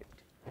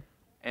stovepiped.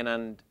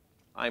 And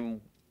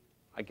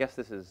I guess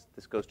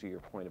this goes to your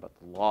point about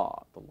the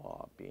law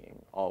being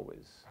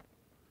always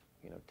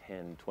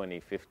 10, 20,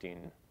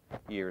 15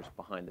 years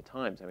behind the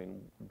times. I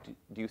mean,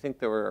 do you think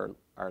there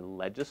are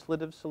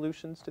legislative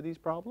solutions to these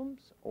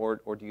problems, or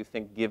do you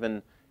think,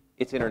 given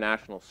its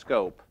international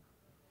scope,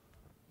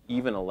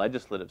 even a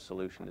legislative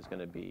solution is going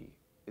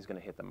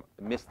to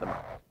miss the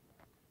mark?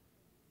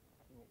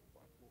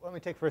 Let me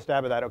take first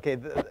stab at that. Okay,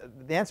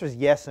 the answer is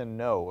yes and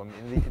no. I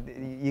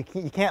mean,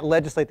 you can't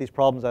legislate these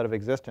problems out of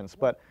existence.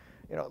 But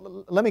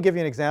let me give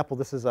you an example.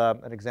 This is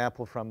an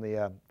example from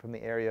the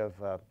area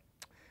of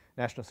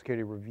national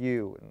security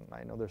review, and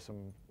I know there's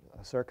some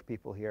ESRC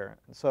people here.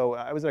 And so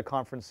I was at a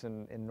conference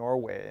in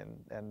Norway,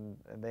 and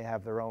they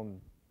have their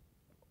own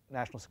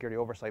national security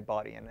oversight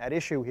body. And at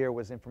issue here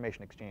was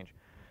information exchange,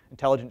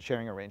 intelligence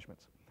sharing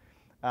arrangements.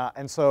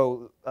 And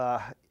so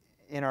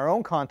in our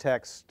own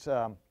context,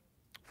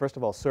 first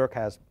of all, ESRC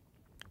has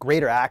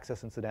greater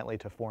access, incidentally,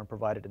 to foreign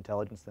provided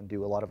intelligence than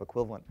do a lot of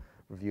equivalent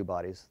review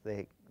bodies.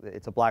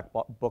 It's a black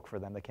book for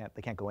them. They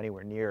can't go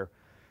anywhere near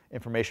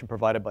information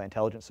provided by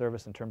intelligence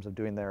service in terms of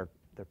doing their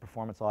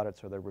performance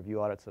audits or their review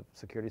audits of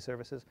security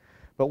services.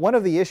 But one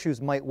of the issues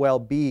might well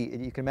be,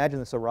 you can imagine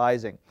this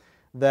arising,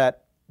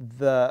 that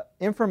the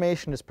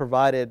information is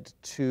provided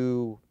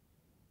to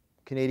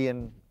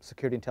Canadian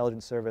Security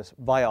Intelligence Service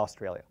via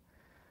Australia.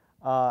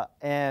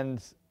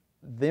 and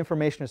the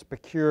information is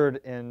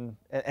procured and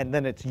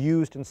then it's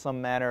used in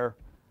some manner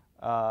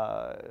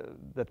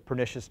that's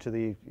pernicious to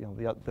the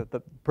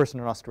person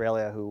in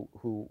Australia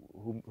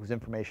whose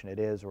information it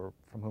is or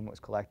from whom it was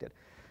collected.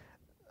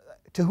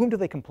 To whom do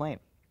they complain?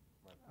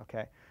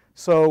 Okay,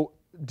 so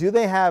do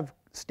they have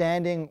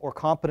standing or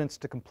competence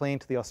to complain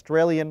to the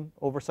Australian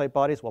oversight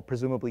bodies? Well,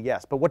 presumably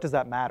yes, but what does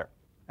that matter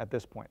at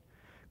this point?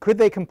 Could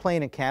they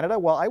complain in Canada?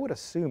 Well, I would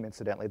assume,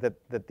 incidentally,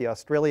 that the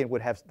Australian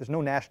would have, there's no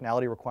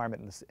nationality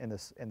requirement in the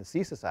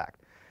CSIS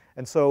Act.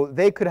 And so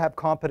they could have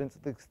competence,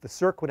 the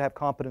CERC would have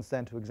competence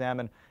then to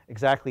examine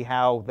exactly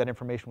how that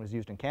information was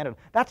used in Canada.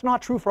 That's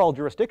not true for all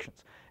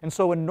jurisdictions. And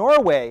so in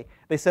Norway,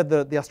 they said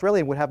the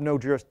Australian would have no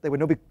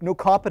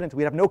competence,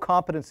 we'd have no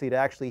competency to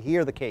actually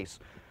hear the case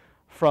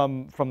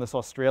from this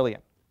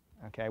Australian,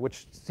 okay,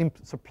 which seems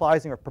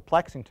surprising or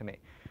perplexing to me.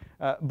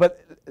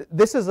 But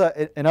this is,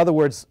 in other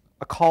words,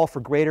 a call for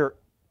greater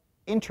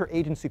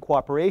interagency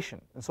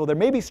cooperation. And so there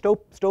may be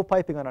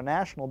stovepiping on a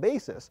national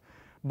basis,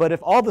 but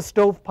if all the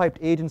stovepiped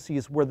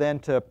agencies were then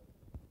to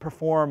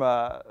perform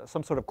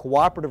some sort of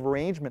cooperative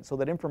arrangement so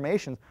that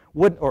information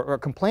would, or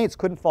complaints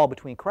couldn't fall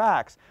between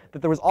cracks,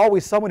 that there was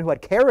always someone who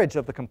had carriage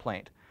of the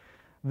complaint,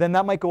 then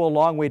that might go a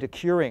long way to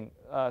curing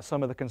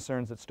some of the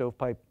concerns that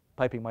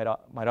stovepiping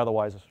might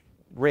otherwise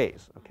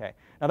raise. Okay.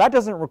 Now that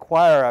doesn't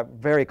require a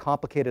very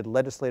complicated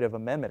legislative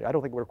amendment. I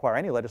don't think it would require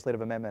any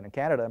legislative amendment in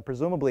Canada, and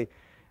presumably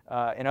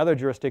in other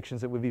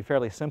jurisdictions it would be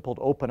fairly simple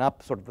to open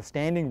up sort of the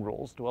standing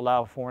rules to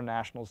allow foreign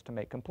nationals to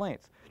make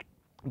complaints.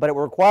 But it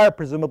would require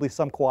presumably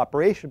some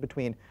cooperation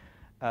between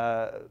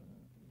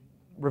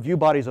review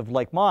bodies of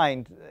like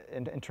mind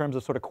in terms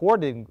of sort of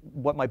coordinating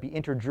what might be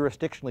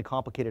interjurisdictionally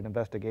complicated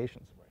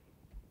investigations.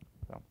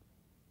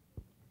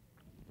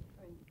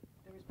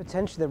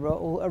 Potentially a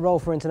role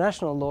for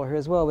international law here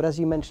as well, but as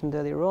you mentioned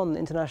earlier on,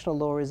 international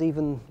law is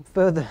even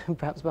further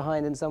perhaps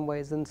behind in some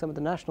ways than some of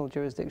the national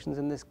jurisdictions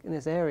in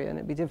this area, and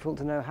it'd be difficult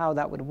to know how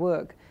that would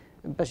work,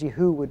 especially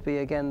who would be,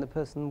 again, the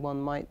person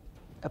one might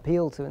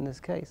appeal to in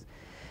this case.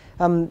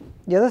 The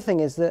other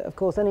thing is that, of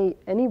course,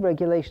 any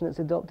regulation that's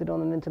adopted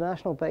on an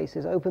international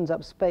basis opens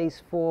up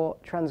space for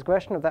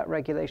transgression of that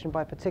regulation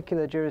by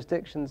particular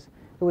jurisdictions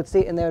who would see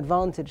it in their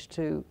advantage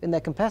in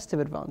their competitive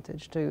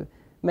advantage to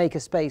make a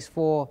space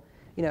for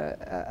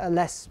a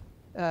less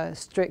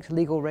strict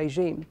legal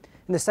regime.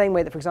 In the same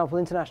way that, for example,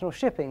 international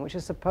shipping, which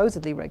is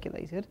supposedly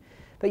regulated,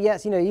 but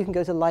yes, you can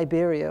go to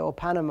Liberia or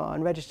Panama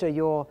and register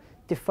your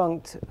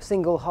defunct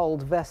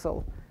single-hulled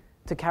vessel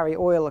to carry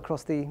oil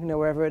across the,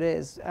 wherever it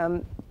is.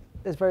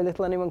 There's very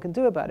little anyone can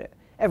do about it.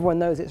 Everyone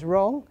knows it's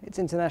wrong, it's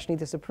internationally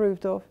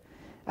disapproved of.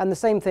 And the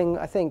same thing,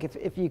 I think,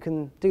 if you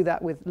can do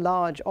that with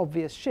large,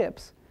 obvious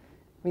ships,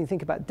 when you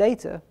think about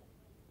data,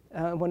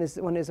 one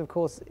is of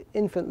course has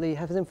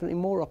infinitely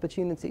more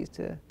opportunities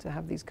to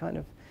have these kind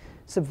of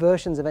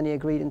subversions of any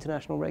agreed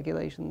international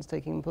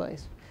taking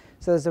place.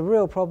 So there's a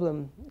real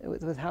problem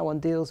with how one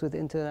deals with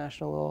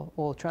international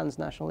or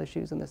transnational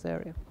issues in this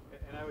area.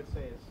 And I would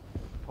say, as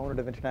a proponent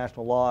of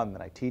international law, and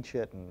that I teach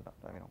it, and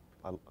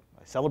I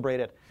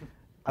celebrate it,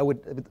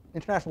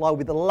 international law would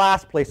be the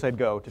last place I'd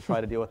go to try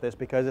to deal with this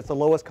because it's the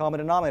lowest common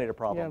denominator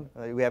problem.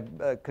 Yeah. We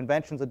have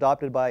conventions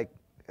adopted by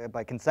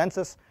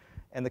consensus.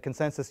 And the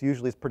consensus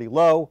usually is pretty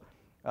low,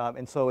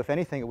 and so if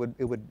anything,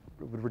 it would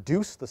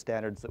reduce the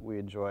standards that we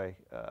enjoy,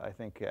 I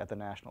think, at the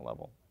national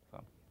level.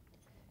 So.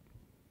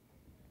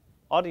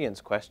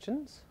 Audience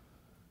questions?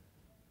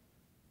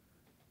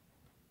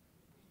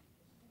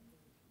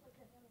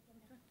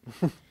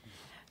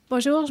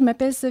 Bonjour, je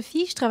m'appelle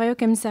Sophie, je travaille au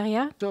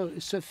commissariat. So,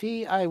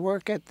 Sophie, I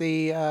work at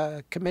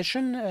the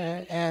Commission,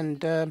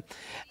 and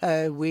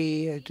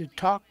we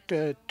talked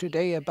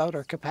today about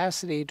our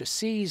capacity to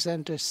seize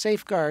and to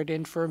safeguard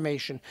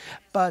information.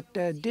 But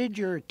did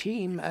your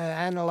team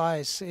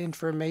analyze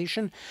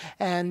information?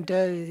 And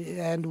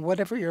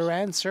whatever your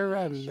answer,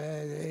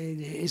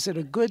 is it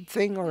a good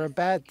thing or a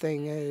bad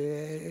thing?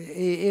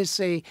 Is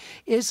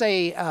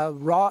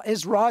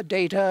raw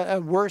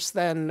data worse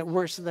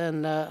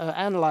than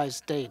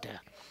analyzed data?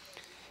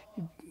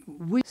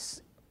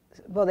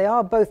 Well, they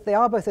are both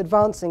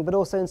advancing, but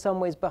also in some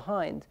ways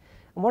behind.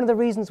 And one of the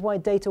reasons why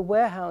data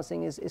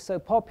warehousing is so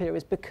popular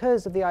is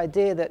because of the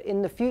idea that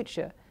in the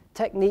future,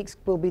 techniques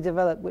will be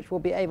developed which will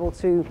be able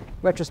to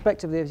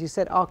retrospectively, as you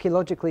said,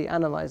 archaeologically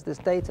analyze this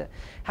data.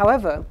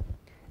 However,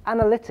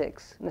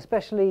 analytics, and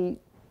especially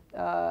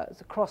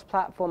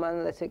cross-platform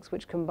analytics,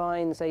 which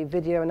combines a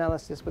video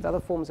analysis with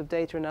other forms of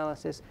data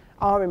analysis,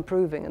 are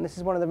improving. And this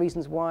is one of the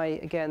reasons why,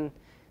 again,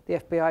 the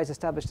FBI has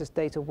established this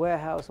data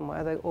warehouse, and why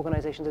other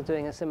organizations are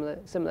doing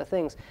similar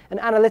things. And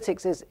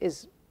analytics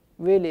is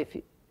really,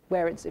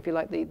 where it's, if you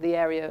like, the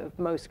area of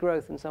most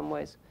growth in some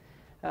ways.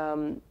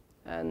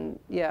 And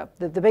yeah,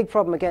 the big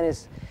problem, again,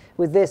 is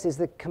with this is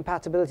the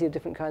compatibility of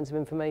different kinds of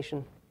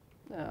information.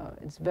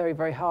 It's very,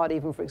 very hard,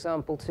 even, for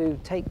example, to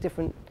take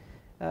different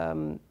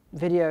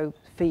video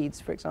feeds,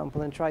 for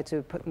example, and try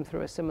to put them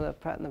through a similar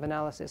pattern of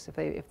analysis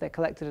if they're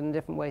collected in a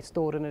different way,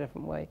 stored in a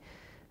different way.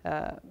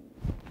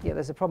 Yeah,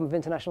 there's a problem of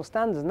international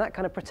standards, and that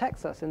kind of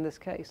protects us in this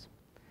case.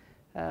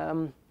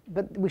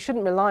 But we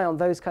shouldn't rely on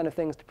those kind of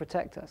things to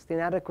protect us. The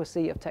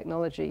inadequacy of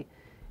technology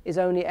is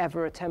only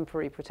ever a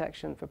temporary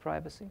protection for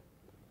privacy.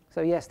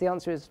 So yes, the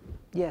answer is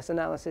yes,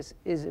 analysis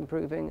is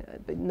improving,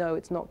 but no,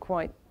 it's not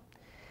quite.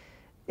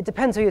 It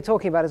depends who you're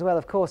talking about as well.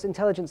 Of course,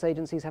 intelligence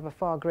agencies have a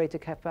far greater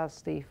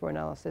capacity for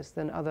analysis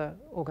than other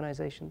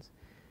organizations.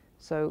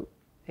 So,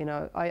 you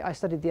know, I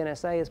studied the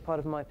NSA as part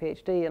of my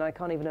PhD, and I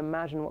can't even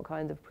imagine what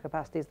kind of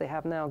capacities they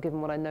have now,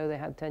 given what I know they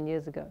had 10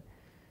 years ago.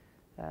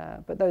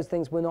 But those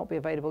things will not be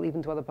available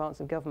even to other parts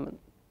of government.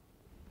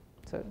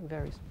 So it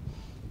varies.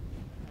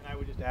 And I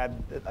would just add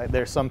that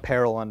there's some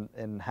peril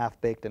in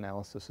half-baked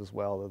analysis as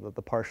well,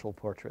 the partial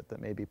portrait that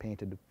may be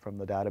painted from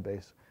the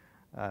database,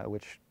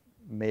 which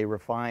may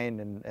refine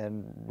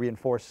and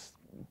reinforce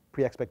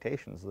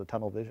pre-expectations, the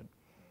tunnel vision.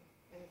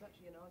 And there's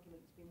actually an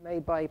argument that's been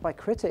made by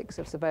critics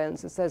of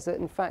surveillance that says that,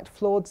 in fact,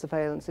 flawed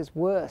surveillance is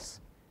worse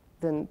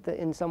than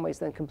in some ways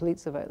than complete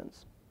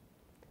surveillance.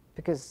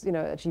 Because, you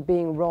know, actually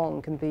being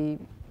wrong can be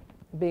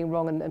being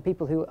wrong, and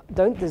people who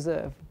don't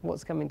deserve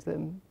what's coming to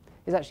them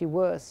is actually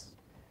worse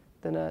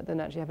than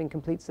actually having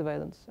complete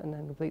surveillance and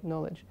then complete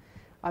knowledge.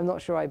 I'm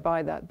not sure I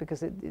buy that,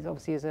 because it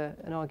obviously is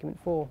an argument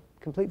for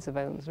complete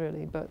surveillance,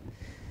 really, but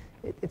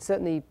it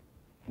certainly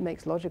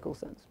makes logical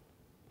sense.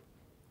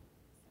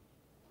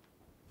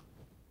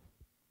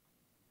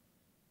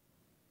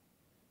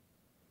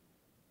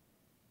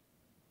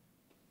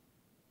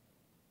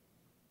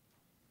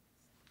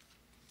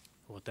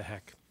 What the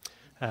heck?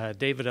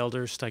 David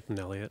Elder, Stikeman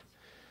Elliott.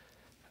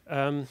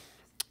 I'm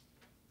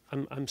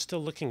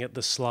still looking at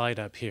the slide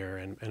up here,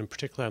 and in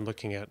particular I'm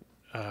looking at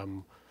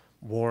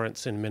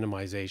warrants and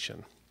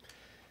minimization.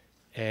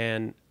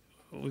 And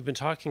we've been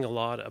talking a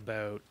lot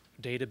about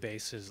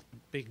databases,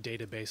 big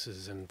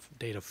databases and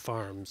data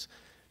farms,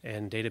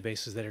 and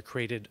databases that are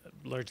created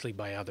largely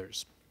by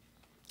others.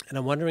 And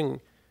I'm wondering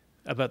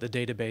about the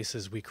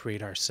databases we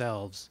create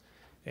ourselves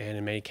and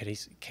in many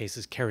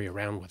cases carry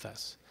around with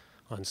us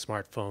on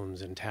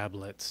smartphones and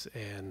tablets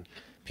and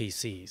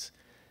PCs.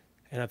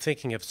 And I'm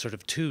thinking of sort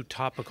of two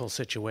topical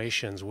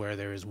situations where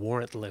there is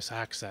warrantless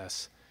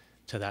access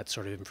to that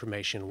sort of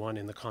information, one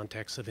in the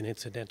context of an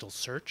incidental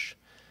search,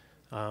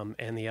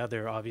 and the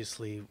other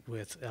obviously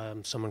with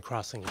someone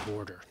crossing a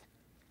border.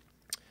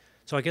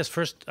 So I guess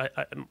first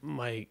I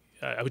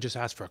would just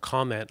ask for a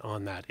comment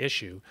on that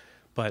issue,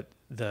 but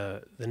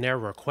the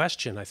narrower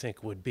question I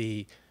think would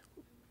be,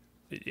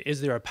 is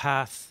there a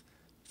path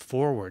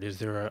forward? Is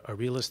there a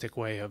realistic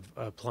way of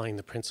applying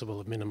the principle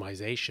of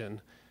minimization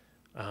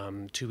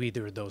to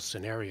either of those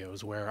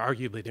scenarios, where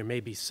arguably there may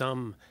be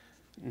some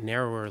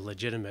narrower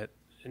legitimate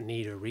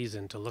need or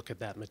reason to look at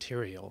that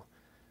material,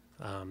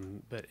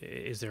 but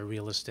is there a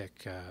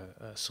realistic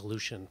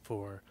solution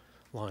for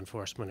law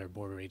enforcement or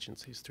border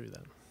agencies through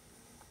that?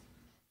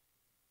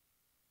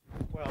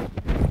 Well,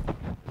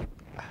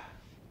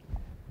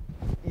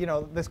 you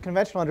know, this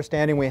conventional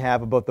understanding we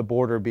have about the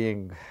border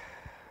being,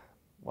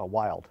 well,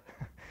 wild,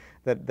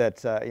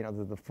 that you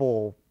know,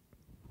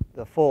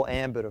 the full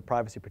ambit of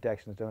privacy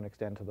protections don't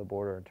extend to the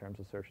border in terms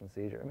of search and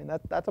seizure. I mean,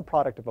 that's a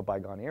product of a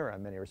bygone era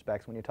in many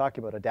respects. When you talk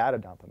about a data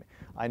dump, I mean,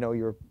 I know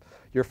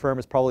your firm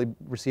has probably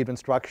received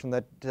instruction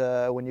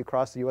that when you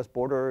cross the U.S.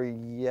 border,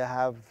 you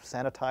have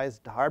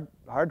sanitized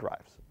hard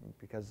drives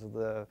because of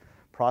the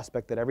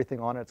prospect that everything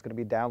on it's going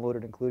to be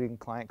downloaded, including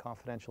client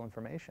confidential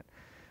information.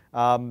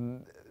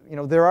 You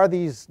know, there are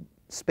these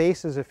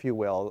spaces, if you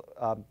will,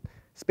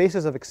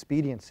 spaces of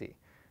expediency,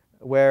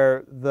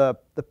 where the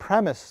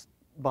premise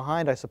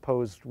behind, I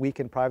suppose,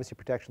 weakened privacy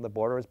protection at the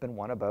border has been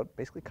one about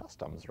basically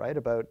customs, right?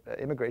 About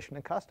immigration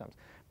and customs.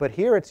 But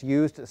here it's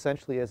used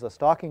essentially as a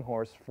stalking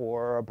horse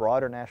for a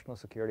broader national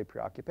security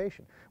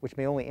preoccupation, which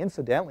may only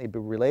incidentally be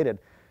related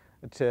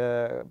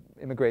to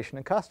immigration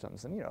and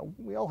customs. And, you know,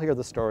 we all hear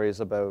the stories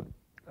about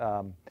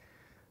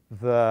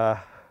the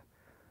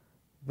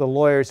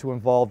lawyers who are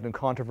involved in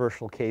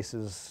controversial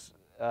cases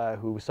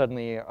who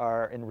suddenly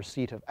are in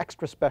receipt of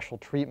extra special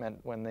treatment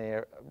when they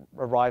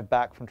arrive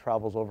back from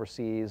travels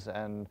overseas,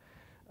 and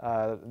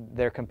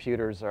their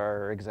computers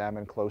are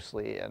examined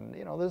closely. And,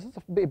 you know,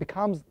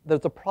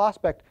 there's a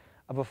prospect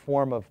of a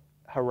form of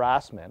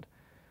harassment,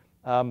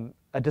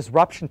 a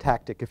disruption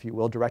tactic, if you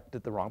will, directed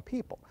at the wrong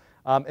people.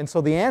 And so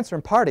the answer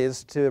in part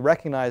is to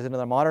recognize that in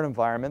the modern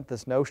environment,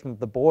 this notion that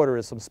the border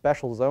is some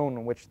special zone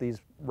in which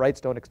these rights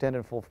don't extend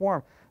in full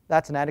form,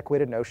 that's an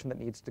antiquated notion that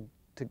needs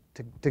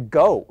to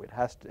go. It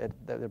has to,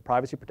 the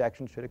privacy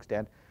protection should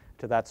extend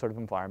to that sort of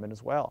environment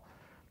as well.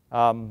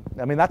 I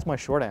mean, that's my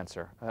short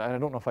answer. I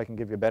don't know if I can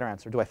give you a better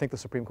answer. Do I think the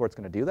Supreme Court's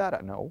going to do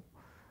that? No,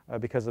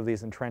 because of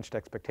these entrenched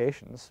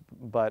expectations.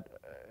 But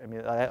I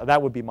mean,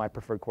 that would be my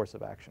preferred course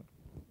of action.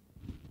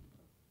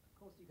 Of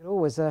course, you could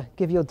always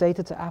give your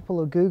data to Apple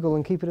or Google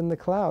and keep it in the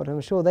cloud.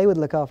 I'm sure they would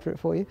look after it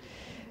for you.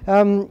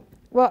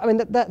 Well, I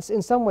mean, that's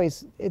in some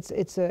ways it's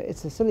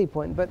a silly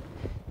point, but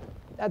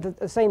at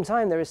the same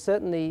time, there is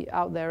certainly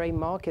out there a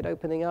market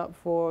opening up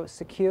for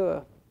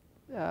secure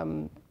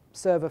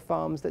server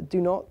farms that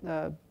do not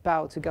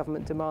bow to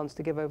government demands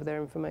to give over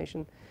their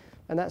information.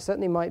 And that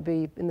certainly might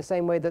be in the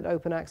same way that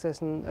open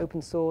access and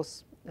open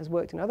source has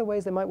worked in other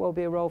ways. There might well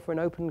be a role for an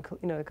open,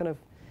 a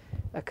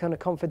kind of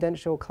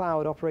confidential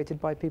cloud operated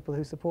by people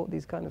who support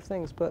these kind of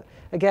things. But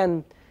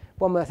again,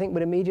 one I think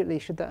would immediately,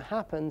 should that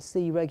happen,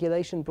 see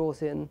regulation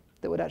brought in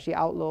that would actually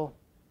outlaw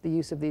the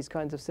use of these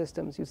kinds of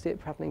systems. You'd see it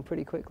happening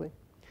pretty quickly,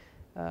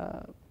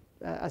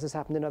 as has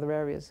happened in other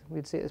areas.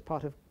 We'd see it as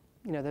part of,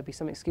 there'd be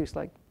some excuse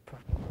like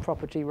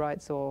property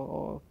rights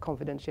or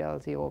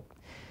confidentiality or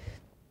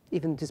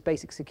even just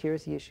basic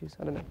security issues.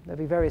 I don't know. There'd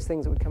be various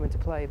things that would come into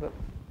play, but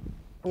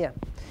yeah,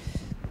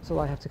 that's all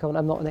I have to comment.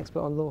 I'm not an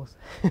expert on laws.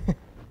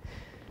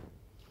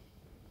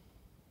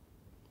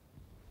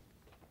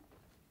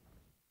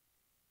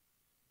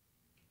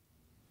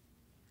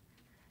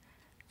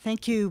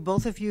 Thank you,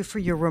 both of you, for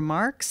your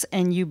remarks.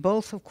 And you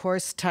both, of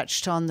course,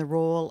 touched on the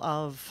role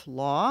of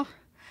law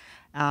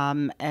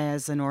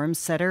as a norm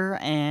setter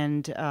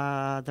and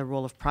the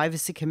role of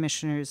privacy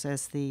commissioners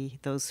as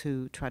those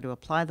who try to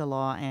apply the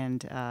law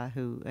and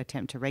who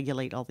attempt to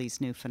regulate all these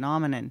new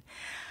phenomenon.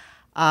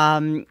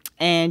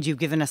 And you've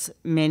given us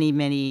many,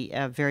 many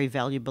very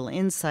valuable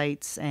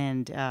insights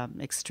and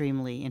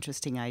extremely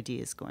interesting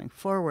ideas going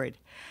forward.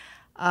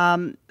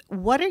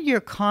 What are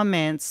your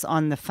comments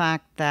on the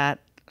fact that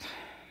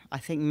I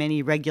think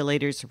many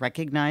regulators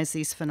recognize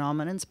these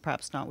phenomena,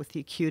 perhaps not with the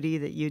acuity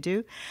that you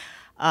do,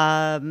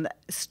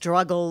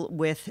 struggle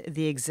with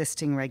the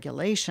existing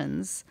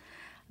regulations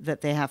that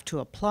they have to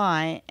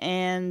apply,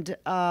 and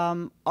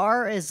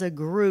are, as a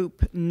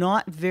group,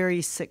 not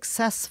very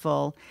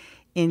successful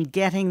in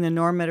getting the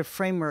normative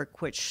framework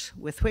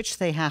with which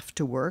they have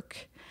to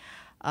work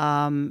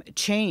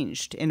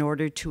changed in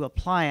order to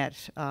apply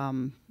it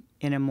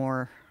in a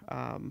more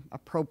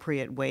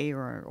appropriate way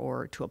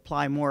or to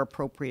apply more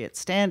appropriate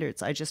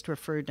standards. I just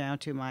referred now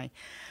to my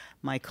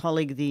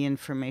colleague, the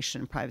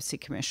Information and Privacy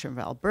Commissioner of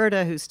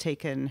Alberta,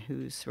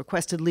 who's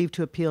requested leave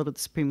to appeal to the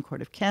Supreme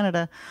Court of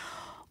Canada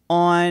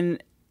on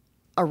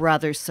a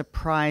rather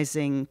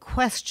surprising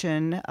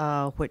question,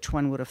 which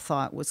one would have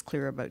thought was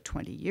clear about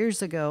 20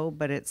 years ago,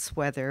 but it's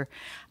whether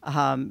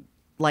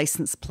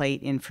license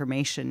plate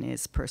information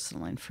is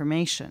personal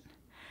information.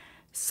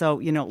 So,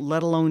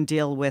 let alone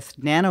deal with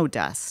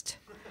nanodust.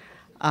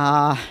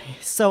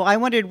 So I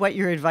wondered what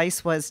your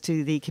advice was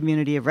to the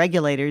community of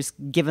regulators,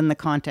 given the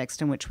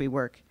context in which we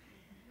work.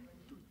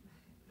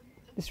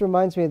 This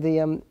reminds me of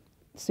the,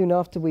 soon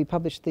after we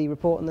published the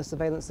report on the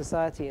surveillance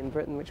society in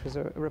Britain, which was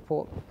a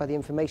report by the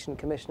Information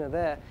Commissioner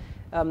there,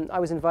 I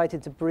was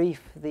invited to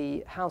brief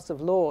the House of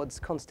Lords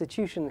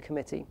Constitution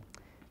Committee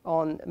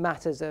on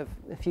matters of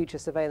future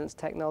surveillance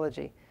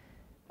technology.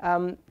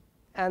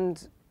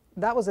 And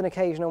that was an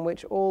occasion on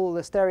which all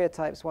the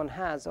stereotypes one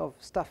has of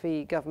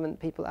stuffy government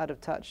people out of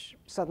touch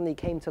suddenly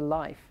came to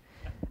life.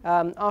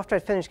 After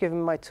I'd finished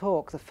giving my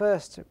talk, the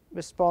first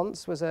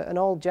response was an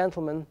old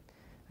gentleman,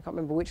 I can't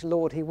remember which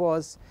lord he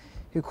was,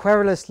 who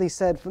querulously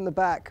said from the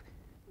back,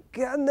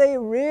 "Can they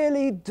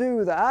really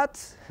do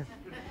that?"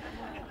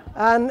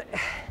 And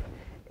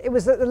it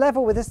was at the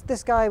level where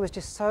this guy was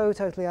just so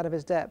totally out of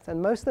his depth.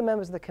 And most of the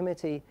members of the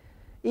committee,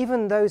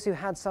 even those who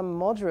had some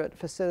moderate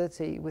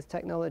facility with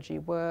technology,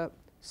 were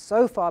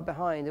so far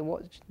behind in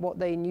what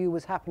they knew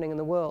was happening in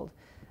the world.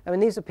 I mean,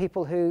 these are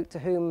people to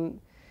whom,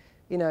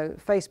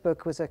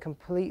 Facebook was a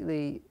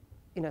completely,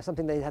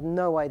 something they had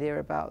no idea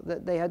about,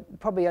 that they had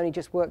probably only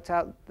just worked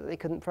out that they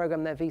couldn't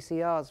program their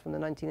VCRs from the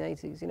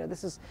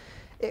 1980s.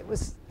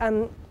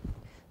 And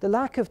the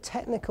lack of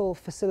technical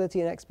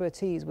facility and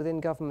expertise within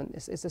government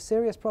is a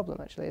serious problem,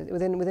 actually,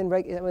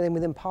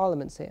 within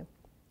parliaments here.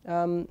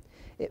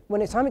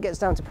 When it's time it gets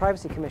down to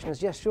privacy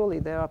commissioners, yes, surely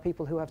there are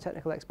people who have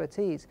technical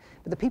expertise,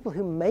 but the people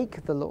who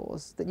make the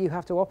laws that you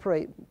have to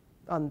operate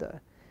under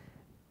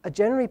are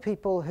generally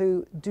people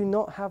who do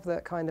not have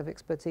that kind of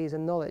expertise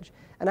and knowledge,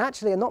 and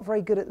actually are not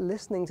very good at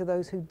listening to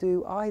those who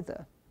do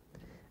either,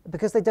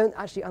 because they don't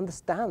actually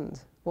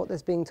understand what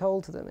is being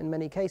told to them in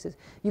many cases.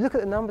 You look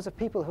at the numbers of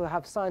people who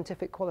have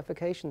scientific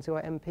qualifications who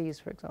are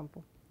MPs, for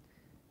example.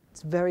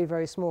 It's very,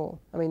 very small.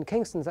 I mean,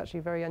 Kingston's actually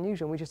very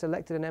unusual. We just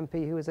elected an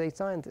MP who was a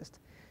scientist.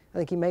 I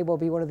think he may well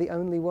be one of the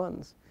only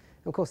ones.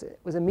 And of course, it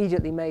was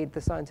immediately made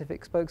the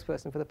scientific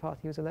spokesperson for the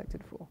party he was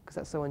elected for, because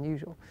that's so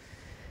unusual.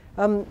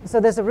 So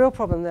there's a real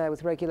problem there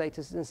with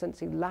regulators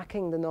essentially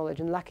lacking the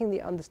knowledge and lacking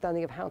the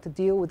understanding of how to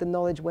deal with the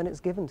knowledge when it's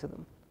given to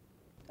them.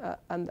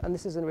 And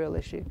this is a real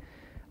issue.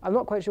 I'm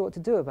not quite sure what to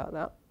do about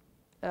that,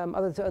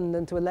 other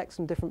than to elect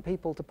some different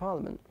people to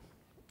Parliament.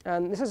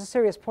 And this is a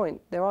serious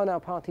point. There are now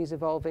parties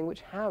evolving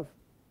which have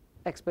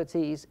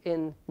expertise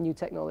in new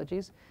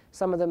technologies.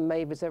 Some of them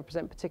may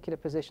represent particular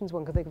positions.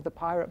 One can think of the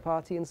Pirate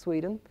Party in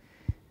Sweden,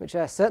 which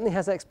certainly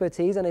has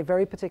expertise and a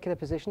very particular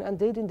position, and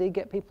did indeed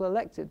get people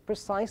elected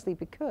precisely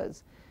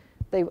because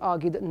they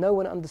argued that no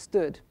one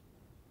understood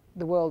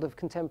the world of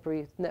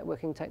contemporary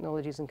networking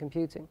technologies and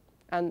computing.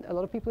 And a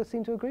lot of people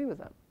seem to agree with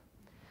that.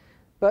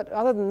 But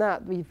other than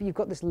that, you've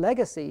got this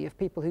legacy of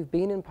people who've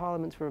been in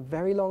Parliament for a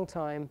very long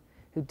time,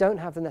 who don't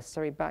have the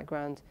necessary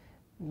background.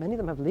 Many of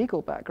them have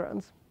legal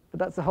backgrounds, but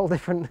that's a whole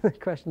different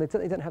question. They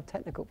certainly don't have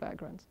technical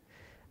backgrounds,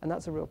 and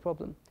that's a real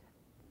problem.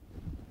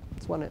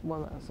 It's one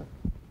answer.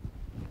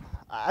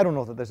 I don't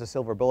know that there's a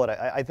silver bullet.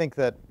 I think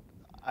that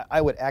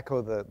I would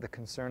echo the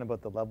concern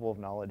about the level of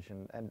knowledge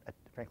and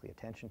frankly,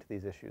 attention to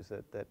these issues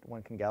that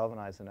one can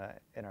galvanize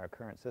in our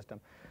current system.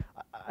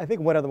 I think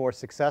one of the more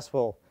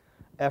successful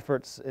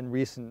efforts in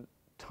recent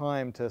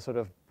time to sort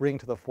of bring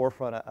to the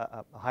forefront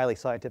a highly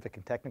scientific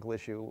and technical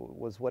issue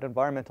was what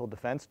Environmental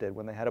Defense did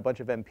when they had a bunch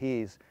of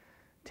MPs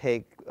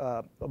take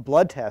a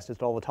blood test as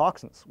to all the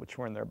toxins which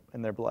were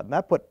in their blood, and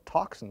that put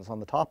toxins on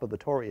the top of the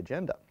Tory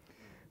agenda.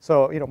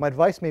 So, my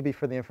advice maybe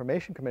for the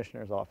Information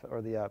Commissioner's office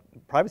or the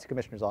Privacy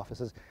Commissioner's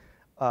office is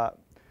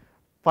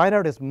find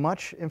out as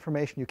much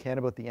information you can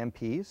about the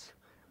MPs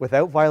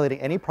without violating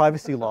any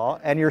privacy law,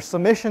 and your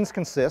submissions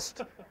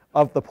consist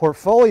of the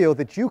portfolio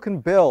that you can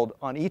build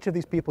on each of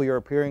these people you're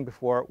appearing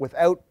before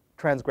without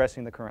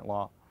transgressing the current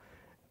law.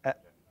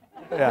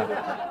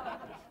 Yeah.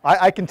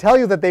 I can tell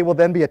you that they will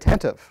then be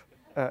attentive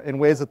in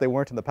ways that they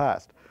weren't in the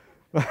past.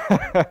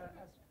 I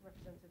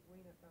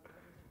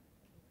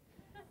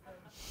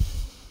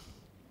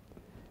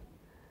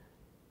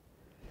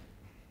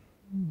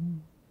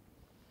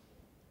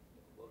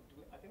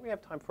think we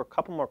have time for a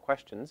couple more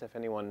questions, if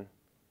anyone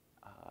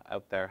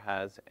out there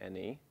has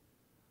any.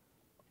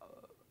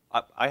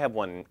 I have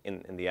one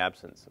in the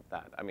absence of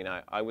that. I mean,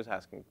 I was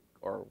asking,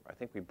 or I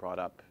think we brought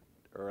up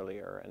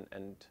earlier,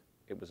 and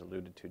it was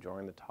alluded to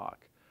during the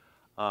talk.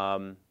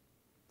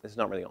 This is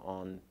not really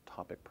on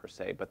topic per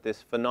se, but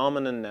this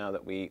phenomenon now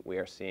that we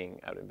are seeing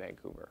out in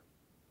Vancouver,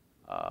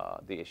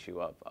 the issue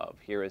of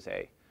here is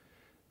a,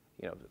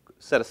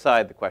 set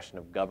aside the question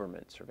of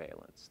government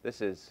surveillance.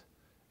 This is,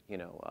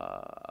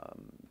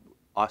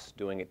 us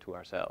doing it to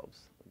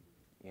ourselves.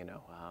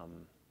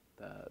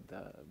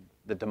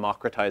 The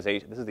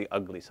democratization, this is the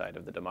ugly side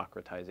of the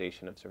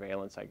democratization of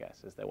surveillance, I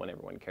guess, is that when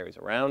everyone carries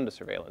around a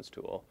surveillance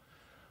tool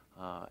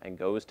and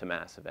goes to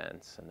mass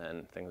events, and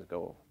then things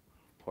go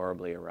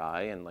horribly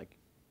awry, and like,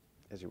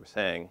 as you were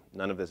saying,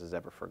 none of this is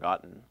ever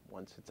forgotten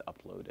once it's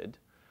uploaded.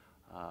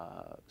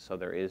 So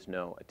there is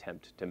no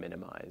attempt to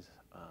minimize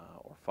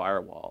or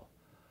firewall.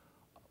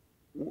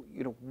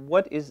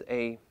 What is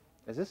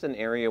this an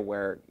area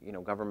where,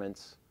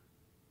 governments,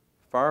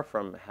 far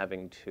from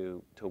having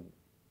to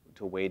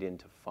wade in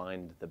to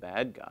find the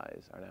bad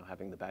guys, are now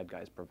having the bad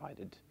guys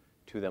provided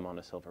to them on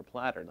a silver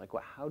platter? Like,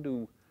 how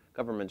do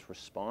governments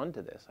respond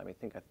to this? I mean,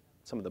 think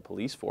some of the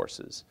police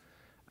forces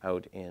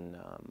out in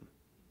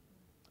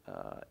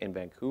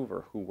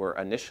Vancouver, who were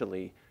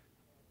initially,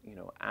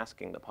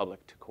 asking the public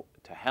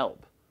to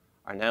help,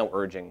 are now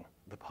urging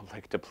the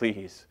public to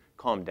please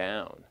calm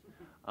down.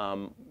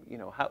 How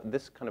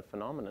this kind of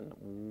phenomenon,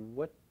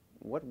 what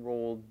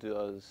role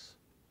does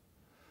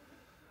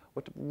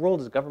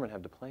government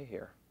have to play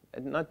here?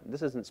 And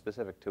this isn't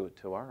specific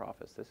to our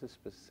office. This is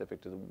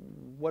specific to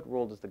what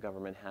role does the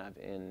government have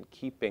in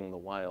keeping the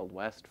Wild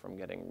West from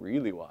getting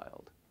really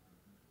wild?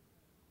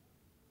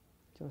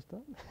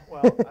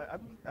 Well,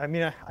 I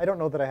mean, I don't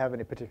know that I have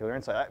any particular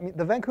insight. I mean,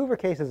 the Vancouver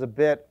case is a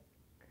bit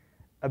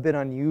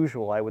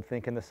unusual, I would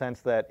think, in the sense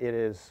that it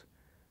is.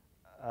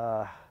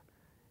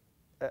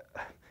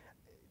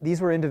 These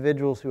were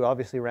individuals who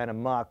obviously ran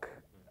amok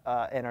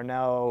and are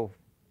now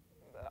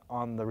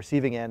on the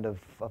receiving end of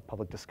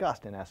public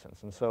disgust, in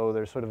essence. And so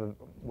there's sort of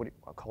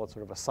I'll call it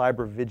sort of a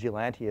cyber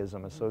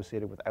vigilantism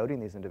associated with outing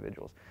these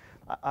individuals.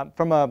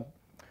 From a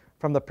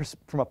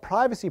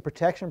privacy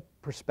protection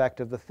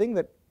perspective, the thing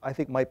that I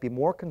think might be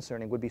more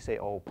concerning would be, say,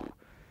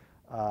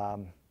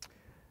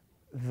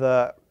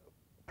 the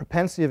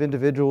propensity of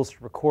individuals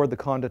to record the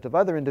conduct of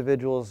other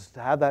individuals,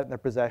 to have that in their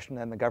possession,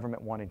 and the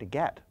government wanting to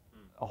get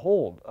a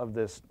hold of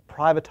this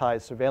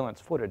privatized surveillance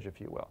footage, if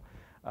you will.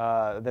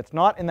 That's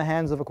not in the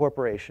hands of a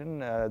corporation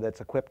that's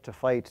equipped to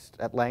fight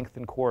at length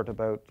in court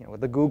about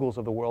the Googles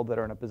of the world that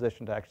are in a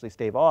position to actually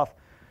stave off,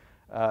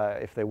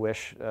 if they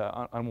wish,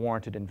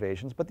 unwarranted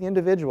invasions, but the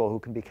individual who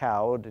can be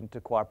cowed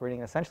into cooperating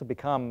and essentially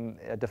become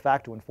a de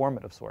facto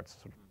informant of sorts,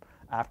 sort of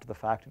after the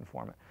fact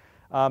informant.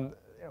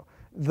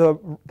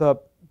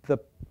 The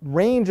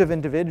range of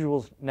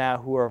individuals now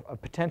who are of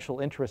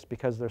potential interest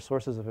because they're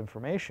sources of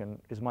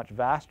information is much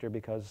vaster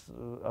because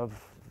of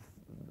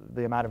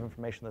the amount of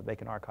information that they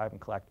can archive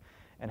and collect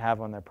and have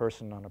on their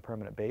person on a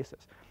permanent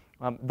basis.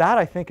 That,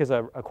 I think, is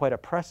quite a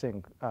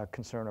pressing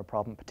concern or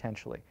problem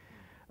potentially.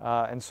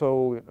 And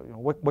so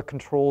what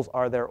controls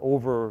are there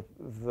over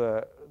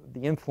the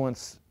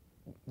influence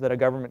that a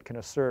government can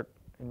assert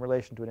in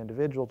relation to an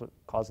individual to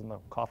cause them to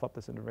cough up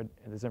this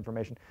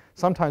information,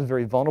 sometimes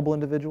very vulnerable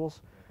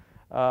individuals.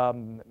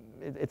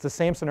 It's the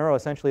same scenario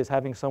essentially as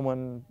having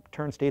someone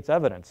turn state's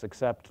evidence,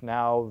 except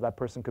now that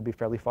person could be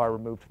fairly far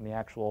removed from the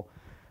actual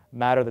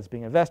matter that's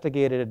being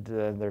investigated.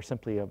 They're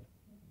simply,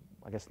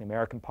 I guess in the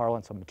American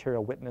parlance, a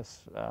material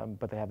witness,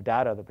 but they have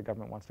data that the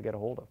government wants to get a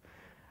hold of.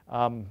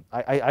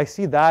 I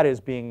see that as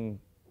being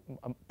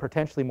a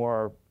potentially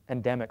more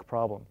endemic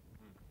problem.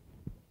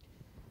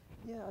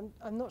 Yeah,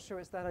 I'm not sure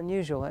it's that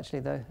unusual, actually,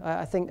 though.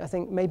 I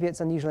think maybe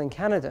it's unusual in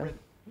Canada.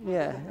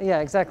 Yeah,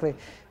 exactly.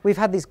 We've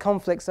had these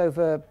conflicts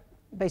over,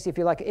 basically, if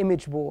you like,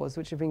 image wars,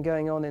 which have been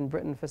going on in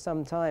Britain for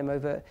some time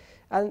over,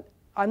 and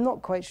I'm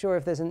not quite sure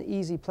if there's an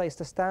easy place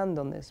to stand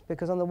on this,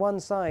 because on the one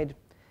side,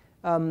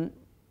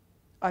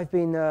 I've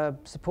been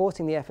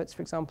supporting the efforts,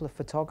 for example, of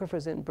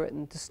photographers in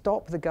Britain to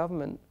stop the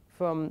government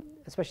from,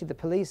 especially the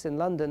police in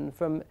London,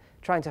 from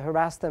trying to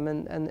harass them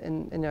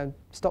and you know,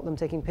 stop them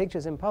taking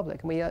pictures in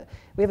public. And we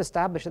have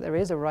established that there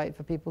is a right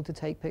for people to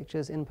take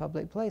pictures in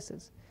public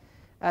places.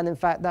 And in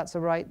fact, that's a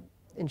right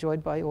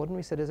enjoyed by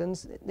ordinary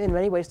citizens in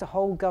many ways to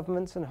hold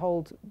governments and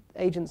hold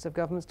agents of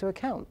governments to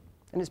account.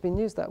 And it's been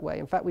used that way.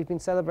 In fact, we've been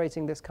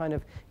celebrating this kind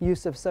of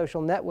use of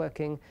social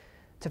networking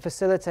to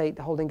facilitate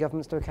holding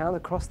governments to account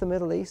across the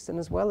Middle East and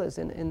as well as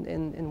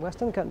in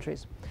Western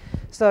countries.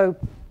 So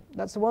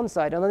that's the one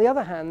side. And on the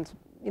other hand,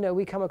 you know,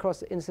 we come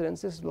across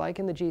incidences like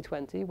in the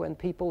G20 when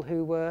people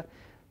who were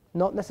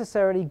not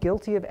necessarily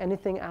guilty of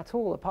anything at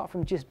all, apart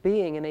from just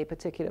being in a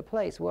particular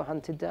place, were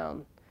hunted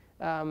down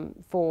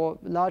for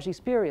largely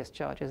spurious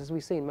charges. As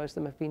we've seen, most of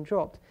them have been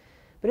dropped.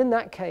 But in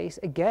that case,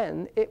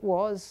 again, it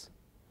was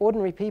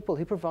ordinary people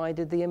who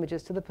provided the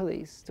images to the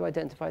police to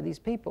identify these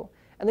people.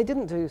 And they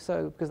didn't do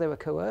so because they were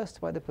coerced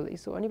by the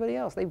police or anybody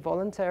else. They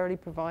voluntarily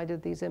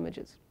provided these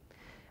images.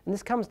 And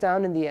this comes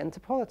down in the end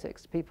to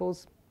politics,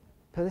 people's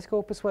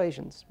political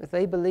persuasions. If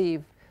they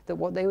believe that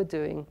what they were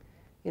doing,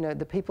 you know,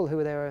 the people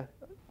who they were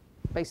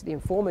basically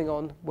informing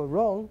on were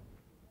wrong,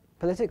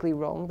 politically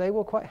wrong, they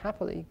will quite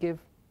happily give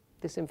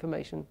this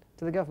information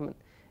to the government.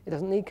 It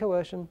doesn't need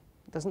coercion.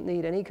 It doesn't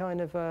need any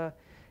kind of,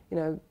 you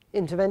know,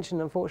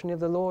 intervention, unfortunately, of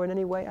the law in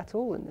any way at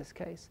all in this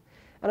case.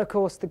 And of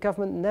course, the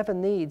government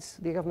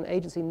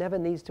agency never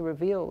needs to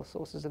reveal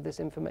sources of this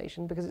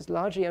information because it's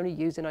largely only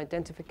used in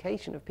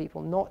identification of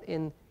people, not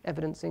in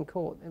evidence in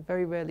court. It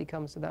very rarely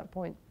comes to that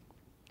point.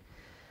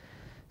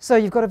 So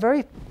you've got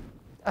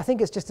I think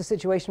it's just a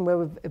situation where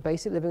we're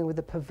basically living with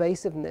the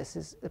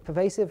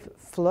pervasive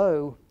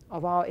flow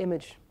of our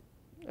image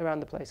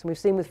around the place. And we've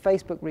seen with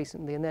Facebook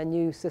recently and their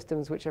new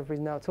systems, which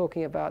everybody's now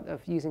talking about,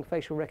 of using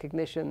facial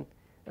recognition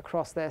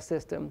across their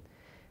system,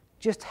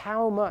 just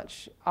how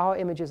much our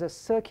images are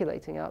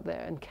circulating out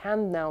there and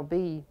can now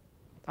be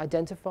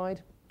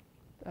identified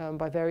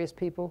by various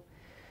people,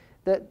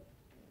 that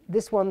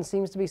this one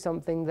seems to be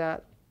something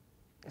that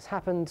has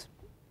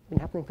been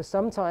happening for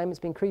some time. It's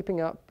been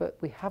creeping up, but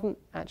we haven't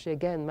actually,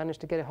 again,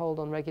 managed to get a hold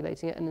on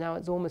regulating it, and now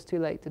it's almost too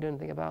late to do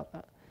anything about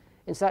that.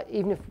 In fact,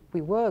 even if we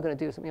were going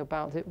to do something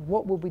about it,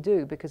 what would we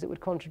do? Because it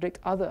would contradict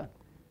other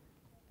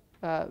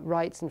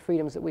rights and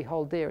freedoms that we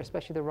hold dear,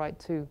 especially the right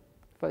to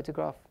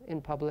photograph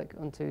in public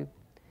and to, you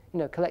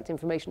know, collect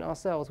information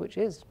ourselves, which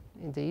is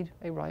indeed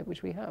a right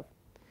which we have.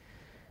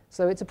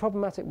 So it's a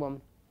problematic one.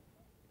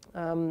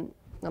 And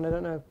I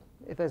don't know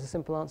if there's a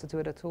simple answer to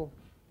it at all.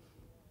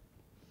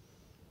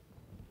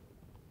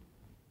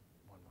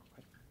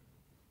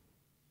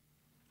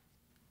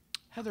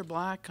 Heather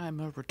Black, I'm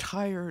a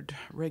retired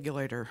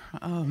regulator.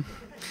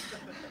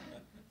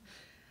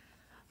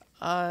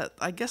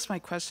 I guess my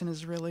question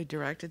is really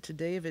directed to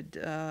David.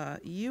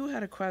 You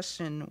had a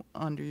question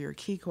under your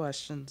key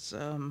questions.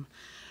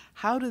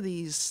 How do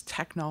these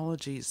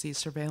technologies, these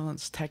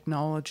surveillance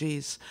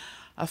technologies,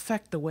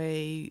 affect the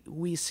way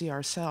we see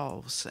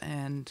ourselves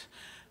and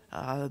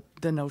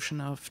the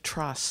notion of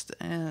trust?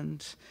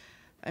 And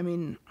I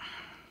mean,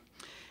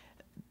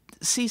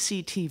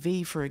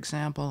 CCTV, for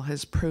example,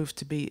 has proved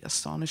to be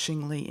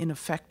astonishingly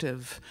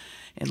ineffective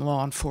in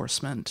law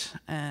enforcement.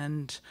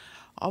 And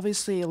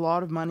obviously a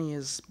lot of money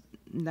is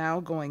now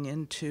going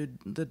into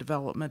the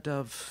development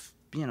of,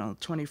 you know,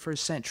 21st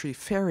century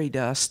fairy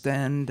dust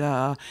and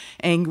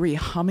angry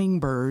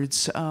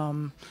hummingbirds.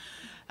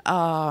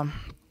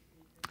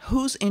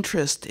 Whose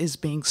interest is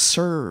being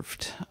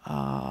served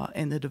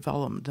in the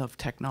development of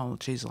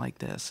technologies like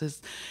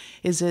this?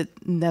 Is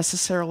it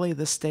necessarily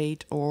the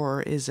state,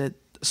 or is it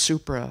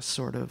supra,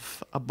 sort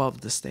of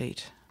above the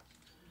state?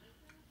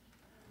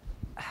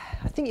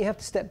 I think you have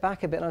to step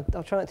back a bit, and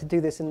I'll try not to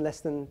do this in less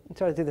than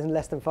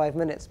 5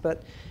 minutes,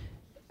 but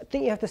I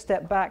think you have to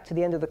step back to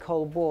the end of the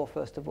Cold War,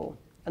 first of all,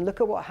 and look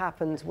at what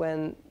happened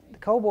when the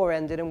Cold War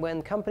ended and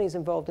when companies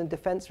involved in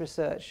defense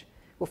research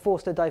were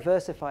forced to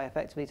diversify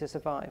effectively to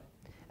survive.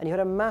 And you had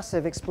a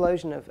massive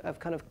explosion of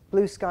kind of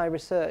blue sky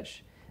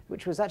research,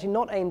 which was actually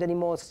not aimed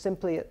anymore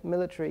simply at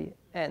military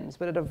ends,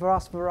 but at a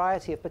vast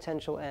variety of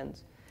potential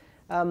ends.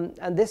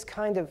 And this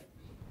kind of,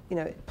 you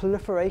know,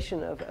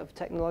 proliferation of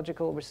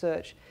technological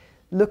research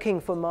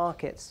looking for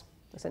markets,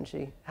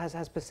 essentially,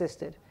 has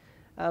persisted.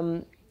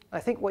 I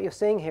think what you're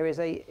seeing here is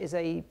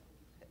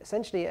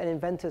essentially an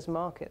inventor's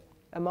market,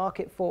 a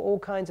market for all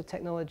kinds of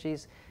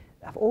technologies,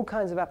 of all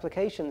kinds of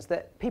applications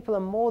that people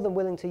are more than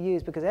willing to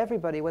use, because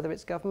everybody, whether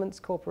it's governments,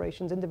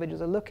 corporations,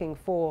 individuals, are looking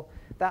for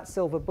that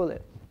silver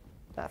bullet,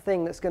 that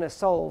thing that's going to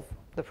solve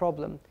the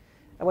problem,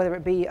 and whether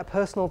it be a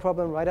personal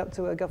problem right up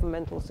to a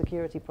governmental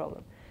security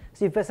problem.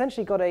 So you've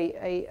essentially got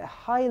a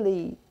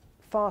highly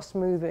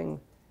fast-moving,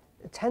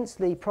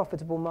 intensely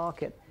profitable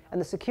market. And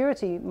the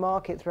security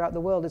market throughout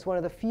the world is one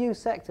of the few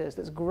sectors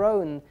that's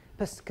grown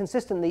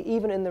consistently,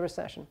 even in the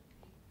recession.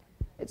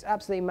 It's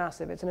absolutely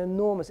massive.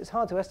 It's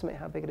hard to estimate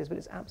how big it is, but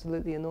it's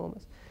absolutely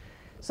enormous.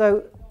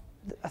 So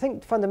I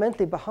think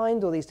fundamentally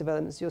behind all these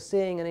developments, you're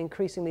seeing an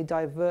increasingly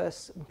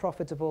diverse and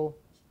profitable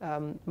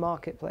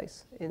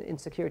marketplace in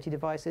security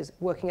devices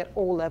working at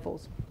all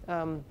levels.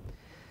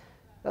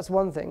 That's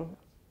one thing.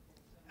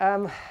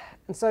 And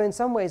so in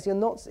some ways,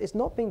 it's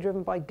not being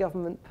driven by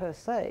government per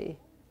se,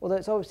 although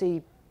it's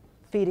obviously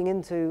feeding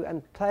into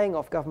and playing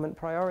off government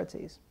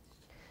priorities.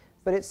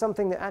 But it's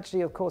something that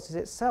actually, of course, is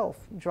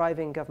itself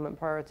driving government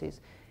priorities.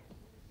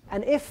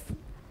 And if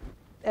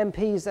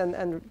MPs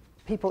and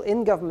people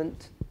in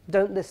government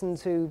don't listen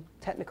to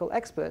technical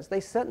experts, they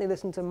certainly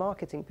listen to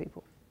marketing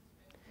people.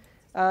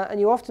 And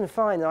you often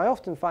find, and I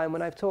often find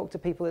when I've talked to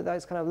people at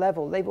those kind of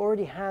level, they've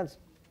already had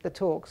the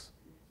talks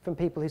from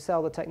people who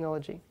sell the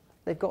technology.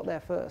 They've got there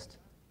first.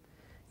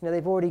 You know,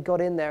 they've already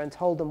got in there and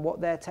told them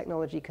what their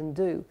technology can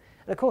do.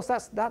 And of course,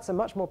 that's a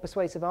much more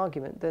persuasive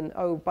argument than,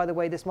 oh, by the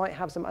way, this might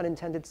have some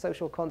unintended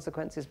social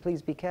consequences,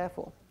 please be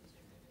careful.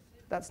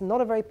 That's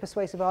not a very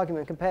persuasive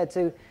argument compared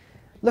to,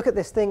 look at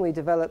this thing we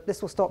developed,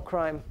 this will stop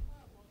crime.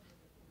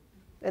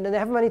 And then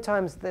however many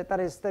times that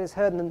is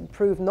heard and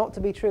proved not to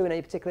be true in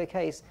any particular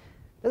case,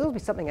 there will be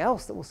something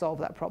else that will solve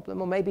that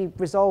problem, or maybe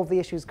resolve the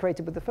issues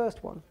created with the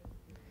first one.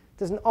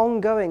 There's an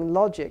ongoing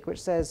logic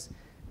which says,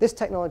 this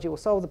technology will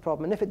solve the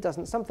problem, and if it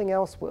doesn't, something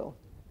else will.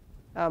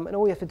 And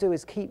all you have to do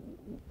is keep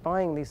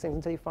buying these things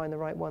until you find the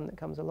right one that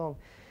comes along.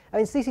 I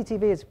mean,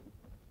 CCTV is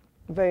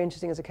very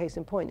interesting as a case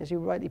in point. As you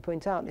rightly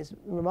point out, it's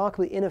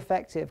remarkably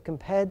ineffective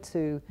compared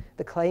to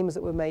the claims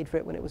that were made for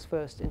it when it was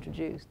first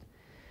introduced.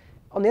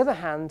 On the other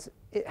hand,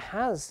 it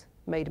has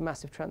made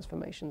massive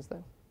transformations,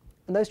 though.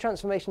 And those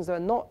transformations are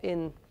not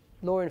in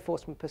law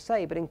enforcement per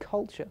se, but in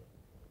culture.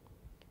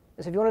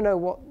 And so if you want to know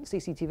what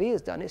CCTV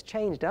has done, it's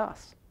changed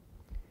us.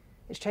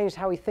 It's changed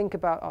how we think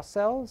about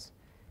ourselves,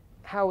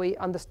 how we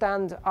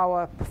understand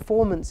our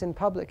performance in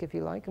public, if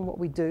you like, and what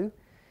we do.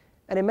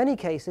 And in many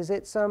cases,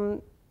 this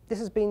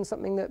has been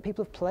something that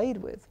people have played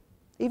with.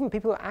 Even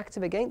people who are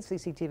active against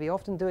CCTV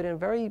often do it in a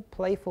very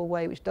playful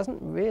way, which doesn't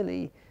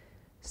really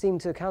seem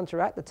to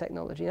counteract the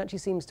technology. It actually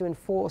seems to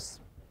enforce,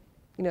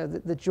 you know,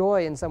 the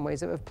joy in some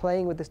ways of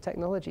playing with this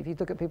technology. If you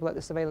look at people like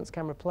the surveillance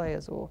camera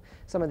players or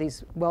some of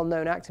these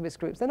well-known activist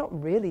groups, they're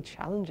not really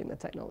challenging the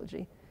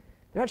technology.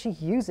 They're actually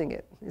using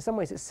it. In some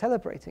ways, it's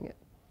celebrating it.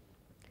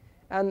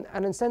 And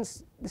in a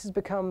sense, this has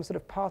become sort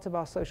of part of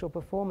our social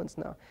performance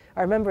now.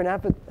 I remember an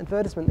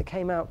advertisement that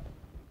came out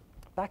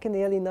back in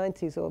the early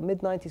 90s or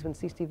mid-90s when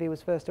CCTV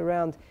was first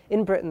around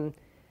in Britain,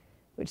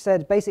 which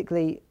said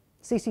basically,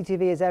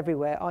 CCTV is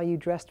everywhere, are you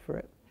dressed for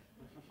it?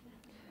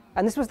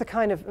 And this was the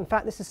kind of, in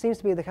fact, this seems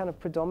to be the kind of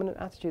predominant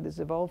attitude that's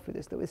evolved through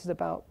this, that this is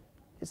about,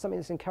 it's something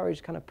that's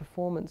encouraged kind of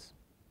performance.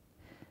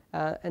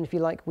 And if you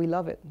like, we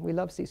love it. We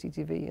love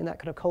CCTV in that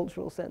kind of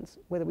cultural sense,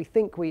 whether we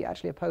think we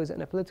actually oppose it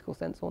in a political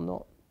sense or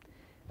not.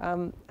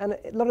 And a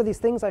lot of these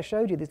things I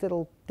showed you, these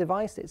little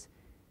devices,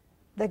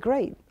 they're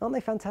great. Aren't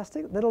they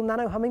fantastic? Little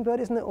nano hummingbird,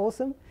 isn't it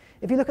awesome?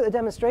 If you look at the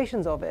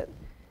demonstrations of it,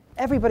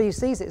 everybody who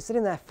sees it is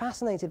sitting there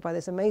fascinated by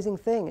this amazing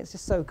thing. It's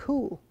just so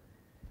cool.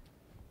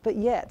 But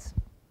yet,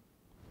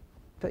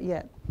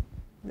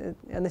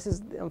 and this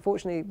is,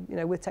 unfortunately, you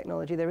know, with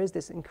technology, there is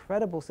this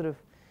incredible sort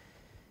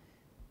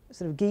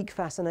of geek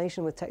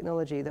fascination with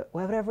technology that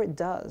whatever it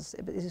does,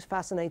 it is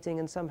fascinating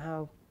and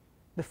somehow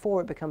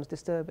before it becomes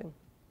disturbing.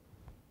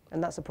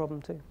 And that's a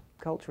problem too,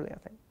 culturally, I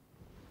think.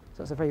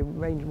 So it's a very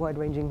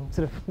wide-ranging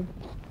sort of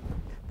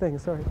thing,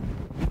 sorry.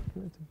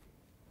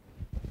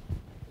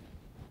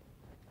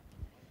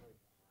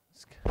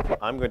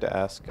 I'm going to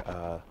ask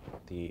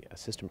the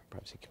Assistant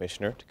Privacy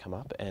Commissioner to come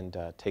up and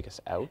take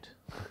us out.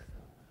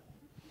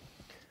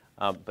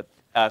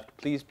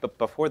 Please, but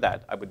before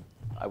that,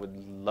 I would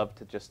love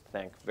to just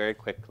thank very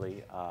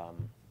quickly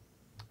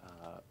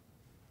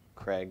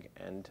Craig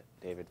and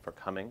David for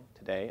coming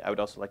today. I would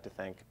also like to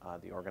thank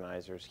the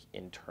organizers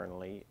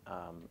internally,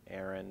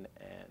 Aaron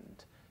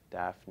and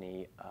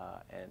Daphne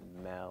and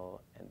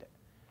Mel and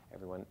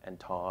everyone, and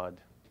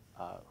Todd,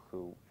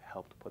 who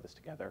helped put this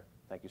together.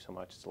 Thank you so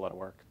much. It's a lot of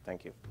work.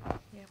 Thank you.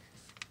 Yep.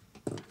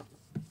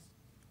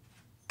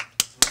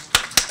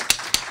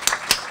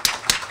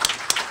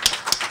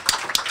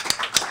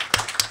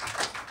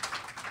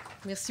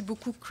 Merci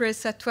beaucoup,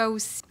 Chris. À toi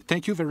aussi.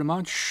 Thank you very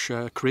much,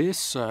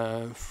 Chris,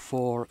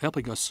 for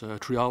helping us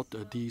throughout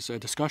these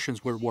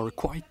discussions were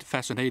quite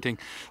fascinating.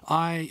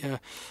 I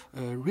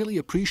really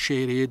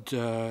appreciated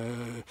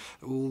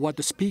what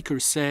the speaker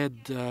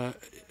said.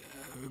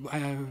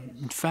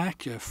 In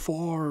fact,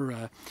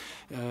 four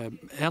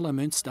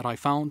elements that I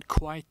found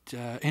quite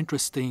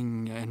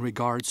interesting in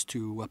regards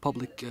to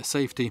public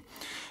safety.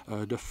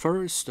 The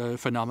first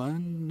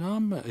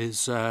phenomenon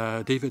is,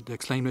 David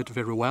explained it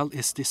very well,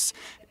 is this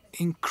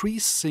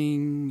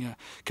increasing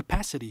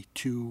capacity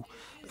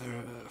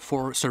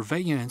for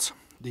surveillance.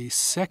 The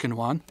second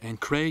one, and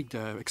Craig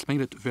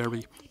explained it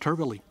very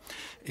thoroughly,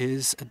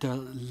 is the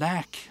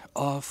lack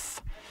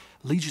of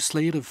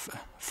legislative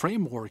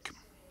framework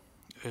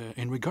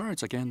in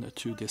regards again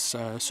to this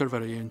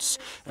surveillance.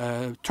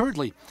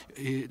 Thirdly,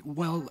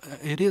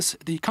 it is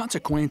the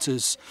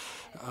consequences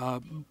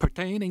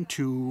pertaining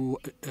to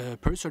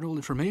personal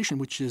information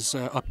which is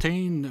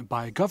obtained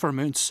by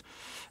governments.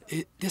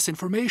 This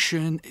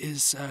information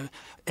is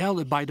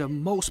held by the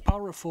most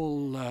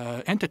powerful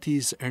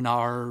entities in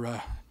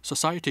our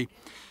society.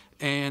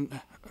 And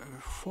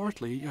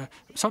fourthly,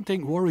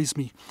 something worries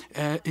me.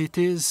 It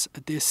is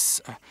this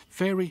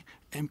very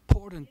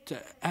important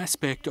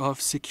aspect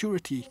of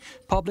security,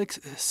 public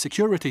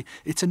security.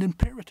 It's an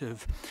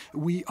imperative.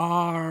 We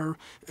are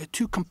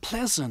too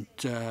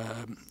complacent,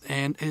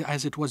 and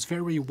as it was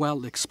very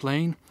well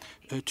explained,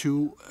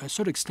 to a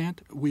certain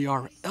extent, we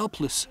are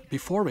helpless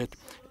before it.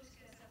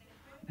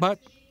 But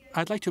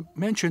I'd like to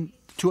mention,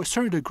 to a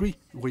certain degree,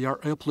 we are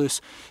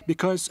helpless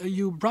because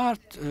you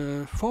brought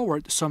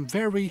forward some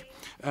very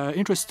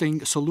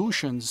interesting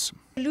solutions.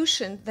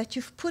 Solution that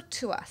you've put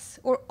to us,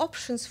 or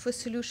options for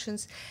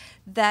solutions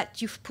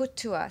that you've put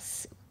to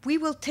us, we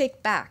will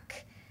take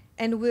back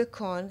and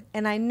work on,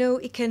 and I know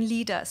it can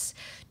lead us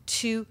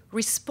to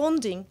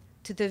responding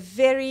to the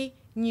very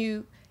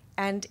new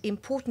and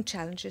important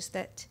challenges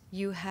that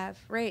you have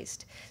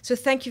raised. So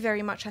thank you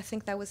very much. I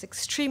think that was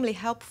extremely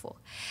helpful.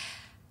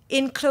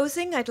 In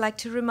closing, I'd like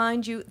to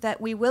remind you that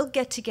we will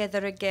get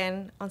together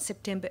again on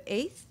September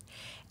 8th,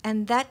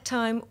 and that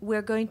time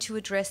we're going to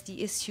address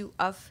the issue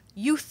of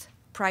youth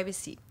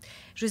privacy.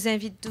 Je vous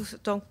invite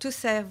donc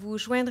tous à vous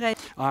joindre.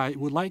 I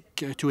would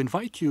like to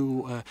invite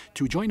you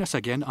to join us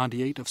again on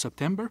the 8th of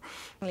September.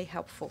 Really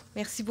helpful.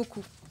 Merci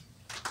beaucoup.